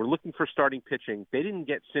 They were looking for starting pitching. They didn't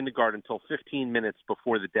get Syndergaard until 15 minutes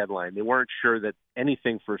before the deadline. They weren't sure that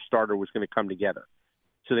anything for a starter was going to come together.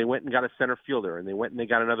 So they went and got a center fielder, and they went and they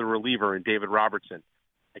got another reliever in David Robertson.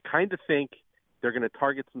 I kind of think they're going to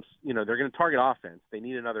target they're going to target offense. They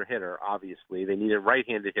need another hitter, obviously. They need a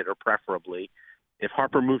right-handed hitter, preferably. If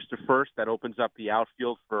Harper moves to first, that opens up the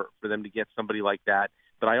outfield for them to get somebody like that.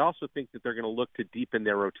 But I also think that they're going to look to deepen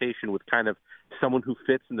their rotation with kind of someone who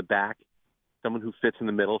fits in the back, someone who fits in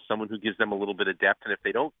the middle, someone who gives them a little bit of depth. And if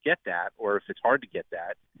they don't get that, or if it's hard to get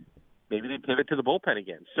that, maybe they pivot to the bullpen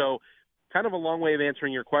again. So kind of a long way of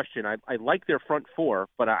answering your question. I like their front four,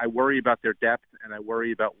 but I worry about their depth, and I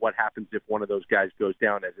worry about what happens if one of those guys goes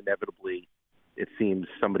down, as inevitably it seems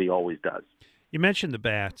somebody always does. You mentioned the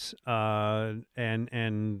bats, and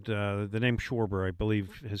the name Schwarber, I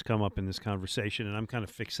believe, has come up in this conversation, and I'm kind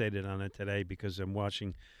of fixated on it today because I'm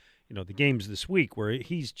watching, the games this week where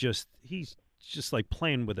he's just like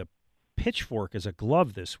playing with a pitchfork as a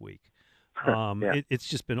glove this week. Yeah. It's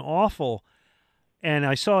just been awful. And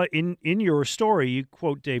I saw in your story, you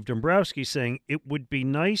quote Dave Dombrowski saying it would be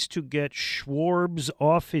nice to get Schwarbs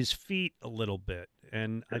off his feet a little bit.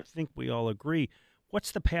 And I think we all agree.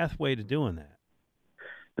 What's the pathway to doing that?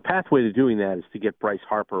 The pathway to doing that is to get Bryce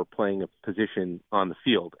Harper playing a position on the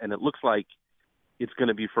field. And it looks like it's going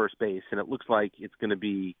to be first base, and it looks like it's going to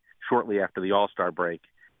be shortly after the All-Star break.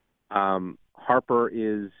 Harper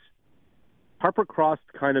crossed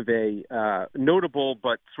kind of a notable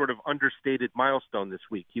but sort of understated milestone this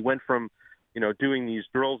week. He went from, doing these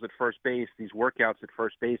drills at first base, these workouts at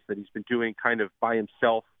first base that he's been doing kind of by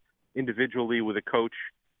himself, individually with a coach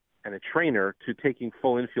and a trainer, to taking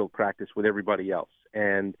full infield practice with everybody else.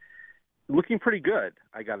 And looking pretty good,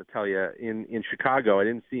 I got to tell you, in Chicago. I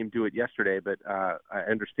didn't see him do it yesterday, but I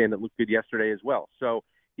understand it looked good yesterday as well. So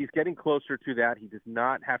he's getting closer to that. He does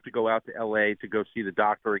not have to go out to L.A. to go see the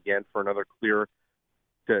doctor again for another clear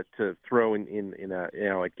to throw in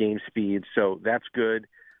at game speed. So that's good.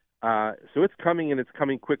 So it's coming, and it's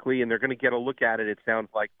coming quickly, and they're going to get a look at it, it sounds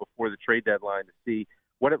like, before the trade deadline to see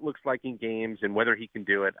what it looks like in games and whether he can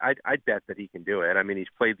do it. I'd bet that he can do it. I mean, he's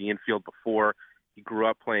played the infield before. He grew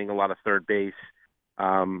up playing a lot of third base.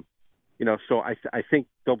 So I think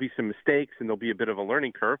there'll be some mistakes and there'll be a bit of a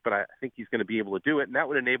learning curve, but I think he's going to be able to do it, and that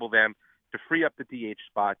would enable them to free up the DH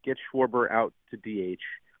spot, get Schwarber out to DH,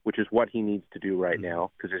 which is what he needs to do right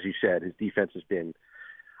now, because as you said, his defense has been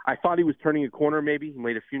 – I thought he was turning a corner maybe. He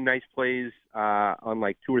made a few nice plays on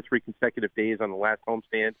like 2 or 3 consecutive days on the last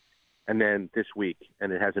homestand, and then this week,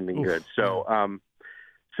 and it hasn't been good.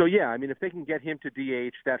 So, yeah, I mean, if they can get him to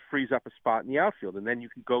DH, that frees up a spot in the outfield, and then you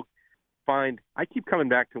can go find – I keep coming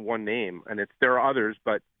back to one name, and there are others,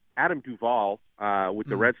 but Adam Duvall with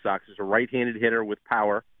the Red Sox is a right-handed hitter with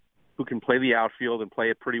power who can play the outfield and play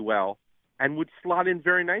it pretty well and would slot in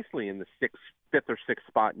very nicely in the 5th or 6th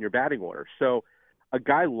spot in your batting order. So a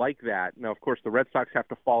guy like that – now, of course, the Red Sox have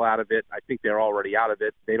to fall out of it. I think they're already out of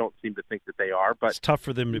it. They don't seem to think that they are. But it's tough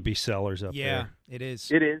for them to be sellers up there. Yeah, it is.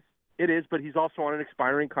 It is, but he's also on an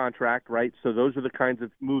expiring contract, right? So those are the kinds of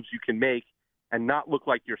moves you can make and not look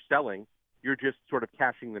like you're selling. You're just sort of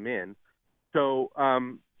cashing them in. So,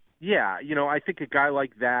 I think a guy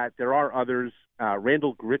like that, there are others.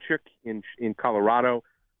 Randall Grichuk in Colorado,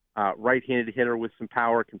 right-handed hitter with some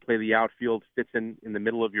power, can play the outfield, fits in the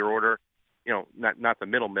middle of your order. Not the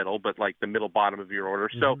middle, but like the middle bottom of your order.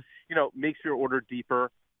 So, makes your order deeper.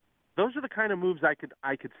 Those are the kind of moves I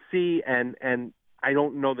could see, and I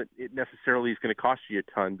don't know that it necessarily is going to cost you a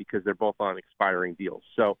ton because they're both on expiring deals.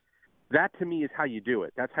 So that to me is how you do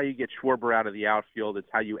it. That's how you get Schwarber out of the outfield. It's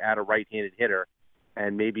how you add a right-handed hitter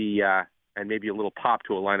and maybe and maybe a little pop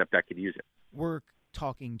to a lineup that could use it. We're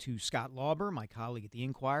talking to Scott Lauber, my colleague at the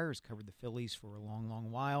Inquirer, has covered the Phillies for a long,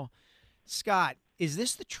 long while. Scott, is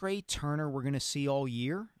this the Trey Turner we're going to see all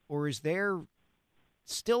year, or is there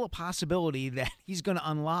still a possibility that he's going to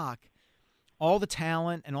unlock all the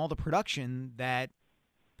talent and all the production that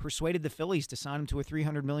persuaded the Phillies to sign him to a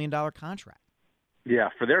 $300 million contract? Yeah,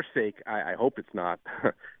 for their sake, I hope it's not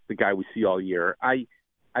the guy we see all year.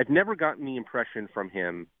 I've never gotten the impression from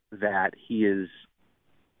him that he is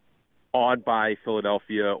awed by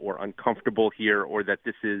Philadelphia or uncomfortable here, or that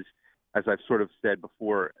this is, as I've sort of said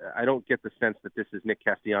before, I don't get the sense that this is Nick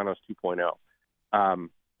Castellanos 2.0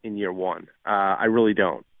 in year one. I really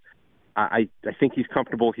don't. I think he's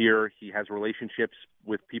comfortable here. He has relationships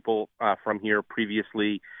with people from here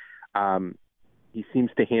previously. He seems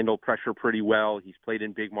to handle pressure pretty well. He's played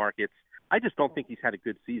in big markets. I just don't think he's had a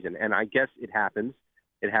good season, and I guess it happens.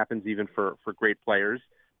 It happens even for great players.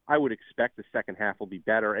 I would expect the second half will be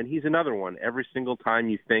better, and he's another one. Every single time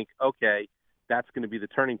you think, okay, that's going to be the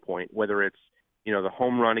turning point, whether it's the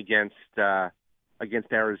home run against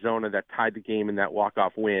Arizona that tied the game in that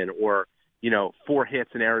walk-off win, or 4 hits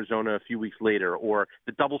in Arizona a few weeks later, or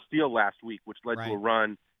the double steal last week, which led to a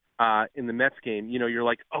run in the Mets game. You're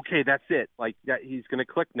like, okay, that's it. Like that, he's going to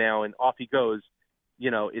click now, and off he goes.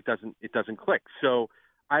 It doesn't click. So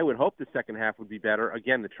I would hope the second half would be better.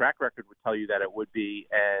 Again, the track record would tell you that it would be.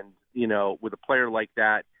 And, with a player like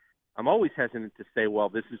that, I'm always hesitant to say, well,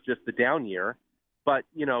 this is just the down year. But,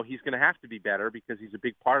 he's going to have to be better because he's a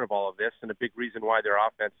big part of all of this and a big reason why their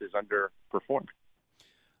offense is underperformed.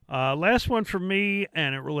 Last one for me,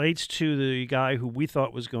 and it relates to the guy who we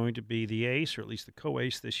thought was going to be the ace, or at least the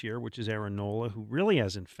co-ace this year, which is Aaron Nola, who really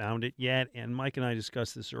hasn't found it yet. And Mike and I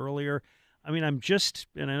discussed this earlier. I mean, and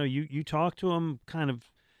I know you talked to him kind of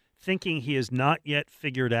thinking he has not yet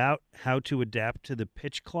figured out how to adapt to the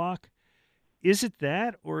pitch clock. Is it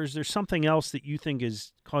that, or is there something else that you think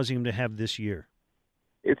is causing him to have this year?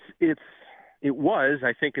 It was,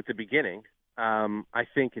 I think, at the beginning. I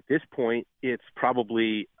think at this point it's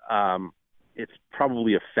probably a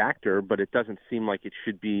factor, but it doesn't seem like it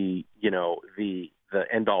should be, the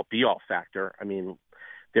end all be all factor. I mean,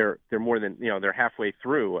 they're more than, they're halfway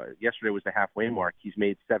through. Yesterday was the halfway mark. He's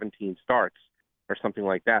made 17 starts or something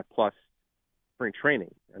like that, plus spring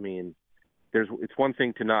training. I mean, it's one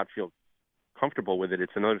thing to not feel comfortable with it.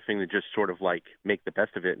 It's another thing to just sort of like make the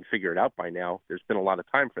best of it and figure it out by now. There's been a lot of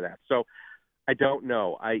time for that. So I don't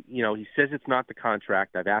know. He says it's not the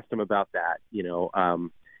contract. I've asked him about that.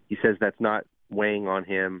 He says that's not weighing on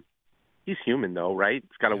him. He's human though, right?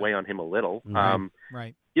 It's got to weigh on him a little.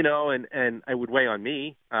 Right. And it would weigh on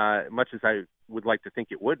me, much as I would like to think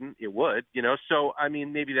it wouldn't. It would, So, I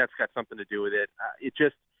mean, maybe that's got something to do with it. It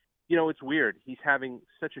just, it's weird. He's having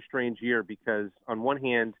such a strange year because on one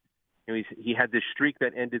hand, he had this streak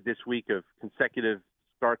that ended this week of consecutive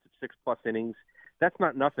starts of 6+ innings. That's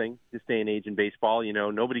not nothing this day and age in baseball.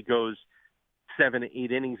 Nobody goes 7,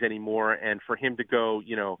 8 innings anymore. And for him to go,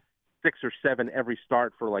 6 or 7 every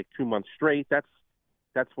start for like 2 months straight, that's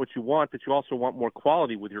what you want, but you also want more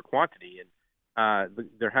quality with your quantity. And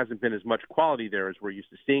there hasn't been as much quality there as we're used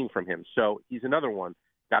to seeing from him. So he's another one.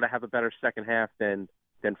 Got to have a better second half than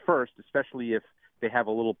first, especially if they have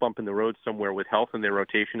a little bump in the road somewhere with health in their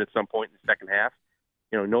rotation at some point in the second half.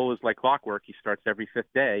 Nola's like clockwork. He starts every 5th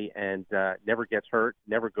day and never gets hurt,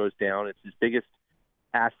 never goes down. It's his biggest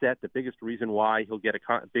asset, the biggest reason why he'll get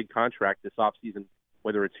a big contract this offseason,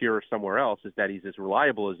 whether it's here or somewhere else, is that he's as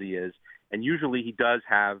reliable as he is. And usually he does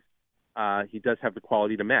have the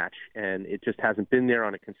quality to match, and it just hasn't been there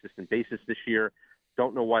on a consistent basis this year.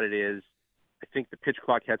 Don't know what it is. I think the pitch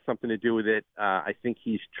clock had something to do with it. I think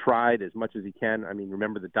he's tried as much as he can. I mean,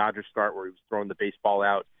 remember the Dodgers start where he was throwing the baseball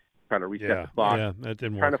out, trying to reset the clock. Yeah, that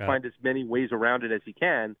didn't trying work to out. find as many ways around it as he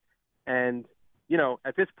can. And,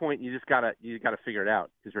 at this point, you gotta figure it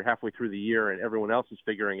out because you're halfway through the year and everyone else is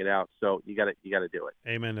figuring it out. So you gotta do it.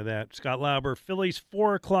 Amen to that. Scott Lauber, Phillies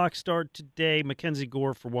 4:00 start today. Mackenzie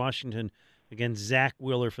Gore for Washington against Zach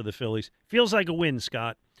Wheeler for the Phillies. Feels like a win,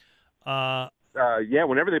 Scott.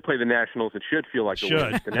 Whenever they play the Nationals, it should feel like a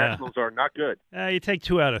win. The Nationals are not good. You take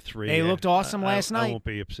 2 out of 3. They looked awesome last night. I won't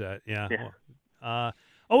be upset. Yeah.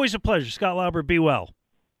 Always a pleasure. Scott Lauber, be well.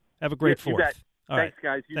 Have a great 4th. You bet. All Thanks, right.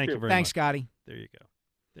 guys. Thank too. you very Thanks, much. Scotty. There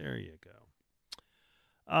you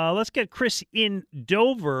go. Let's get Chris in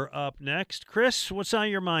Dover up next. Chris, what's on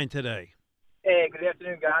your mind today? Hey, good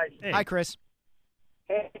afternoon, guys. Hey. Hi, Chris.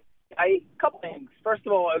 Hey, a couple things. First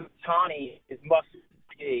of all, Ohtani is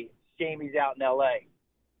must-see. Shame he's out in L.A.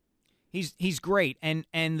 He's great, and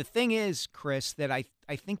the thing is, Chris, that I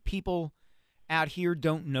think people out here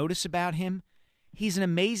don't notice about him. He's an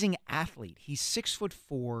amazing athlete. He's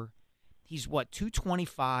 6'4". He's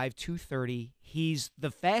 225, 230. He's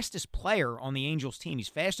the fastest player on the Angels team. He's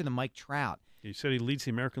faster than Mike Trout. You said he leads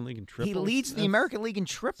the American League in triples? He leads the American League in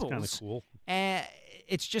triples. That's kind of cool. And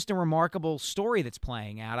it's just a remarkable story that's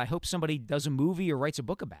playing out. I hope somebody does a movie or writes a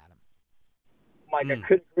book about him. Mike, I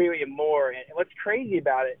couldn't agree with you more. And what's crazy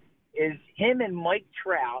about it is him and Mike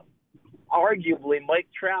Trout, arguably Mike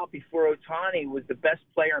Trout before Ohtani was the best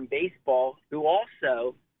player in baseball, who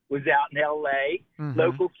also was out in L.A.,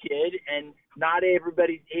 local kid, and not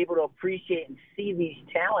everybody's able to appreciate and see these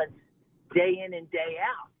talents day in and day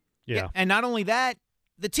out. Yeah. And not only that,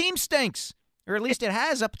 the team stinks, or at least it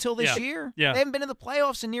has up until this year. Yeah. They haven't been in the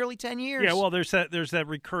playoffs in nearly 10 years. Yeah, well, there's that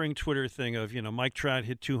recurring Twitter thing of, Mike Trout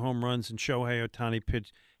hit 2 home runs and Shohei Ohtani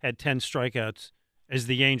had 10 strikeouts as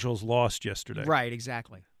the Angels lost yesterday. Right,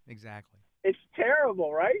 exactly. It's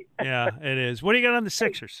terrible, right? Yeah, it is. What do you got on the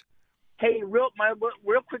Sixers? Hey, real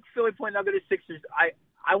quick Philly point. I'll go to Sixers.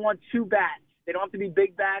 I want 2 bats. They don't have to be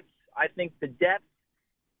big bats. I think the depth,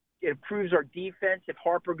 it improves our defense. If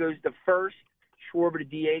Harper goes to first, Schwarber to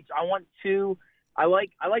DH. I want 2. I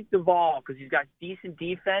like Duvall because he's got decent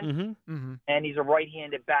defense, and he's a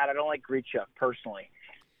right-handed bat. I don't like Grichuk personally.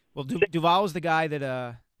 Well, Duvall is the guy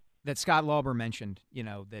that Scott Lauber mentioned.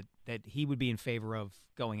 That he would be in favor of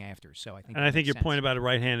going after. So I think. And I think your point about a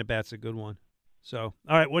right-handed bat's a good one. So,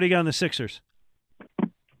 all right, what do you got on the Sixers?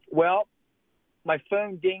 Well, my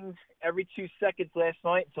phone dings every 2 seconds last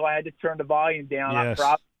night, so I had to turn the volume down. Yes. For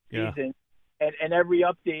obvious reasons. And every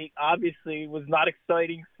update, obviously, was not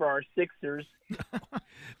exciting for our Sixers.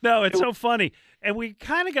 No, it's so funny. And we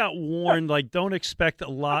kind of got warned, don't expect a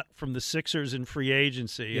lot from the Sixers in free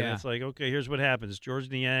agency. Yeah. And it's okay, here's what happens. George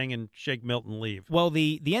Niang and Shake Milton leave. Well,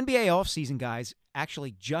 the NBA offseason guys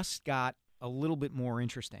actually just got a little bit more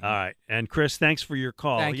interesting. All right. And, Chris, thanks for your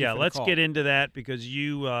call. Thank you for the let's call. get into that because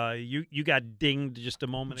you got dinged just a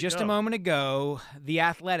moment ago. Just a moment ago, The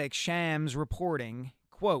Athletic, Shams reporting,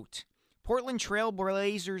 quote, Portland Trail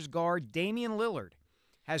Blazers guard Damian Lillard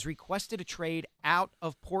has requested a trade out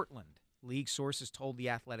of Portland. League sources told The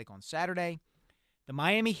Athletic on Saturday. The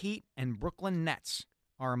Miami Heat and Brooklyn Nets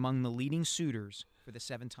are among the leading suitors for the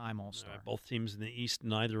 7-time All-Star. Both teams in the East,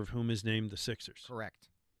 neither of whom is named the Sixers. Correct.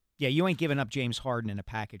 Yeah, you ain't giving up James Harden in a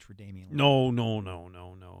package for Damian Lillard.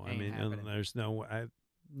 No. I mean, happening. there's I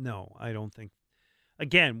don't think.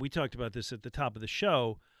 Again, we talked about this at the top of the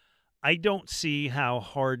show. I don't see how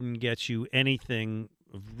Harden gets you anything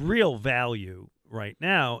of real value right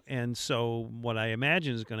now. And so what I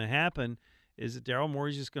imagine is going to happen is that Daryl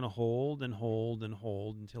Morey's just going to hold and hold and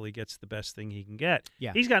hold until he gets the best thing he can get.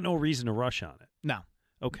 Yeah. He's got no reason to rush on it. No.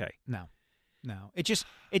 Okay. No.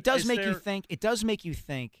 It does make you think. It does make you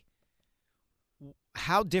think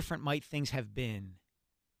how different might things have been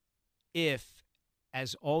if,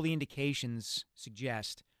 as all the indications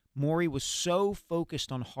suggest, Morey was so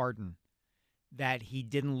focused on Harden that he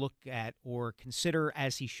didn't look at or consider,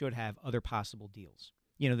 as he should have, other possible deals.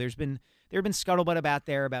 There have been scuttlebutt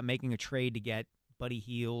about making a trade to get Buddy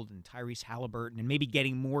Hield and Tyrese Halliburton and maybe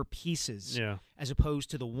getting more pieces as opposed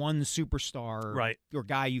to the one superstar or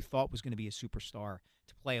guy you thought was going to be a superstar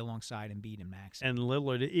to play alongside Embiid and Maxey. And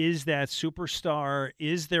Lillard is that superstar.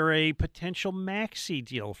 Is there a potential Maxey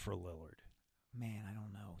deal for Lillard? Man, I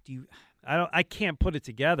don't know. I can't put it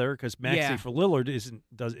together because Maxey for Lillard isn't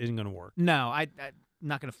going to work. No, I'm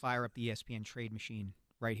not going to fire up the ESPN trade machine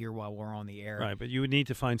right here while we're on the air. Right, but you would need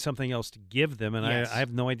to find something else to give them, and I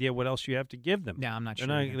have no idea what else you have to give them. No, I'm not sure.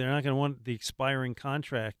 They're not going to want the expiring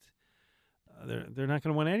contract. They're not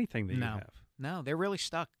going to want anything that you have. No, they're really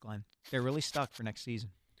stuck, Glenn. They're really stuck for next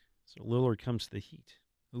season. So Lillard comes to the Heat.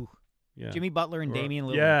 Ooh. Yeah. Jimmy Butler and Damian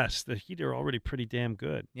Lillard. Yes, the Heat are already pretty damn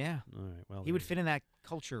good. Yeah. All right. Well, he would fit in that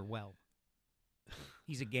culture well.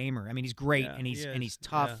 He's a gamer. I mean, he's great and he's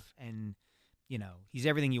tough and he's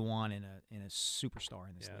everything you want in a superstar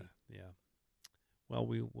in this league. Yeah. Well,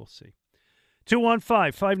 we'll see.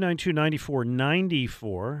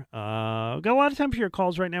 215-592-9494. Got a lot of time for your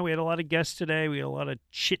calls right now. We had a lot of guests today. We had a lot of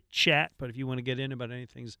chit-chat, but if you want to get in about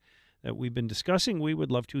anything that we've been discussing, we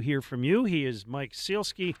would love to hear from you. He is Mike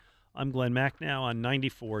Sealski. I'm Glenn Macnow on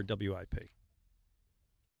 94 WIP.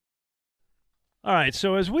 All right,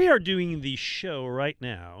 so as we are doing the show right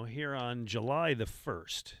now, here on July the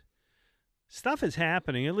 1st, stuff is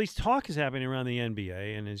happening, at least talk is happening around the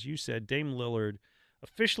NBA, and as you said, Dame Lillard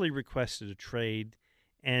officially requested a trade,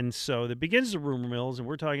 and so that begins the rumor mills, and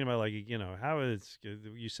we're talking about, how is,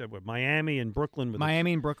 you said, Miami and Brooklyn?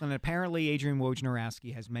 Miami and Brooklyn. Apparently, Adrian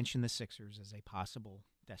Wojnarowski has mentioned the Sixers as a possible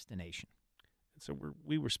destination. So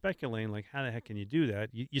we were speculating, how the heck can you do that?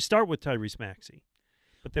 You start with Tyrese Maxey.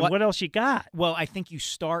 But then what else you got? Well, I think you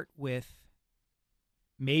start with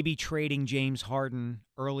maybe trading James Harden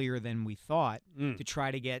earlier than we thought to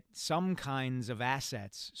try to get some kinds of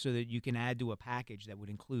assets so that you can add to a package that would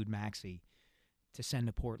include Maxey to send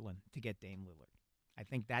to Portland to get Dame Lillard. I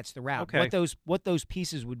think that's the route. Okay. What those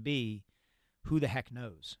pieces would be, who the heck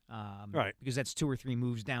knows? Right. Because that's 2 or 3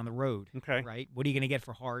 moves down the road. Okay. Right? What are you going to get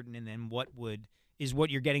for Harden, and then what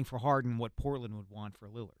you're getting for Harden what Portland would want for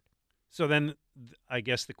Lillard? So then I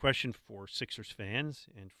guess the question for Sixers fans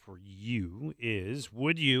and for you is,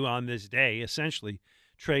 would you on this day essentially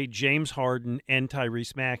trade James Harden and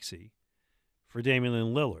Tyrese Maxey for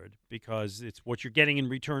Damian Lillard because it's what you're getting in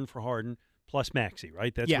return for Harden plus Maxey,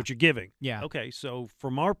 right? That's what you're giving. Yeah. Okay, so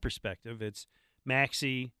from our perspective, it's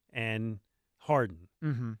Maxey and Harden,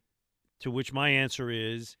 to which my answer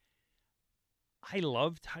is I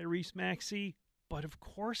love Tyrese Maxey, but of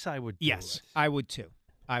course I would do it. I would too.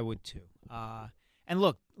 And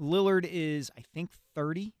look, Lillard is, I think,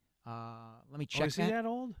 30. Let me check is he that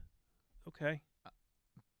old? Okay.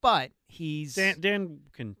 But he's... Dan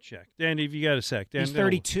can check. Dan, if you got a sec. Dan, he's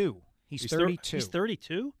 32. He's 32. He's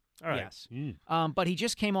 32? All right. Yes. But he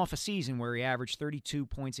just came off a season where he averaged 32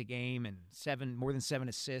 points a game and more than 7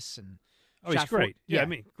 assists. And he's great. Yeah, I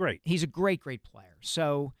mean, great. He's a great, great player.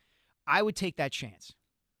 So I would take that chance.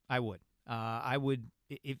 I would.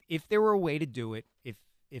 If there were a way to do it,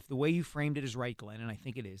 if the way you framed it is right, Glenn, and I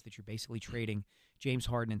think it is, that you're basically trading James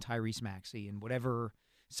Harden and Tyrese Maxey and whatever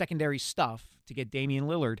secondary stuff to get Damian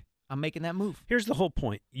Lillard, I'm making that move. Here's the whole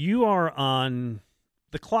point. You are on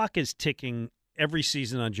 – the clock is ticking every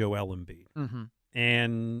season on Joel Embiid. Mm-hmm.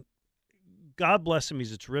 And God bless him.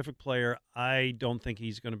 He's a terrific player. I don't think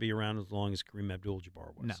he's going to be around as long as Kareem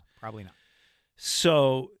Abdul-Jabbar was. No, probably not.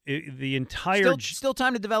 So the entire – Still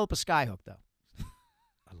time to develop a skyhook, though.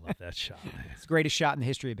 I love that shot, man. It's the greatest shot in the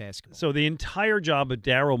history of basketball. So the entire job of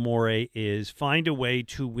Daryl Morey is find a way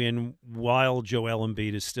to win while Joel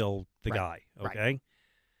Embiid is still the guy, okay? Right.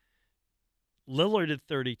 Lillard at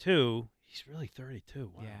 32, he's really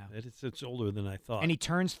 32. Wow. Yeah. It's older than I thought. And he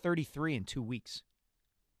turns 33 in 2 weeks.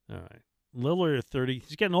 All right. Lillard at 30.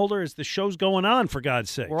 He's getting older as the show's going on, for God's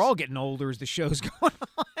sake. We're all getting older as the show's going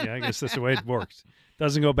on. Yeah, I guess that's the way it works.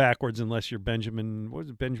 Doesn't go backwards unless you're Benjamin. What was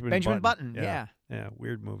it? Benjamin Button. Yeah. Yeah,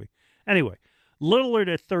 weird movie. Anyway,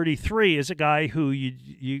 Lillard at 33 is a guy who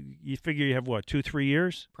you figure you have, 2-3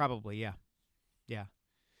 years? Probably, yeah. Yeah.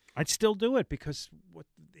 I'd still do it because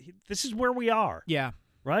this is where we are. Yeah.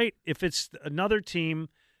 Right? If it's another team,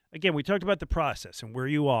 again, we talked about the process and where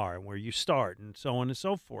you are and where you start and so on and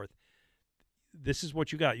so forth. This is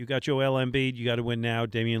what you got. You got Joel Embiid. You got to win now.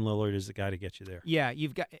 Damian Lillard is the guy to get you there. Yeah,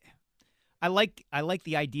 you've got. I like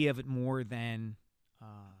the idea of it more than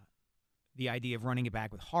the idea of running it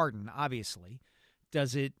back with Harden. Obviously,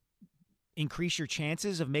 does it increase your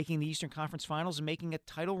chances of making the Eastern Conference Finals and making a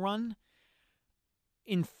title run?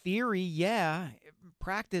 In theory, yeah.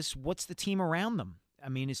 Practice, what's the team around them? I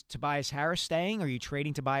mean, is Tobias Harris staying? Are you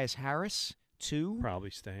trading Tobias Harris? Too?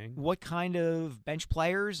 Probably staying. What kind of bench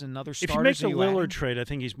players and other starters? If you make the Lillard trade, I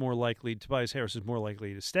think he's more likely. Tobias Harris is more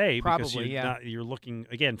likely to stay. Probably, because you're looking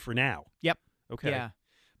again for now. Yep. Okay. Yeah,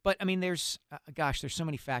 but I mean, there's so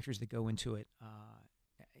many factors that go into it.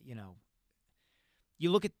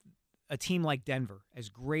 You look at a team like Denver, as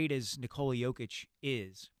great as Nikola Jokic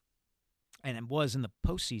is, and was in the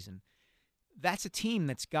postseason. That's a team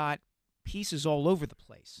that's got pieces all over the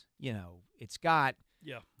place. It's got.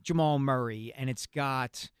 Yeah, Jamal Murray, and it's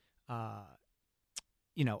got,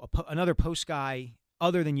 another post guy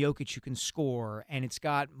other than Jokic who can score, and it's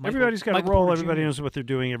got everybody's got a Michael role. Porter Everybody Jr. knows what they're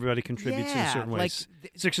doing. Everybody contributes in a certain way.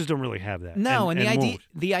 Sixers don't really have that. No, and the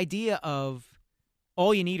the idea of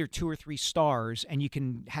all you need are 2 or 3 stars, and you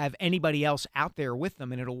can have anybody else out there with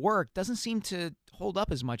them, and it'll work, doesn't seem to hold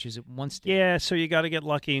up as much as it once did. Yeah, so you got to get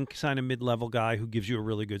lucky and sign a mid-level guy who gives you a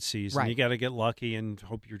really good season. Right. You got to get lucky and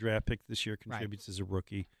hope your draft pick this year contributes as a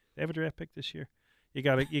rookie. They have a draft pick this year. You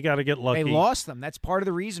got to get lucky. They lost them. That's part of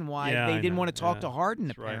the reason why they didn't want to talk to Harden.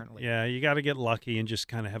 That's apparently, right. Yeah, you got to get lucky and just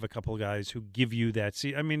kind of have a couple of guys who give you that.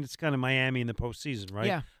 I mean, it's kind of Miami in the postseason, right?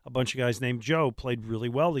 Yeah, a bunch of guys named Joe played really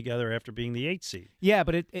well together after being the 8th seed. Yeah,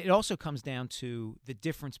 but it also comes down to the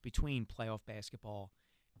difference between playoff basketball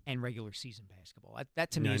and regular season basketball. That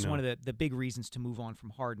to me is one of the big reasons to move on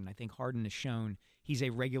from Harden. I think Harden has shown he's a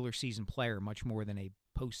regular season player much more than a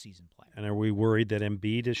postseason player. And are we worried that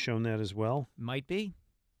Embiid has shown that as well? Might be.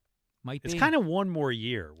 It's kind of one more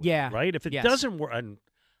year. Yeah. Right? If it doesn't work,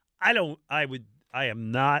 I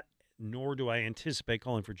am not, nor do I anticipate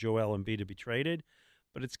calling for Joel Embiid to be traded,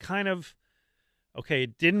 but it's kind of, okay,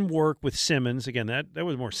 it didn't work with Simmons. Again, that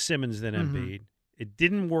was more Simmons than Embiid. It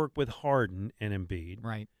didn't work with Harden and Embiid.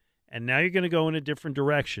 Right. And now you're going to go in a different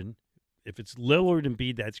direction. If it's Lillard and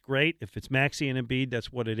Embiid, that's great. If it's Maxey and Embiid,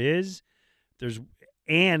 that's what it is.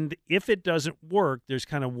 And if it doesn't work, there's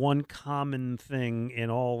kind of one common thing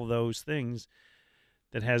in all those things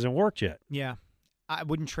that hasn't worked yet. Yeah. I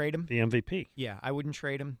wouldn't trade him. The MVP. Yeah, I wouldn't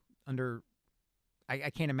trade him under I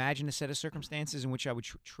can't imagine a set of circumstances in which I would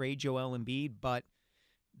trade Joel Embiid, but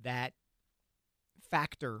that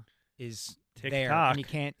factor is there, Tick-tock. and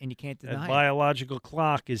you can't deny That it. biological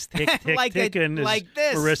clock is ticking, like this.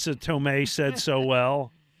 Marissa Tomei said so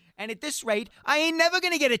well. And at this rate, I ain't never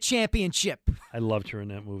going to get a championship. I loved her in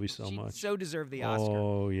that movie so much. So deserved the Oscar.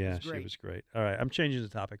 Oh, yeah, she was great. All right, I'm changing the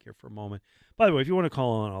topic here for a moment. By the way, if you want to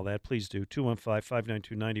call on all that, please do.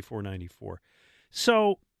 215-592-9494.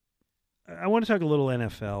 So I want to talk a little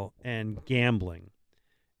NFL and gambling.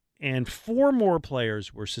 And 4 more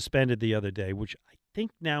players were suspended the other day, which I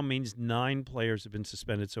think now means 9 players have been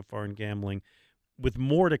suspended so far in gambling, with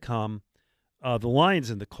more to come. The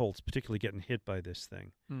Lions and the Colts particularly getting hit by this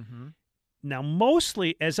thing. Mm-hmm. Now,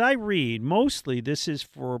 mostly, as I read, this is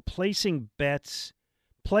for placing bets,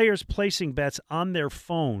 players placing bets on their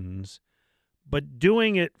phones, but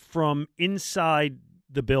doing it from inside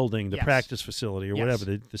the building, the practice facility or whatever,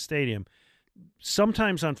 the stadium,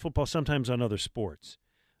 sometimes on football, sometimes on other sports.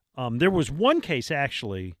 There was one case,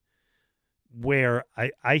 actually, where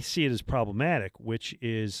I see it as problematic, which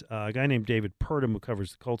is a guy named David Purdom, who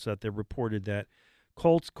covers the Colts out there, reported that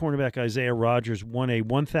Colts cornerback Isaiah Rodgers won a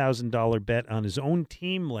 $1,000 bet on his own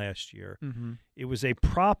team last year. Mm-hmm. It was a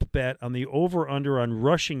prop bet on the over-under on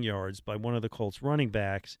rushing yards by one of the Colts running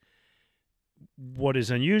backs. What is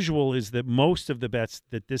unusual is that most of the bets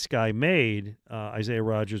that this guy made, Isaiah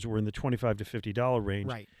Rodgers, were in the $25 to $50 range.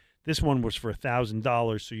 Right. This one was for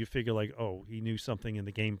 $1,000, so you figure like, oh, he knew something in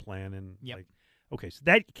the game plan, and like, okay, so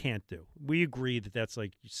that you can't do. We agree that that's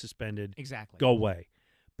like suspended. Exactly. Go away.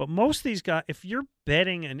 But most of these guys, if you're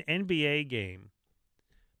betting an NBA game,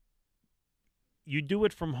 you do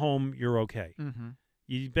it from home, you're okay. Mm-hmm.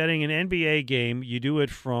 You're betting an NBA game, you do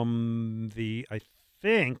it from the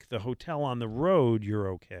hotel on the road, you're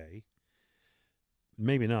okay.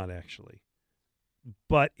 Maybe not, actually.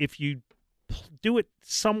 But if you do it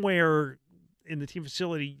somewhere in the team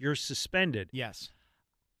facility, you're suspended. Yes.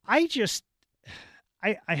 I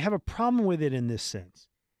have a problem with it in this sense.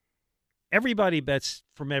 Everybody bets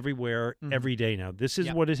from everywhere every day now. This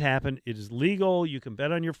is what has happened. It is legal. You can bet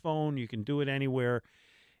on your phone. You can do it anywhere.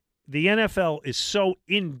 The NFL is so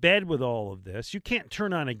in bed with all of this. You can't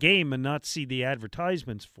turn on a game and not see the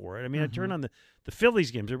advertisements for it. I mean, I turn on the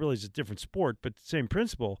Phillies games. I realize it's a different sport, but the same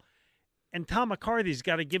principle. And Tom McCarthy's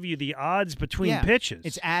got to give you the odds between pitches.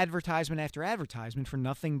 It's advertisement after advertisement for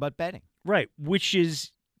nothing but betting. Right, which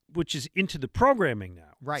is into the programming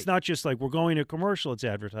now. Right. It's not just like we're going to commercial, it's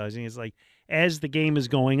advertising. It's like as the game is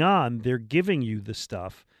going on, they're giving you the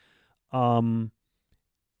stuff. And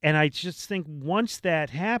I just think once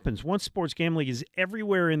that happens, once sports gambling is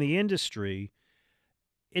everywhere in the industry,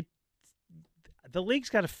 the league's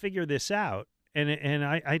got to figure this out. And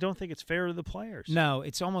I don't think it's fair to the players. No,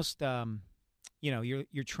 it's almost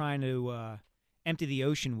you're trying to empty the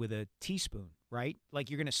ocean with a teaspoon, right? Like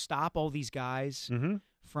you're going to stop all these guys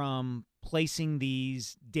from placing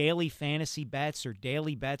these daily fantasy bets or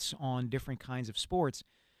daily bets on different kinds of sports.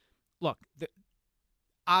 Look,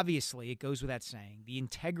 obviously it goes without saying, the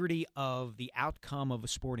integrity of the outcome of a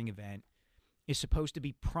sporting event is supposed to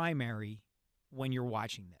be primary when you're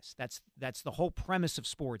watching this. That's the whole premise of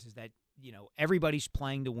sports, is that everybody's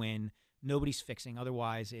playing to win. Nobody's fixing.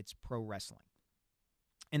 Otherwise, it's pro wrestling.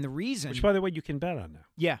 And the reason... Which, by the way, you can bet on now.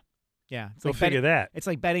 Yeah. Yeah. It's Go figure that. It's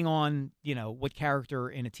like betting on, what character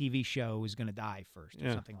in a TV show is going to die first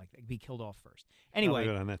or something like that. Be killed off first. Anyway.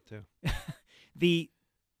 I'll bet on that, too.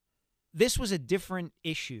 This was a different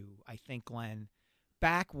issue, I think, Glenn,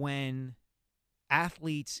 back when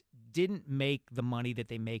athletes didn't make the money that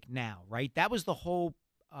they make now, right? That was the whole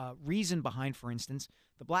reason behind, for instance,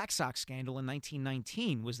 the Black Sox scandal in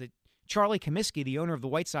 1919 was that Charlie Comiskey, the owner of the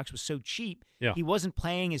White Sox, was so cheap, he wasn't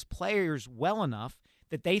paying his players well enough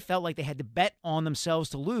that they felt like they had to bet on themselves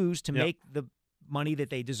to lose to make the money that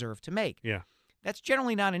they deserve to make. Yeah. That's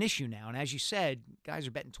generally not an issue now. And as you said, guys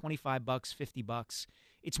are betting $25, $50.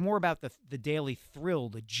 It's more about the daily thrill,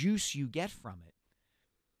 the juice you get from it.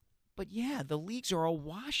 But yeah, the leagues are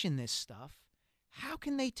awash in this stuff. How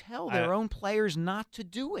can they tell their own players not to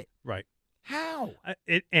do it? Right. How?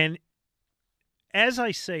 And as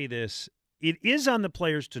I say this, it is on the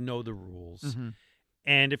players to know the rules. Mm-hmm.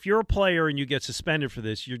 And if you're a player and you get suspended for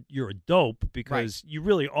this, you're a dope because you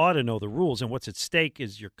really ought to know the rules. And what's at stake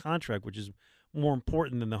is your contract, which is more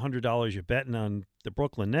important than the $100 you're betting on the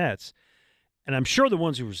Brooklyn Nets. And I'm sure the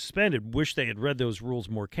ones who were suspended wish they had read those rules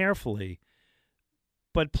more carefully.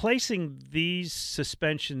 But placing these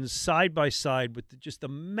suspensions side by side with just the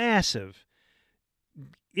massive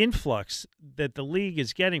influx that the league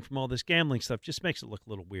is getting from all this gambling stuff just makes it look a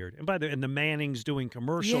little weird. And the Manning's doing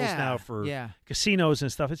commercials now for casinos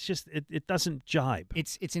and stuff. It's just it doesn't jibe.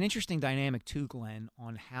 It's an interesting dynamic too, Glenn,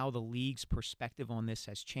 on how the league's perspective on this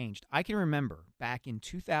has changed. I can remember back in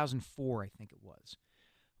 2004, I think it was,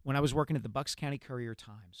 when I was working at the Bucks County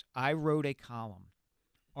Courier-Times, I wrote a column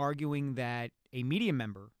arguing that a media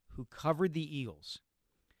member who covered the Eagles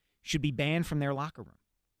should be banned from their locker room,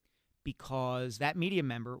 because that media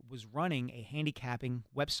member was running a handicapping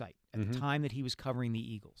website at the time that he was covering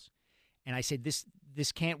the Eagles. And I said,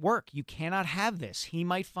 this can't work. You cannot have this. He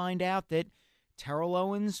might find out that Terrell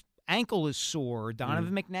Owens' ankle is sore, or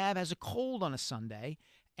Donovan McNabb has a cold on a Sunday,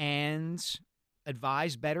 and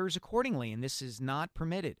advise bettors accordingly, and this is not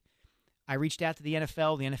permitted. I reached out to the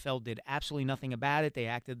NFL. The NFL did absolutely nothing about it. They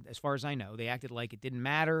acted, as far as I know, they acted like it didn't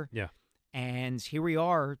matter. Yeah. And here we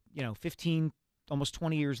are, 15 almost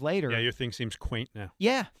 20 years later. Yeah, your thing seems quaint now.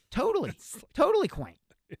 Yeah, totally. Totally quaint.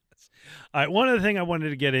 Yes. All right, one other thing I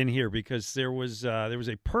wanted to get in here, because there was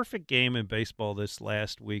a perfect game in baseball this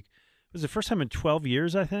last week. It was the first time in 12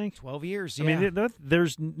 years, I think. 12 years, yeah. I mean,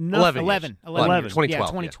 there's nothing. 11. 2012. Yeah,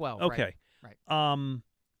 2012. Okay. Right.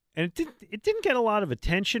 And it didn't get a lot of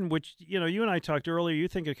attention, which, you and I talked earlier. You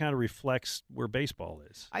think it kind of reflects where baseball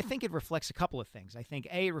is. I think it reflects a couple of things. I think,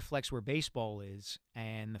 A, it reflects where baseball is,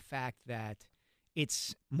 and the fact that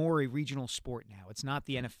it's more a regional sport now. It's not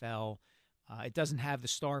the NFL. It doesn't have the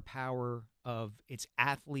star power of its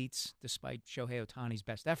athletes, despite Shohei Ohtani's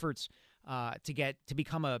best efforts, to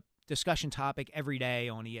become a discussion topic every day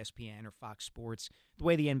on ESPN or Fox Sports, the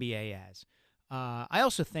way the NBA has. I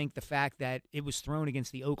also think the fact that it was thrown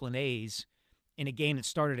against the Oakland A's in a game that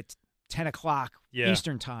started at 10 o'clock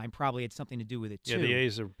Eastern time probably had something to do with it, too. Yeah, the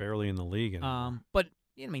A's are barely in the league anymore. But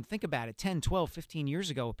think about it. 10, 12, 15 years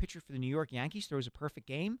ago, a pitcher for the New York Yankees throws a perfect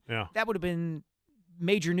game. Yeah. That would have been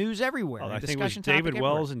major news everywhere. I think it was David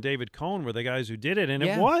Wells and David Cohn were the guys who did it, and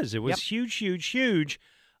it was huge, huge, huge.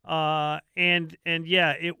 And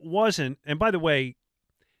yeah, it wasn't. And by the way,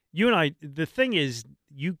 you and I, the thing is,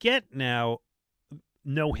 you get now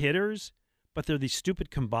no-hitters, but they're these stupid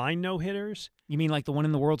combined no-hitters. You mean like the one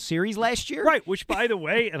in the World Series last year? Right, which, by the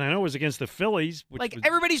way, and I know it was against the Phillies. Which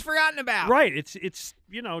everybody's forgotten about. Right, it's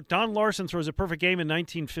Don Larson throws a perfect game in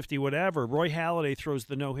 1950 whatever. Roy Halladay throws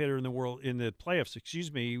the no-hitter in the playoffs,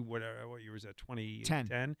 what year was that,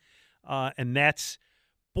 2010? And that's,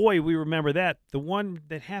 boy, we remember that. The one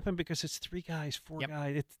that happened because it's 3 guys, 4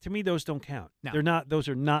 guys. To me, those don't count. No. Those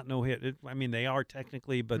are not no-hit. I mean, they are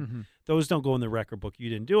technically, but those don't go in the record book. You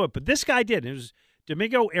didn't do it. But this guy did. It was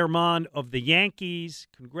Domingo Herman of the Yankees.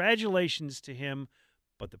 Congratulations to him.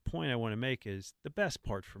 But the point I want to make is the best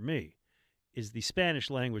part for me is the Spanish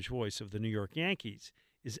language voice of the New York Yankees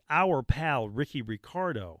is our pal Ricky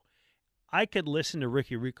Ricardo. I could listen to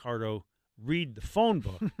Ricky Ricardo read the phone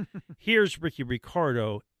book. Here's Ricky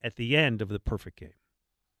Ricardo at the end of the perfect game.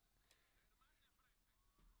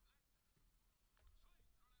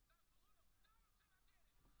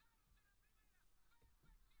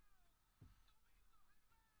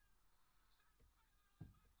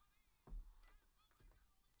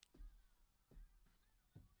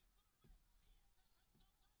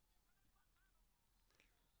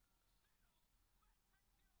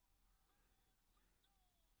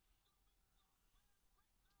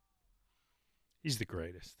 He's the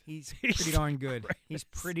greatest. He's pretty darn good. He's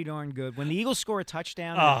pretty darn good. When the Eagles score a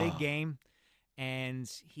touchdown in a big game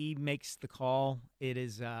and he makes the call, it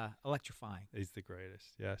is electrifying. He's the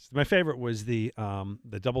greatest, yes. My favorite was the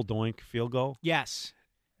double doink field goal. Yes.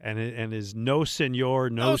 And his no senor,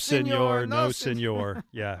 no senor, no senor.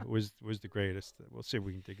 Yeah, it was the greatest. We'll see if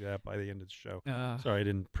we can dig that up by the end of the show. Sorry, I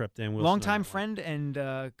didn't prep Dan Wilson. Longtime friend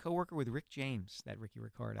and co-worker with Rick James, that Ricky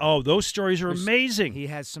Ricardo. Oh, those stories are amazing. He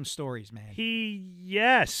has some stories, man.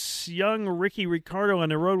 Young Ricky Ricardo on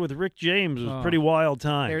the road with Rick James was pretty wild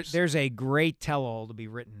times. There's a great tell-all to be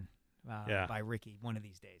written by Ricky one of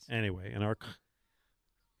these days. Anyway, and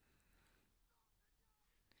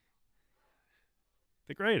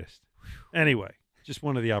the greatest. Anyway, just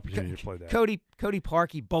wanted the opportunity to play that. Cody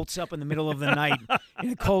Parkey bolts up in the middle of the night in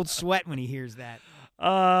a cold sweat when he hears that.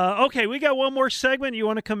 Okay, we got one more segment. You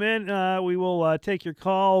want to come in? We will take your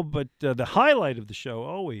call. But the highlight of the show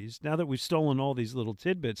always, now that we've stolen all these little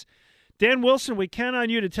tidbits, Dan Wilson, we count on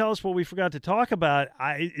you to tell us what we forgot to talk about.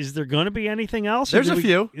 Is there going to be anything else? There's a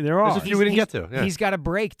few. There are. There's a few we didn't get to. Yeah. He's got a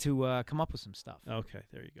break to come up with some stuff. Okay,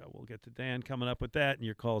 there you go. We'll get to Dan coming up with that, and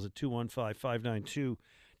your calls at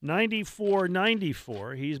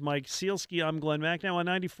 215-592-9494. He's Mike Sealski. I'm Glenn Mack, now on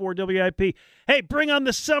 94 WIP. Hey, bring on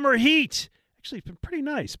the summer heat. Actually, it's been pretty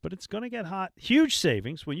nice, but it's going to get hot. Huge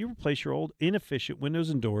savings when you replace your old inefficient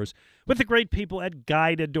windows and doors with the great people at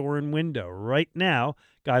Guida Door and Window. Right now,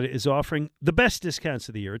 Guida is offering the best discounts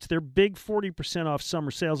of the year. It's their big 40% off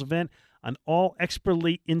summer sales event on all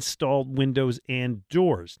expertly installed windows and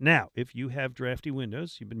doors. Now, if you have drafty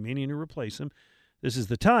windows, you've been meaning to replace them, this is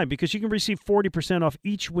the time because you can receive 40% off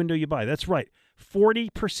each window you buy. That's right,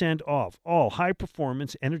 40% off all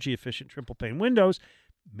high-performance, energy-efficient triple pane windows.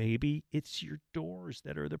 Maybe it's your doors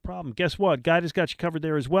that are the problem. Guess what? Guida's got you covered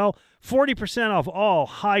there as well. 40% off all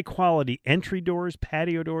high-quality entry doors,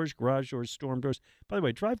 patio doors, garage doors, storm doors. By the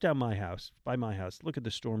way, drive down by my house. Look at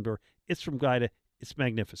the storm door. It's from Guida. It's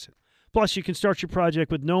magnificent. Plus, you can start your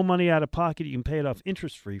project with no money out of pocket. You can pay it off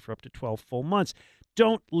interest-free for up to 12 full months.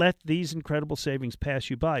 Don't let these incredible savings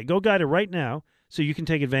pass you by. Go Guida right now so you can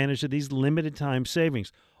take advantage of these limited-time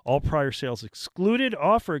savings. All prior sales excluded.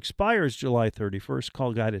 Offer expires July 31st.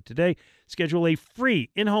 Call Guida today. Schedule a free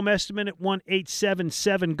in-home estimate at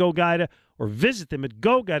 1-877-GO-GUIDA or visit them at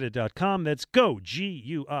goguida.com. That's go,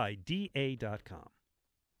 Guida.com.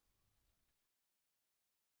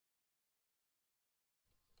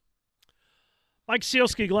 Mike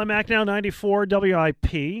Sealski, Glenn Macnow, 94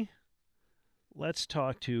 WIP. Let's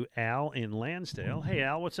talk to Al in Lansdale. Hey,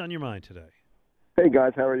 Al, what's on your mind today? Hey,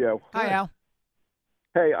 guys, how are you? Hi, Al.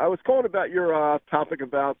 Hey, I was calling about your topic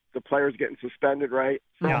about the players getting suspended, right?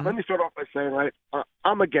 So let me start off by saying, right,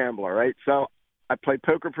 I'm a gambler, right? So I play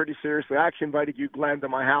poker pretty seriously. I actually invited you, Glenn, to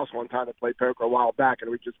my house one time to play poker a while back,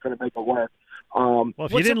 and we just couldn't make it work. Well,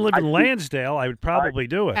 if you didn't live in Lansdale, I would probably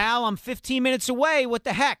do it. Al, I'm 15 minutes away. What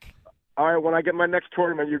the heck? All right, when I get my next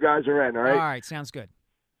tournament, you guys are in, all right? All right, sounds good.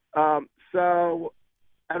 So,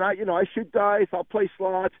 and I shoot dice, I'll play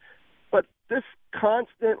slots, but this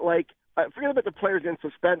constant, forget about the players getting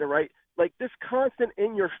suspended, right? Like this constant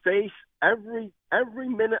in your face every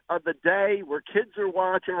minute of the day where kids are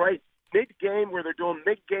watching, right? Mid-game where they're doing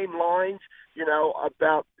mid-game lines,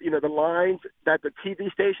 about, the lines that the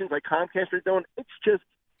TV stations like Comcast are doing.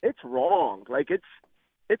 It's wrong. Like it's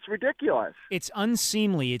ridiculous. It's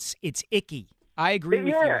unseemly. It's icky. I agree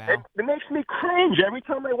with you, Al. It makes me cringe. Every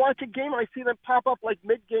time I watch a game, I see them pop up like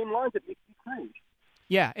mid-game lines. It makes me cringe.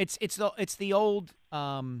 Yeah, it's the old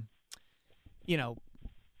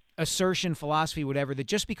assertion, philosophy, whatever, that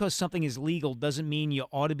just because something is legal doesn't mean you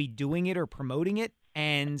ought to be doing it or promoting it.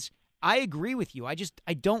 And I agree with you. I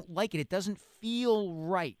don't like it. It doesn't feel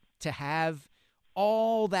right to have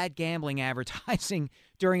all that gambling advertising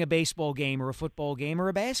during a baseball game or a football game or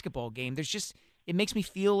a basketball game. It makes me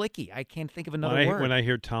feel icky. I can't think of another word. When I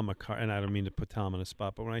hear Tom McCarthy, and I don't mean to put Tom on a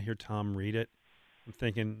spot, but when I hear Tom read it, I'm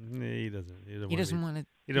thinking he doesn't want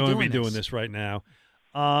to be doing this right now.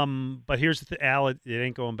 But here's the thing, Al, it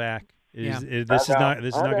ain't going back. This is not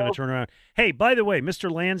going to turn around. Hey, by the way,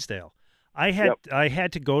 Mr. Lansdale, I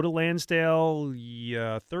had to go to Lansdale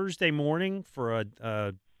Thursday morning for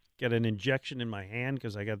get an injection in my hand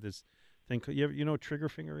because I got this thing. You know what trigger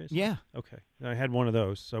finger is? Yeah. Okay. I had one of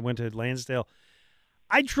those, so I went to Lansdale.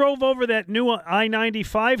 I drove over that new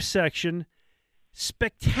I-95 section.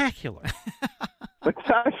 Spectacular.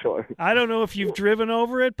 Spectacular. I don't know if you've driven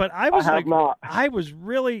over it, but I was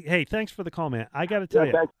really, hey, thanks for the call, man. I got to tell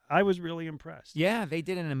you, I was really impressed. Yeah, they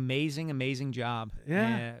did an amazing job.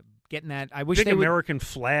 Yeah. Getting that. I wish Big they would. American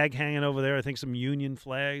flag hanging over there. I think some Union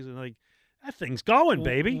flags. And that thing's going,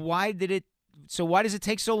 baby. Why does it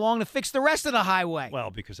take so long to fix the rest of the highway?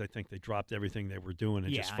 Well, because I think they dropped everything they were doing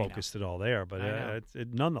and just focused it all there. But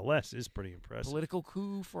it nonetheless is pretty impressive. Political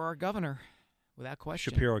coup for our governor. Without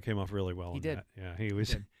question. Shapiro came off really well. He did. That. Yeah, he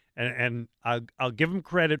was. And I'll give him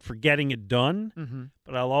credit for getting it done,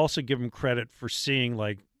 but I'll also give him credit for seeing,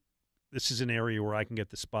 this is an area where I can get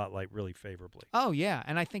the spotlight really favorably. Oh, yeah.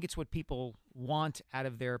 And I think it's what people want out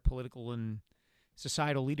of their political and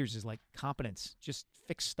societal leaders is competence. Just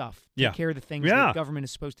fix stuff. Take care of the things that government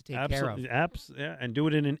is supposed to take care of. Yeah, and do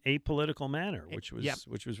it in an apolitical manner, which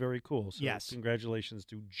was very cool. So congratulations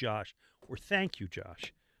to Josh, or thank you,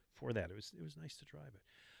 Josh, for that. It was nice to drive it.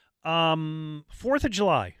 4th of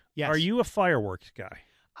July. Yes. Are you a fireworks guy?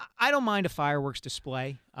 I don't mind a fireworks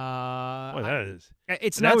display. That is.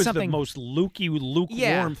 That was the most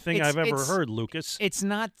lukewarm thing I've ever heard, Lucas. It's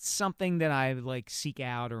not something that I seek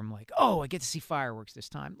out or I'm I get to see fireworks this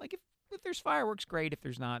time. If there's fireworks, great. If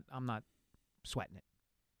there's not, I'm not sweating it.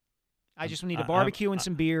 I just need a barbecue and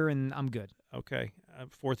some beer, and I'm good. Okay.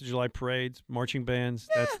 4th of July parades, marching bands,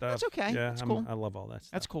 that stuff. That's okay. Yeah, That's cool. I love all that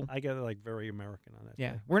stuff. That's cool. I get very American on that.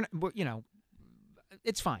 Yeah, stuff. we're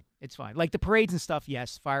it's fine. It's fine. Like the parades and stuff,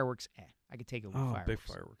 yes. Fireworks, I could take a little fireworks. Big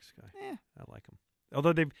fireworks guy. I like them.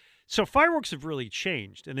 Although fireworks have really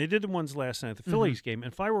changed, and they did the ones last night at the Phillies game,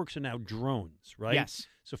 and fireworks are now drones, right? Yes.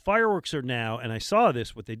 So fireworks are now, and I saw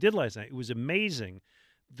this, what they did last night. It was amazing.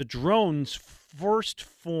 The drones first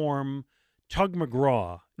form Tug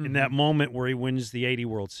McGraw in that moment where he wins the 80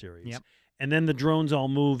 World Series. Yep. And then the drones all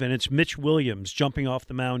move, and it's Mitch Williams jumping off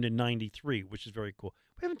the mound in 93, which is very cool.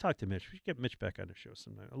 We haven't talked to Mitch. We should get Mitch back on the show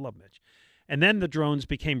sometime. I love Mitch. And then the drones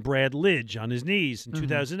became Brad Lidge on his knees in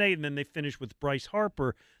 2008, and then they finished with Bryce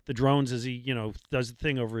Harper, the drones as he, does the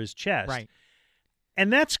thing over his chest. Right.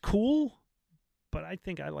 And that's cool, but I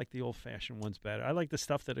think I like the old-fashioned ones better. I like the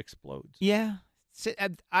stuff that explodes. Yeah.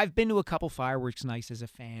 I've been to a couple fireworks nights as a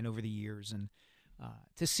fan over the years, and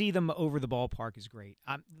to see them over the ballpark is great.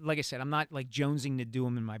 Like I said, I'm not like jonesing to do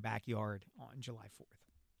them in my backyard on July 4th.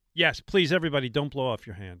 Yes, please, everybody, don't blow off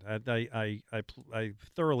your hand. I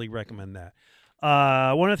thoroughly recommend that.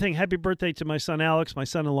 One other thing, happy birthday to my son Alex, my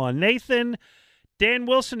son-in-law Nathan. Dan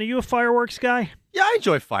Wilson, are you a fireworks guy? Yeah, I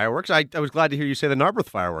enjoy fireworks. I was glad to hear you say the Narberth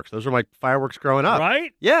fireworks. Those were my fireworks growing up.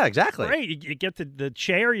 Right? Yeah, exactly. Great. You get the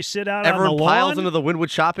chair, you sit out Everyone on the lawn. piles into the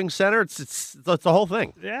Wynwood Shopping Center. It's the whole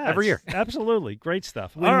thing. Yeah, every year. Absolutely. Great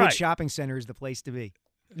stuff. Wynwood All right. Shopping Center is the place to be.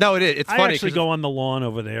 No, it is. It's funny. I actually go on the lawn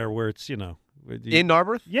over there where it's, in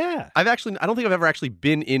Narberth? Yeah. I don't think I've ever actually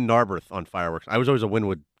been in Narberth on fireworks. I was always a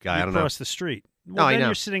Wynwood guy. I don't know. Across the street. No, Well, I then know.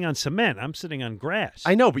 you're sitting on cement. I'm sitting on grass.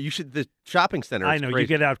 I know, but the shopping center. I is know. You crazy.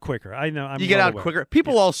 get out quicker. I know. You get out quicker.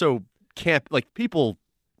 People also camp. People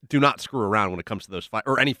do not screw around when it comes to those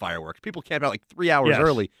or any fireworks. People camp out like 3 hours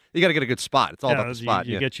early. You got to get a good spot. It's all about the spot.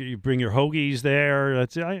 You bring your hoagies there.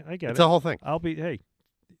 That's I get it. It's the whole thing. I'll be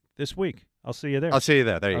this week. I'll see you there. I'll see you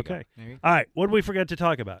there. There you go. Okay. All right. What did we forget to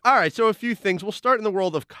talk about? All right. So a few things. We'll start in the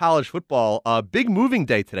world of college football. Big moving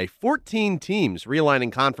day today. 14 teams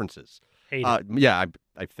realigning conferences. Hate it. Yeah,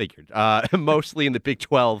 I figured. Mostly in the Big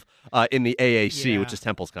 12, in the AAC, which is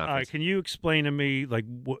Temple's conference. All right, can you explain to me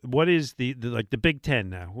what is the Big Ten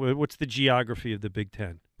now? What's the geography of the Big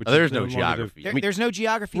Ten? There's no geography. There's no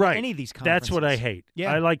geography right. to any of these conferences. That's what I hate.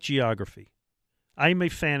 Yeah. I like geography. I'm a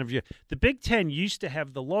fan of the Big Ten used to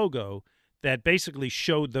have the logo that basically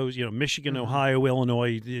showed those, Michigan, Ohio,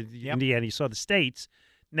 Illinois, Indiana. You saw the states.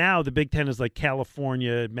 Now the Big Ten is like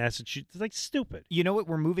California, Massachusetts. It's like stupid. You know what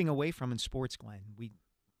we're moving away from in sports, Glenn? We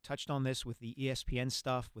touched on this with the ESPN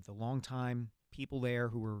stuff, with the longtime people there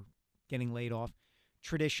who were getting laid off.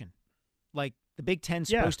 Tradition. Like the Big Ten's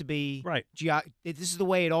supposed to be right. This is the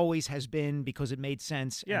way it always has been because it made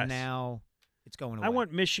sense, Yes. and now it's going away. I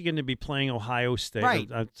want Michigan to be playing Ohio State. Right.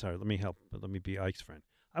 I'm sorry, let me be Ike's friend.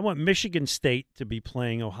 I want Michigan State to be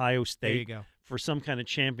playing Ohio State There you go. for some kind of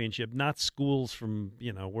championship, not schools from,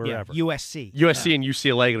 wherever. Yeah, USC. USC and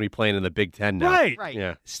UCLA are going to be playing in the Big Ten now. Right.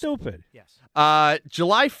 Yeah. Stupid. Yes.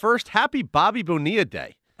 July 1st, happy Bobby Bonilla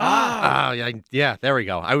Day. Yeah, there we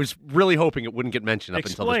go. I was really hoping it wouldn't get mentioned up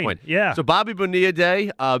until this point. Yeah. So Bobby Bonilla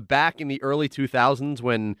Day, back in the early 2000s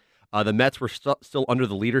when the Mets were still under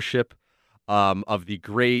the leadership of the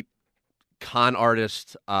great con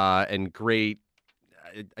artist and great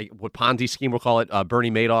what Ponzi scheme we'll call it,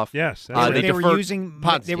 Bernie Madoff. Yes. They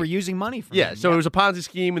were using money from him. So it was a Ponzi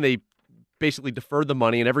scheme, and they basically deferred the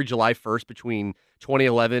money, and every July 1st between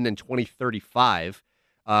 2011 and 2035,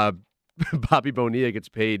 Bobby Bonilla gets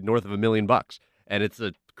paid north of $1 million, and it's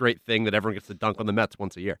a great thing that everyone gets to dunk on the Mets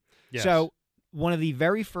once a year. Yes. So one of the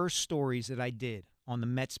very first stories that I did on the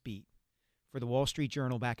Mets beat for the Wall Street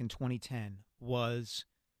Journal back in 2010 was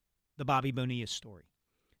the Bobby Bonilla story.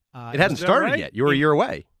 It hadn't started yet. You were a year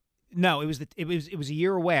away. No, it was a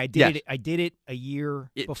year away. I did it a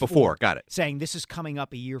year before. Got it. Saying this is coming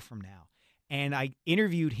up a year from now. And I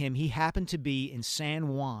interviewed him. He happened to be in San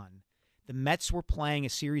Juan. The Mets were playing a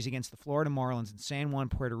series against the Florida Marlins in San Juan,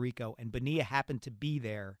 Puerto Rico, and Bonilla happened to be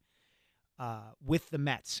there with the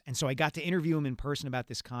Mets. And so I got to interview him in person about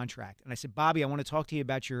this contract. And I said, Bobby, I want to talk to you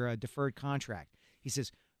about your deferred contract. He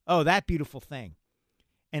says, oh, that beautiful thing.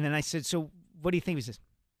 And then I said, so what do you think? He says,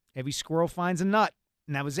 every squirrel finds a nut.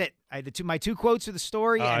 And that was it. I had my two quotes of the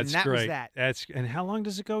story, and that was that. And how long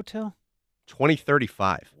does it go till?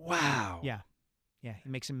 2035. Wow. Yeah. He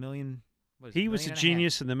makes $1 million. He was a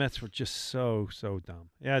genius, and the Mets were just so dumb.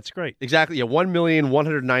 Yeah, it's great. Exactly. Yeah,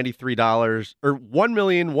 $1,193 or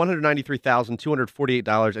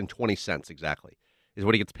 $1,193,248.20 exactly is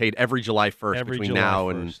what he gets paid every July 1st between now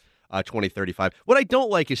and 2035. What I don't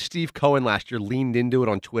like is Steve Cohen last year leaned into it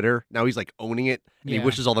on Twitter. Now he's like owning it, and he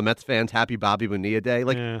wishes all the Mets fans happy Bobby Bonilla Day.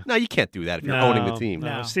 Like, no, you can't do that if you're owning the team.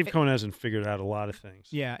 No, Steve Cohen hasn't figured out a lot of things.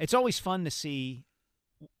 Yeah, it's always fun to see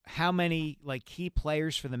how many key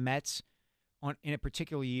players for the Mets in a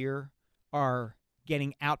particular year are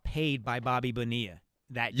getting outpaid by Bobby Bonilla.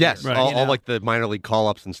 That yes, year, all like the minor league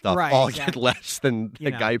call-ups and stuff all exactly. get less than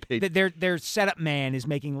the guy paid. Their setup man is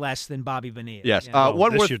making less than Bobby Bonilla. Yes.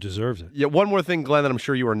 This year deserves it. Yeah, one more thing, Glenn, that I'm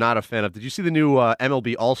sure you are not a fan of. Did you see the new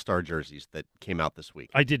MLB All-Star jerseys that came out this week?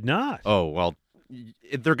 I did not. Oh, well,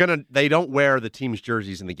 they don't wear the team's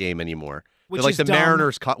jerseys in the game anymore. Which They're like is the dumb.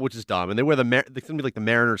 Mariners, which is dumb. And they wear it's going to be like the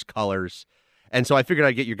Mariners colors. And so I figured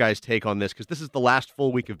I'd get your guys' take on this because this is the last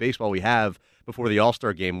full week of baseball we have before the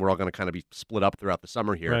All-Star game. We're all going to kind of be split up throughout the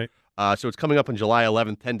summer here. Right. So it's coming up on July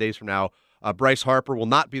 11th, 10 days from now. Bryce Harper will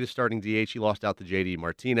not be the starting DH. He lost out to J.D.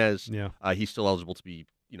 Martinez. Yeah. He's still eligible to be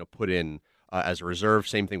put in as a reserve.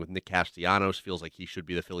 Same thing with Nick Castellanos. Feels like he should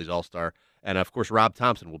be the Phillies All-Star. And, of course, Rob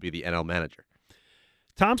Thompson will be the NL manager.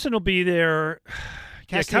 Thompson will be there.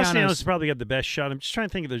 Castellanos probably got the best shot. I'm just trying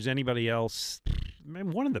to think if there's anybody else. Maybe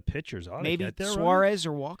one of the pitchers ought maybe to get there. Suarez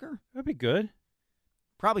or Walker? That'd be good.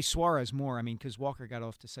 Probably Suarez more. I mean, because Walker got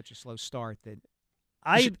off to such a slow start that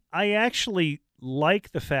I actually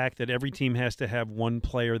like the fact that every team has to have one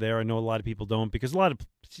player there. I know a lot of people don't because a lot of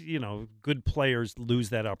good players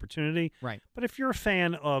lose that opportunity. Right. But if you're a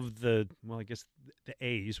fan of I guess the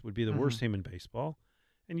A's would be the worst team in baseball,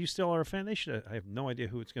 and you still are a fan, they should. I have no idea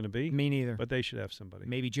who it's going to be. Me neither. But they should have somebody.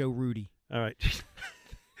 Maybe Joe Rudy. All right.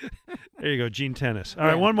 There you go, Gene Tennis. All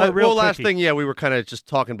right, one more real last quickie. thing, we were kind of just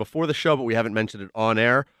talking before the show, but we haven't mentioned it on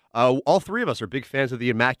air. All three of us are big fans of the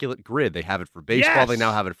Immaculate Grid. They have it for baseball. Yes! They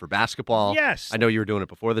now have it for basketball. Yes. I know you were doing it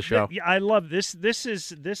before the show. Yeah, I love this. This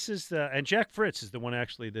is and Jack Fritz is the one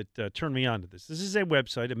actually that turned me on to this. This is a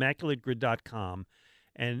website, ImmaculateGrid.com,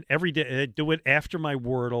 and every day I do it after my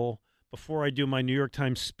Wordle, before I do my New York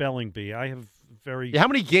Times spelling bee. I have how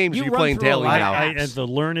many games are you playing daily now? And the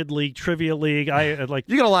Learned League, Trivia League. I like.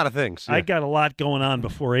 You got a lot of things. I got a lot going on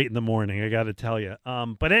before 8 a.m. I got to tell you.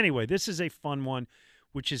 But anyway, this is a fun one,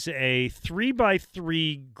 which is a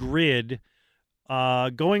 3x3 grid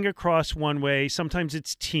going across one way. Sometimes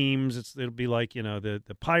it's teams. It'll be like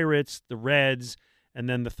the Pirates, the Reds, and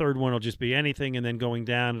then the third one will just be anything. And then going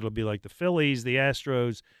down, it'll be like the Phillies, the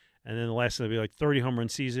Astros. And then the last one will be like 30 home run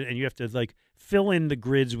season, and you have to fill in the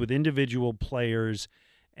grids with individual players.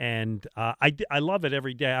 And I love it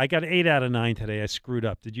every day. I got 8 out of 9 today. I screwed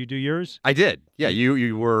up. Did you do yours? I did. Yeah,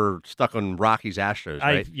 you were stuck on Rockies Astros,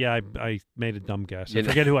 right? I made a dumb guess. I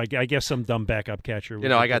forget who I guess some dumb backup catcher.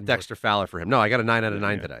 I got Dexter Fowler for him. No, I got a 9 out of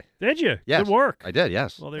 9 today. Did you? Yes. Good work. I did.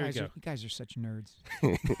 Yes. Well, there you go. You guys are such nerds.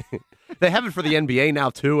 They have it for the NBA now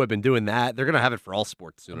too. I've been doing that. They're going to have it for all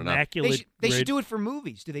sports soon enough. They should do it for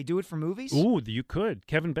movies. Do they do it for movies? Ooh, you could.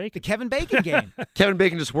 Kevin Bacon. The Kevin Bacon game. Kevin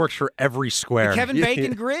Bacon just works for every square. The Kevin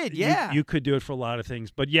Bacon grid. Yeah. You could do it for a lot of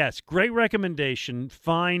things. But yes, great recommendation.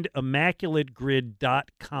 Find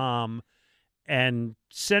ImmaculateGrid.com and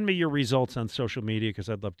send me your results on social media because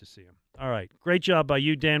I'd love to see them. All right. Great job by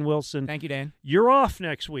you, Dan Wilson. Thank you, Dan. You're off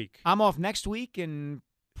next week. I'm off next week and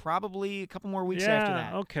probably a couple more weeks after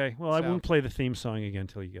that. Okay. Well, I won't play the theme song again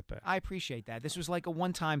until you get back. I appreciate that. This was like a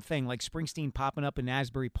one-time thing, like Springsteen popping up in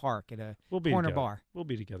Asbury Park at a corner together. bar. We'll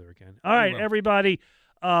be together again. All right, everybody.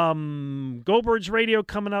 Go Birds Radio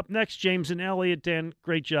coming up next. James and Elliot. Dan,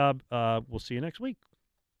 great job. We'll see you next week.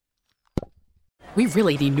 We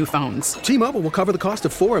really need new phones. T-Mobile will cover the cost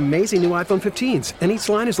of 4 amazing new iPhone 15s, and each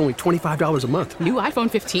line is only $25 a month. New iPhone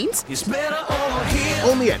 15s? It's better over here.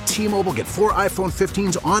 Only at T-Mobile, get 4 iPhone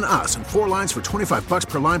 15s on us and 4 lines for $25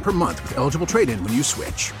 per line per month with eligible trade-in when you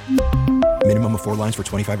switch. Minimum of 4 lines for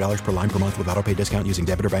 $25 per line per month with autopay discount using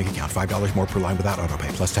debit or bank account. $5 more per line without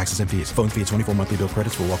autopay, plus taxes and fees. Phone fee at 24 monthly bill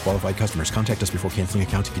credits for well-qualified customers. Contact us before canceling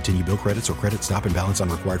account to continue bill credits or credit stop and balance on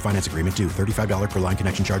required finance agreement due. $35 per line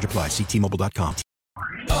connection charge applies. See T-Mobile.com.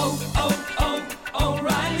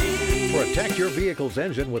 O'Reilly. Protect your vehicle's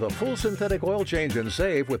engine with a full synthetic oil change and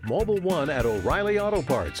save with Mobile One at O'Reilly Auto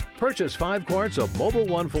Parts. Purchase 5 quarts of Mobile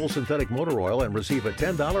One full synthetic motor oil and receive a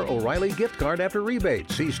 $10 O'Reilly gift card after rebate.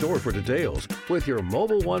 See store for details. With your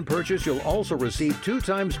Mobile One purchase, you'll also receive 2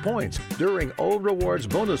 times points during O Rewards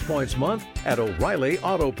Bonus Points Month at O'Reilly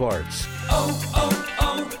Auto Parts.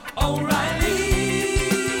 O'Reilly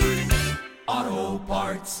Auto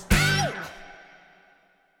Parts.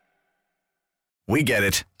 We get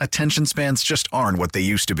it. Attention spans just aren't what they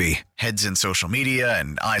used to be. Heads in social media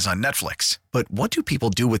and eyes on Netflix. But what do people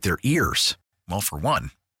do with their ears? Well, for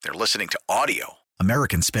one, they're listening to audio.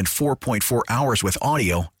 Americans spend 4.4 hours with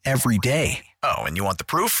audio every day. Oh, and you want the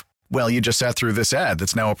proof? Well, you just sat through this ad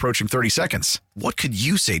that's now approaching 30 seconds. What could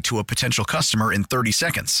you say to a potential customer in 30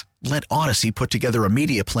 seconds? Let Odyssey put together a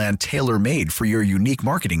media plan tailor-made for your unique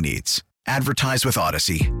marketing needs. Advertise with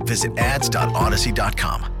Odyssey. Visit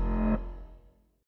ads.odyssey.com.